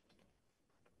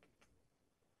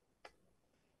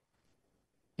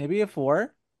maybe a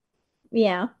four.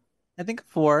 Yeah. I think a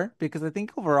four, because I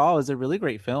think overall is a really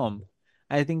great film.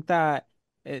 I think that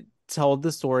it told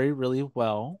the story really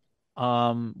well,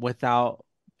 without,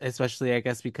 especially I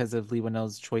guess because of Lee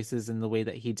Winnell's choices and the way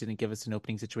that he didn't give us an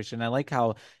opening situation. I like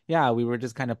how, yeah, we were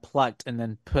just kind of plucked and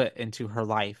then put into her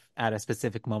life at a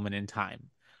specific moment in time,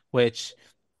 which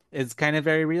is kind of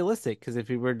very realistic, because if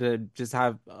we were to just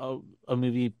have a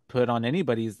movie put on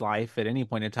anybody's life at any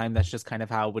point in time, that's just kind of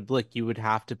how it would look. You would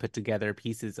have to put together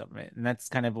pieces of it. And that's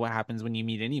kind of what happens when you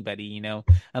meet anybody,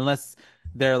 unless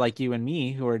they're like you and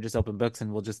me, who are just open books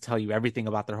and will just tell you everything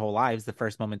about their whole lives the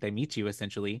first moment they meet you,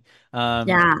 essentially. Um,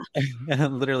 Yeah.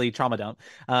 literally trauma dump.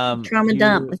 Trauma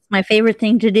dump. You It's my favorite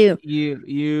thing to do.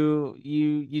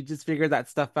 you just figure that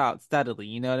stuff out steadily,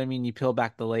 you know what I mean? You peel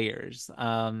back the layers.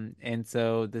 And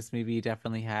so this movie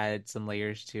definitely had some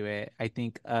layers to it. I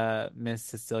think Miss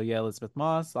Cecilia Elizabeth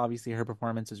Moss, obviously her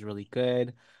performance was really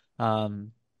good.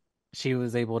 Um, she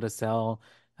was able to sell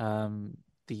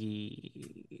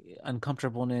the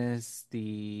uncomfortableness,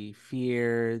 the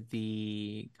fear,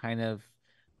 the kind of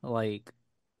like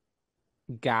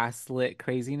gaslit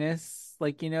craziness,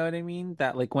 like, you know what I mean,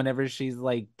 that like whenever she's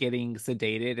like getting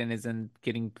sedated and isn't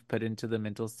getting put into the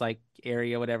mental psych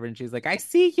area, whatever, and she's like, I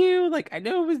see you, like I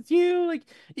know it was you, like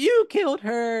you killed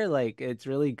her, like it's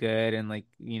really good. And like,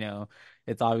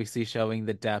 it's obviously showing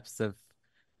the depths of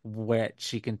what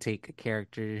she can take a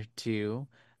character to.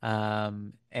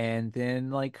 And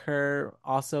then like her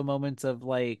also moments of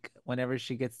like whenever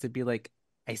she gets to be like,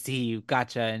 I see you,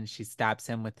 gotcha, and she stabs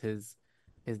him with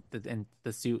and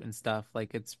the suit and stuff.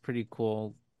 Like it's pretty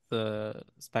cool, the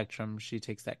spectrum she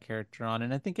takes that character on.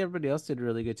 And I think everybody else did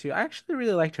really good too. I actually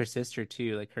really liked her sister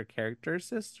too, like her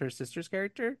sister's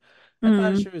character. I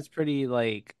thought Mm. she was pretty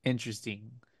like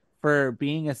interesting for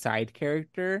being a side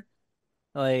character.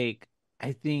 Like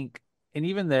I think, and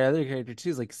even the other character too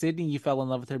is like Sydney, you fell in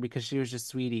love with her because she was just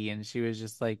sweetie and she was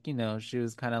just like, she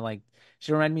was kind of like,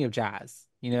 she reminded me of Jazz,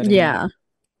 you know what I mean? Yeah.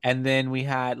 And then we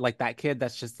had like that kid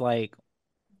that's just like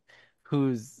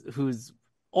who's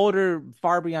older,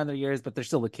 far beyond their years, but they're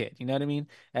still a kid. You know what I mean?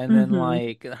 And then Mm-hmm.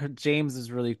 like James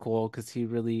is really cool because he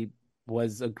really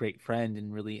was a great friend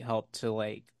and really helped to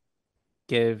like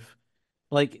give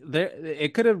like there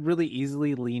it could have really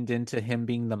easily leaned into him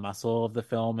being the muscle of the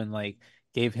film and like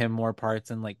gave him more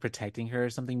parts and like protecting her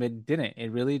or something, but it didn't.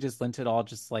 It really just lent it all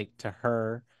just like to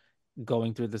her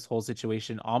going through this whole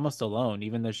situation almost alone,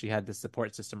 even though she had this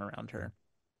support system around her.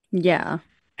 Yeah.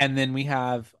 And then we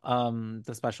have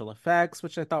the special effects,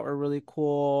 which I thought were really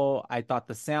cool. I thought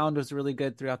the sound was really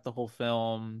good throughout the whole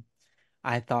film.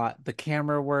 I thought the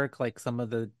camera work, like some of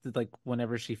the like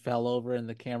whenever she fell over and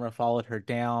the camera followed her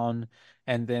down,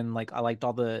 and then like I liked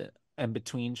all the in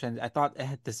between I thought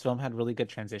this film had really good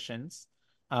transitions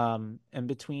in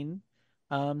between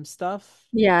stuff.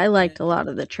 Yeah, I liked a lot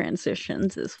of And the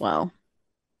transitions as well.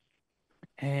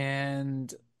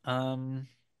 and um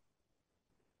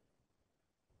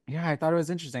yeah, I thought it was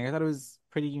interesting. I thought it was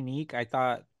pretty unique. I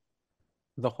thought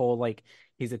the whole like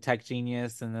he's a tech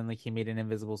genius and then like he made an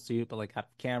invisible suit but like out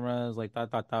of cameras, like I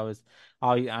thought that was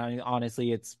all.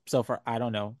 Honestly, it's so far I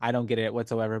don't know, I don't get it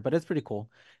whatsoever, but it's pretty cool.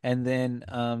 And then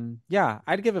yeah,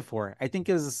 I'd give it 4. I think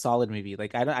it was a solid movie.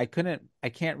 Like I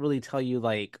can't really tell you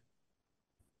like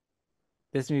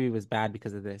this movie was bad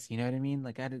because of this, you know what I mean?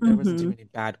 Like there wasn't too Mm-hmm. many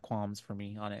bad qualms for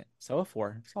me on it, so a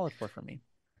 4, solid 4 for me,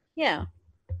 Yeah.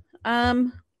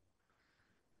 Um,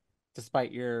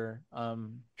 despite your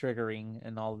triggering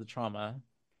and all the trauma.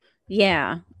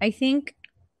 yeah. I think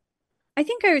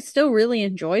I still really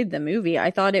enjoyed the movie.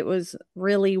 I thought it was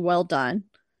really well done.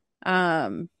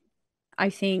 Um, I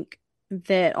think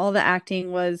that all the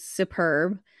acting was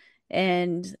superb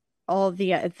and all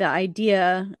the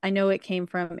idea, I know it came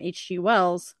from H.G.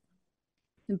 Wells,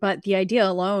 but the idea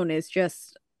alone is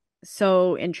just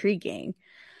so intriguing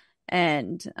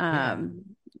and Yeah,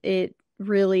 it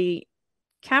really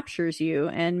captures you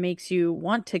and makes you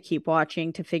want to keep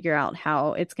watching to figure out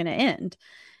how it's going to end.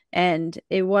 And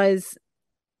it was,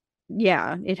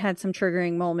 yeah, it had some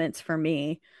triggering moments for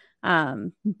me.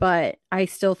 But I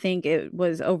still think it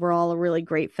was overall a really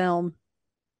great film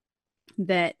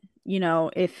that,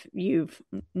 if you've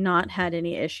not had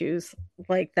any issues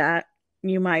like that,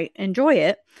 you might enjoy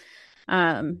it.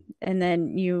 And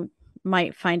then you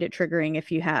might find it triggering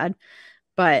if you had,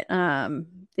 but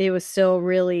it was still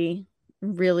really,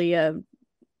 really a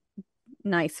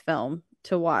nice film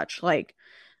to watch. Like,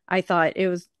 I thought it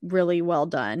was really well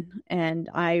done, and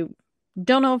I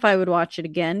don't know if I would watch it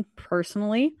again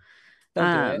personally.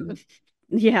 don't do it. Um,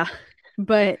 yeah,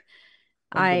 but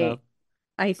One's I enough.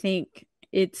 I think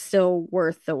it's still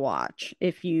worth the watch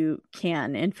if you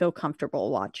can and feel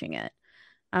comfortable watching it.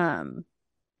 Um,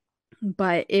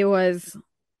 but it was,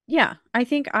 yeah, I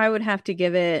think I would have to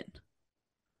give it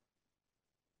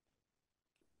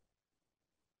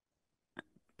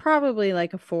probably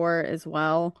like a 4 as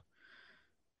well.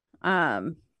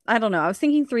 Um, I don't know. I was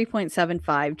thinking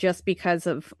 3.75 just because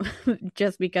of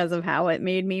just because of how it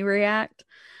made me react.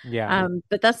 Yeah,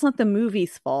 But that's not the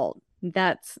movie's fault.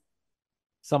 That's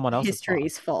someone else's fault.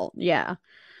 history's fault. Yeah.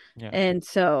 Yeah, And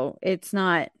so it's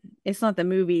not the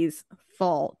movie's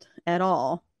fault at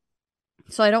all.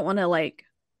 So I don't want to like,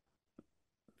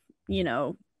 you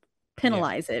know, yeah,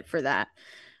 penalize it for that.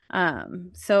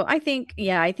 So I think,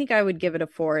 yeah, I think I would give it a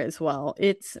 4 as well.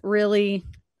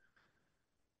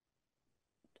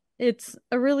 It's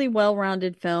a really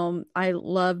well-rounded film. I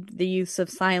loved the use of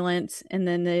silence and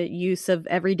then the use of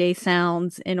everyday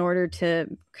sounds in order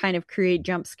to kind of create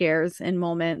jump scares in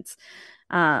moments.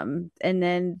 And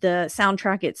then the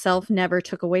soundtrack itself never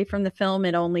took away from the film.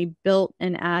 It only built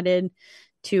and added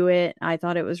to it. I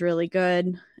thought it was really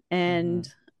good.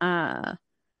 And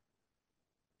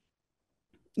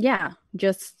yeah,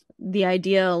 just the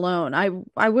idea alone.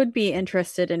 I would be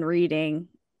interested in reading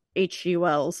H.G.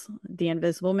 Wells' The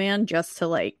Invisible Man just to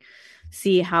like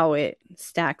see how it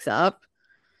stacks up.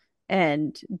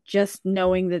 And just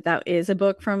knowing that is a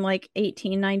book from like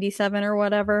 1897 or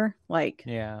whatever, like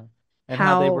and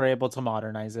how they were able to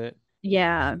modernize it.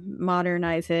 Yeah,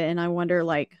 modernize it. And I wonder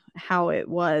like how it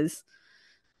was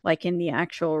like in the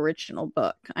actual original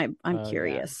book. I'm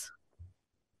curious.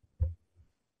 Yeah.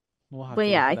 We'll have but to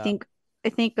yeah, I think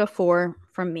a 4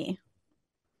 from me.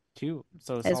 Cute.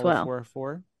 So a as solid well.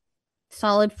 4.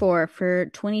 Solid 4 for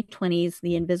 2020's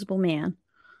The Invisible Man.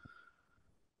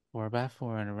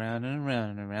 4x4 and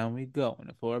around we go. And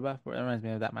a 4x4. That reminds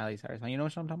me of that Miley Cyrus song. You know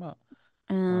what I'm talking about?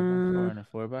 4x4 and a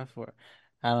 4x4.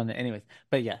 I don't know. Anyways,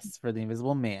 but yes, for The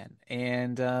Invisible Man.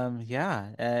 And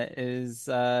it is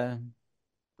a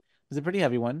pretty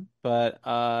heavy one, but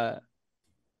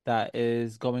that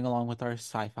is going along with our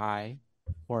sci-fi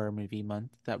horror movie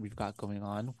month that we've got going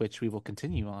on, which we will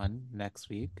continue on next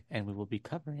week, and we will be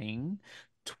covering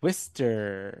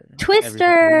Twister, because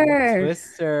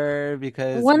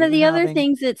one of the other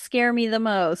things that scare me the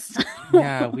most.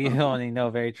 Yeah, we only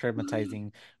know, very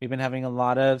traumatizing. We've been having a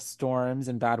lot of storms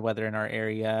and bad weather in our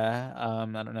area.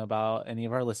 I don't know about any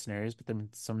of our listeners, but then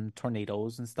some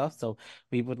tornadoes and stuff. So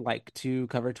we would like to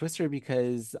cover Twister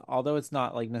because although it's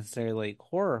not like necessarily like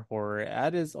horror,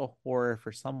 it is a horror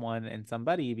for someone and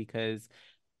somebody, because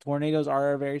tornadoes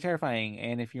are very terrifying.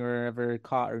 And if you're ever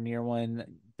caught or near one,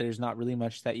 there's not really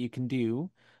much that you can do.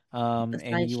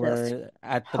 And you are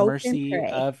at the mercy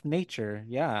of nature.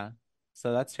 Yeah.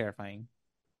 So that's terrifying.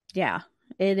 Yeah,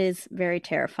 it is very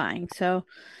terrifying. So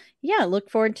yeah, look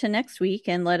forward to next week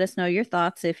and let us know your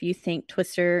thoughts if you think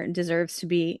Twister deserves to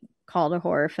be called a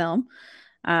horror film.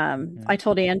 I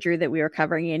told Andrew that we were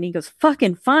covering it and he goes,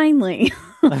 fucking finally.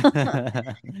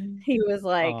 He was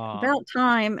like, about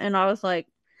time. And I was like,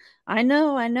 I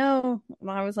know.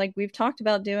 I was like, we've talked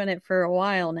about doing it for a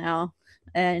while now.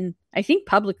 And I think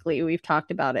publicly we've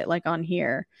talked about it like on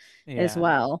here as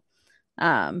well.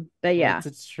 But yeah, it's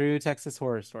a true Texas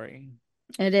horror story.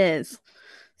 It is.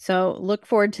 So look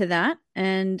forward to that.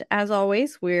 And as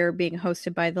always, we're being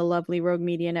hosted by the lovely Rogue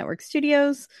Media Network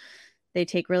Studios. They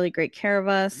take really great care of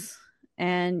us.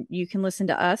 And you can listen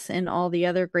to us and all the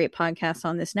other great podcasts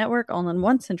on this network all in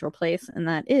one central place, and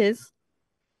that is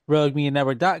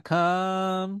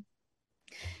RogueMediaNetwork.com.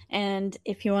 And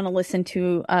if you want to listen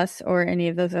to us or any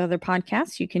of those other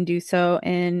podcasts, you can do so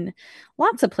in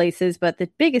lots of places, but the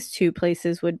biggest 2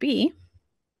 places would be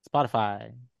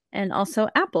Spotify and also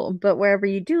Apple. But wherever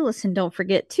you do listen, don't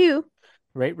forget to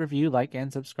rate, review, like,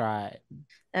 and subscribe.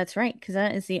 That's right, because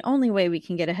that is the only way we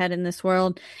can get ahead in this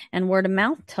world. And word of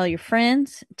mouth, tell your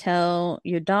friends, tell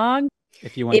your dog.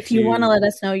 If you want to let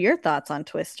us know your thoughts on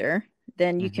Twister,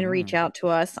 then you can reach out to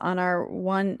us on our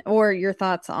or your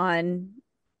thoughts on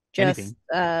just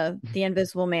The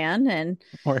Invisible Man.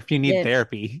 Or if you need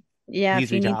therapy. Yeah,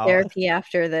 if you need therapy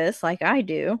after this, like I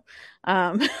do,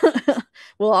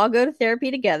 we'll all go to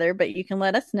therapy together, but you can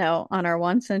let us know on our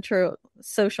one central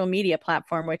social media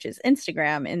platform, which is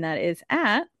Instagram, and that is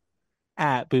at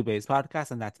Boobaes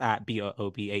Podcast, and that's at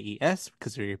BOOBAES,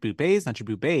 because they're your boobaes, not your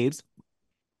boobabes.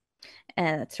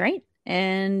 That's right.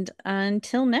 And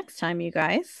until next time, you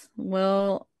guys,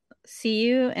 we'll see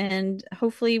you, and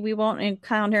hopefully we won't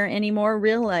encounter any more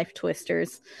real life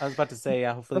twisters. I was about to say,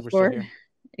 hopefully we're still here.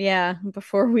 Yeah,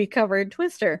 before we covered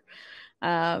Twister.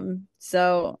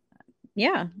 So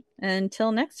yeah,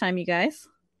 until next time, you guys.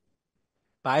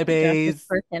 Bye, bays.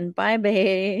 Bye,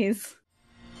 bays.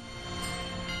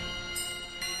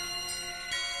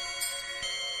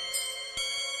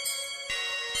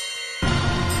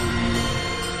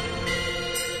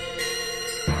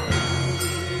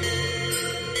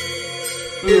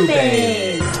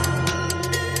 Boobays.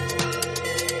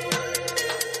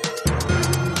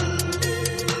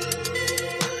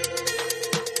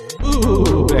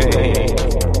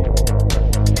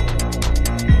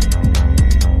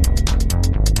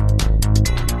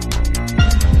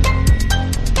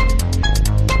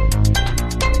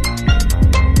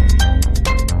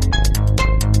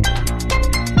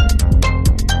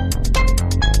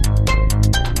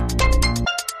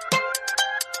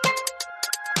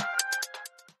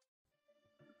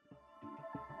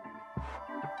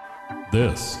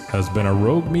 This has been a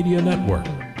Rogue Media Network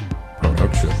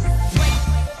production.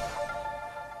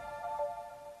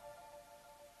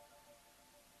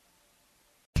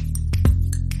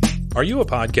 Are you a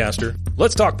podcaster?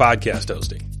 Let's talk podcast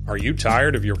hosting. Are you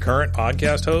tired of your current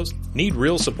podcast host? Need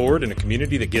real support in a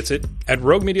community that gets it? At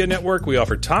Rogue Media Network, we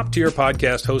offer top-tier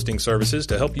podcast hosting services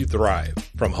to help you thrive.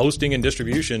 From hosting and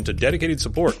distribution to dedicated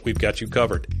support, we've got you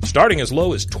covered. Starting as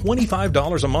low as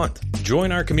 $25 a month.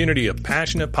 Join our community of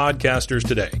passionate podcasters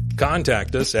today.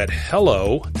 Contact us at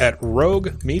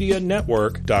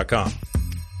hello@roguemedianetwork.com.